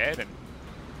too bad, and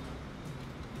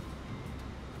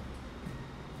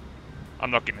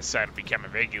I'm not going to say it'll become a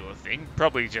regular thing.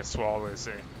 Probably just while there's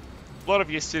a lot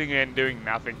of you sitting around doing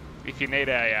nothing. If you need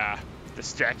a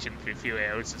distraction for a few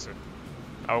hours, there's an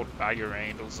old bugger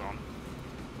handles on.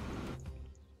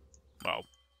 well,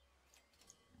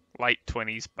 late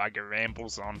 20s bugger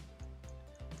rambles on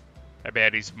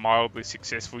about his mildly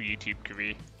successful YouTube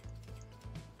career.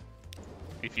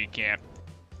 If you count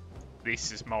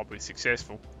this as mildly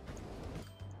successful,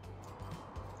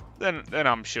 then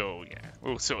I'm sure, yeah,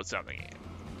 we'll sort something out.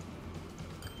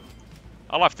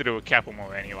 I'll have to do a couple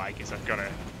more anyway, because I've got to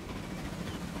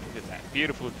look at that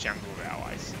beautiful jungle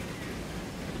railways.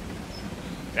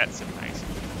 That's amazing.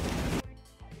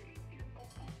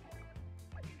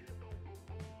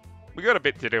 We got a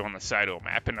bit to do on the Sodor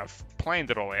map, and I've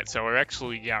planned it all out, so we're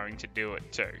actually going to do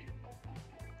it too.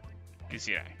 Because,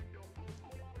 you know,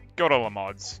 got all the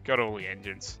mods, got all the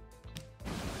engines.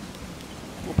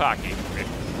 We'll park here for a bit.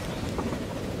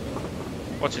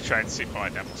 Watch the train sit by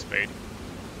double speed.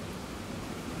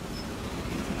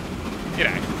 You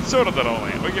know, sorted it all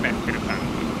out. We're going to have a bit of fun.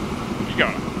 You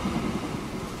got it.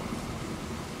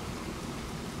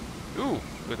 Ooh,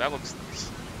 good, that looks nice.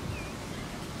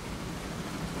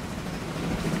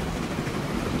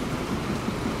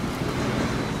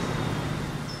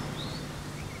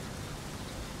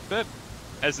 But,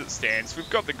 as it stands, we've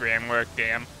got the groundwork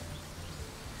down.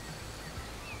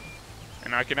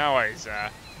 And I can always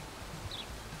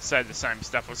say the same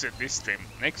stuff I said this stream,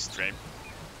 next stream.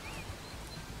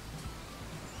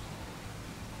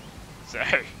 So,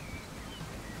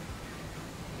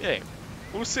 yeah,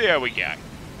 we'll see how we go.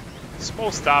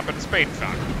 Small start, but it's been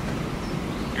fun.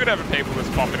 Good having people that's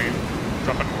popping in,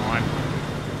 dropping a line.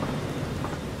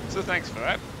 So thanks for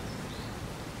that.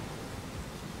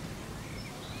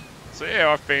 So yeah,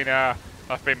 I've been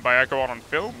Baioco on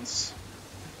films,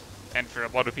 and for a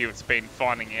lot of you, it's been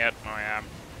finding out my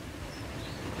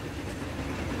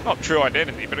not true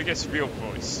identity, but I guess real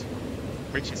voice,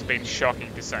 which has been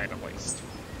shocking to say the least.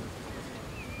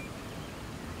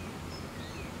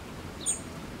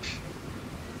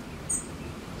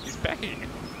 He's back again.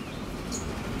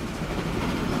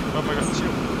 Oh my god,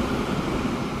 chill.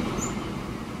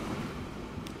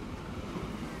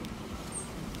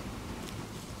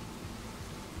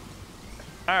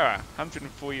 Oh,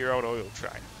 104-year-old oil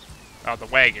train. Oh, the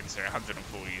wagons are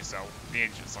 104 years old. The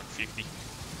engine's like 50.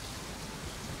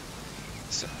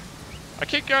 So, I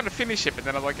keep going to finish it, but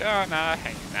then I'm like, oh no,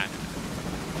 hang on,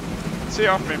 no. See,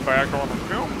 I've been Baioco on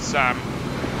films.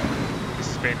 This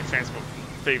has been a Transport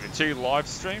Fever 2 live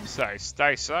stream, so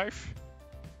stay safe.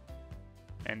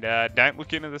 And don't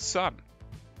look into the sun.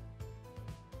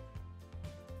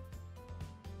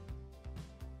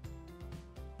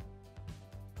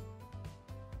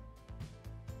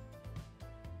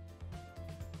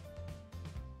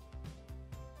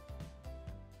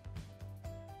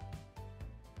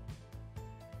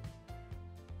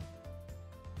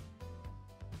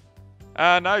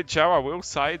 No, Joe, I will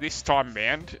say this time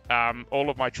round, all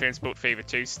of my Transport Fever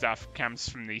 2 stuff comes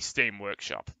from the Steam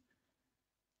Workshop.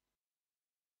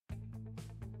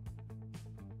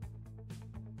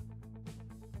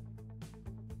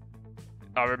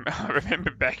 I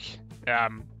remember back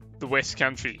the West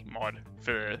Country mod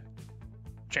for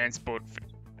Transport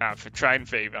for Train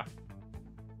Fever.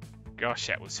 Gosh,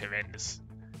 that was horrendous.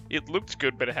 It looked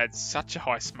good, but it had such a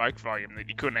high smoke volume that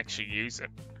you couldn't actually use it.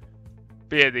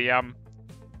 But yeah,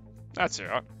 that's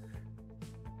alright.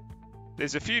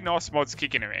 There's a few nice mods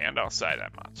kicking around, I'll say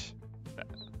that much.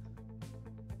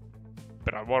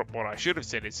 But what I should have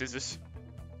said is this.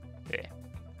 Yeah.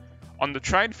 On the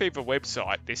Train Fever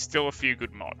website, there's still a few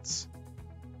good mods.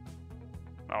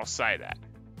 I'll say that.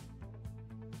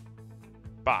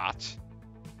 But,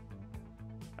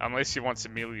 unless you want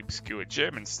some really obscure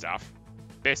German stuff,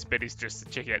 best bet is just to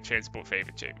check out Transport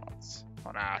Fever 2 mods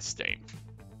on Steam.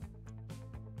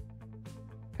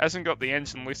 Hasn't got the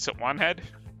engine lists that one had,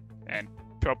 and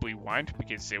probably won't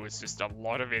because there was just a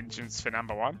lot of engines for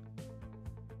number one.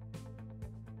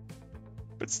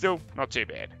 But still, not too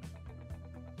bad.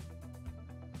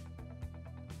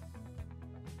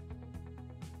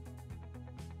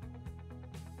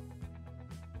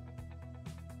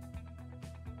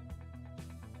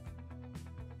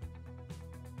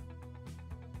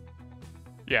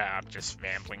 Yeah, I'm just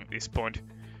rambling at this point.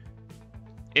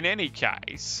 In any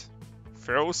case,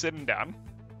 for all said and done,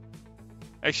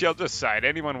 actually I'll just say it,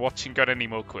 anyone watching got any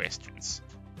more questions?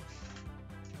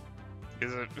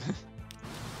 Is it...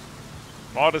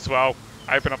 Might as well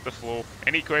open up the floor.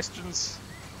 Any questions?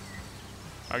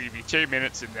 I'll give you 2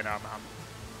 minutes and then I'm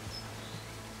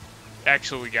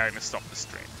actually going to stop the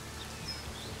stream.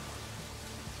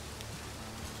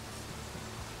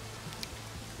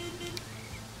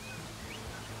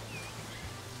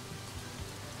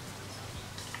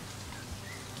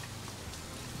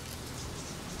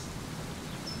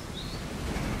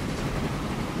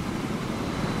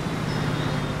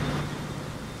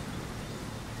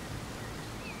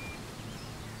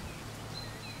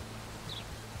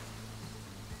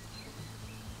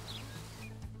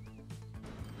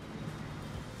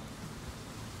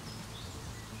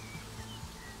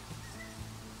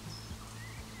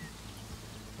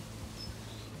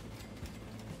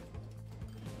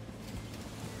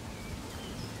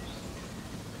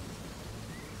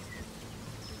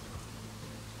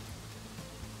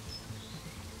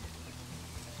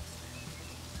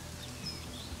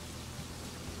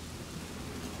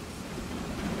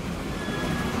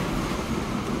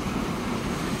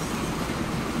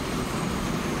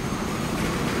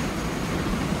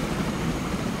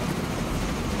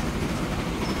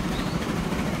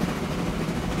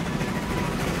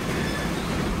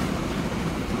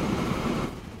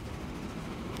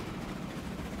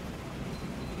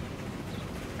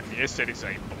 Yes, it is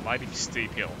a bloody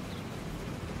steep hill.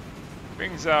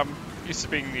 Brings used to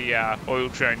bring the oil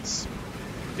trains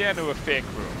down to a fair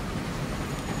crawl.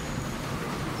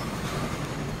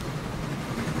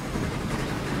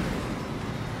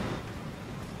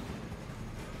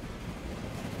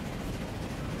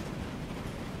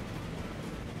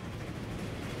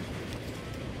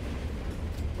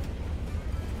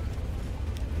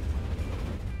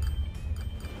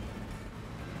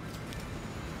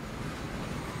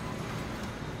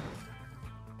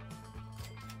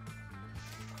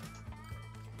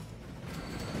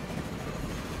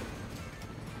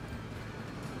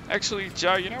 Actually,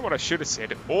 Joe, you know what I should have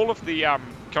said? All of the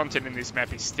content in this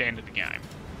map is standard game.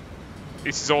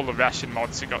 This is all the Russian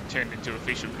mods that got turned into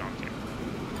official content.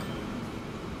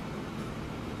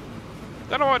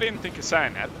 Don't know why I didn't think of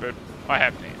saying that, but I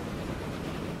have now.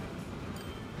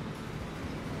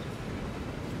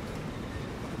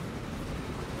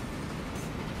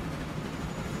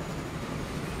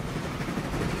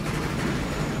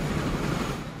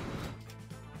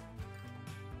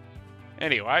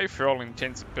 Anyway, for all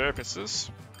intents and purposes,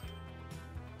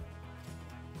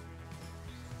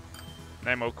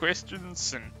 no more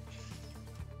questions and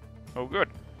all good.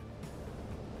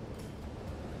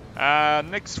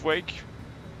 Next week,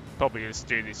 probably just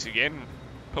do this again.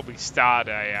 Probably start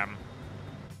a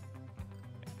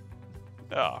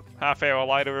half hour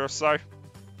later or so,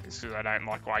 just because I don't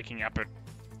like waking up at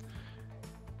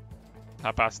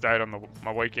 8:30 on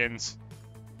my weekends.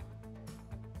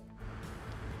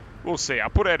 We'll see. I'll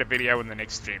put out a video when the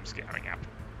next stream's going up.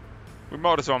 We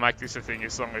might as well make this a thing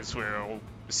as long as we're all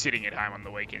sitting at home on the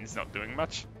weekends not doing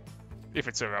much. If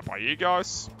it's alright by you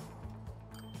guys.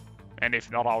 And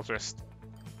if not, I'll just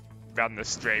run the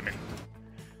stream and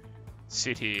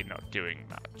sit here not doing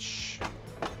much.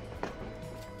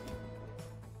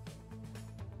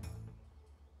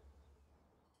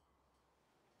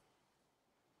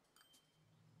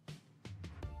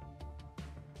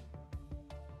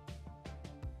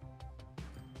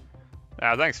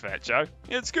 Thanks for that, Joe.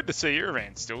 Yeah, it's good to see you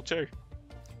around still, too.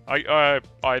 I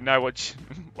know what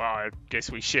well, I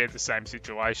guess we shared the same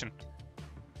situation.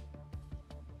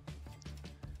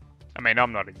 I mean,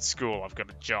 I'm not in school, I've got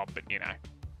a job, but you know.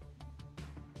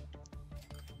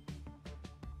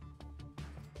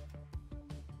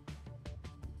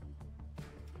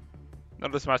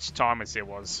 Not as much time as there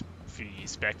was a few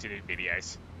years back to do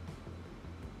videos.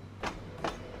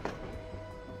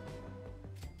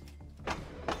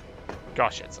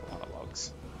 Gosh, that's a lot of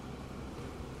logs.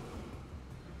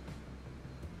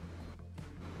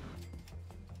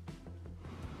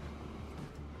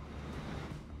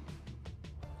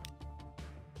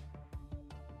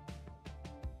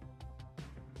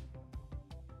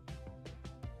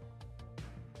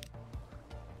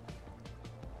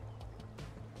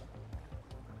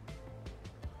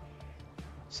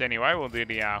 So anyway, we'll do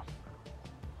the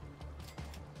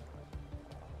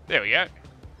there we go.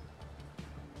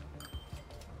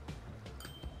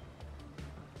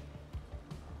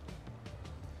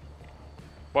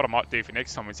 What I might do for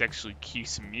next time is actually cue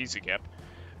some music up.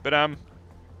 But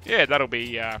yeah, that'll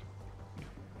be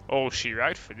all she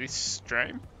wrote for this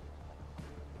stream.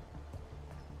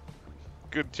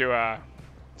 Good to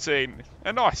see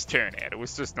a nice turnout. It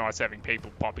was just nice having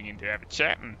people popping in to have a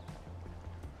chat, and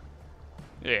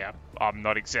yeah, I'm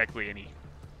not exactly any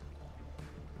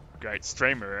great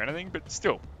streamer or anything, but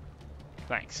still,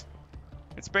 thanks.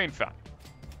 It's been fun.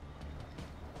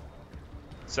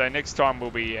 So next time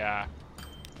we'll be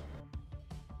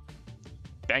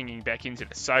banging back into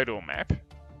the Sodor map,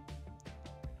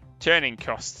 turning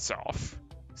costs off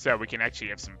so we can actually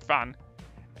have some fun,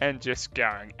 and just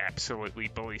going absolutely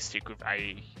ballistic with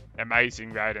a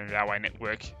amazing road and railway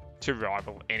network to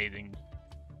rival anything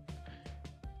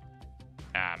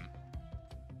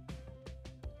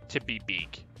to be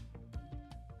big.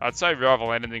 I'd say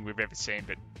rival anything we've ever seen,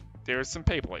 but there are some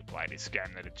people who play this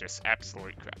game that are just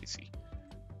absolute crazy.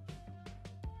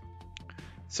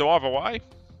 So either way,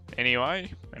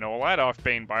 anyway, and all that, I've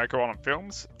been Baioco on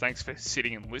Films. Thanks for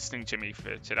sitting and listening to me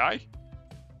for today.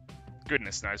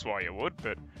 Goodness knows why you would,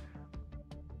 but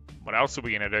what else are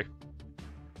we going to do?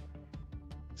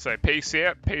 So peace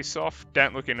out, peace off,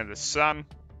 don't look into the sun.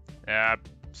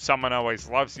 Someone always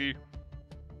loves you.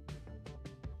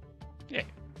 Yeah.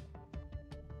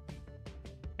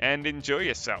 And enjoy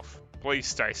yourself. Please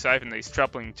stay safe in these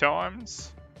troubling times.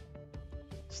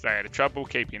 Stay out of trouble,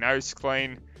 keep your nose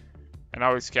clean, and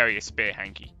always carry a spare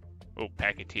hanky or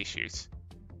pack of tissues.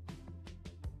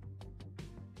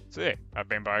 So yeah, I've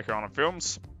been Baioco on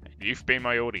Films, and you've been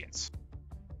my audience.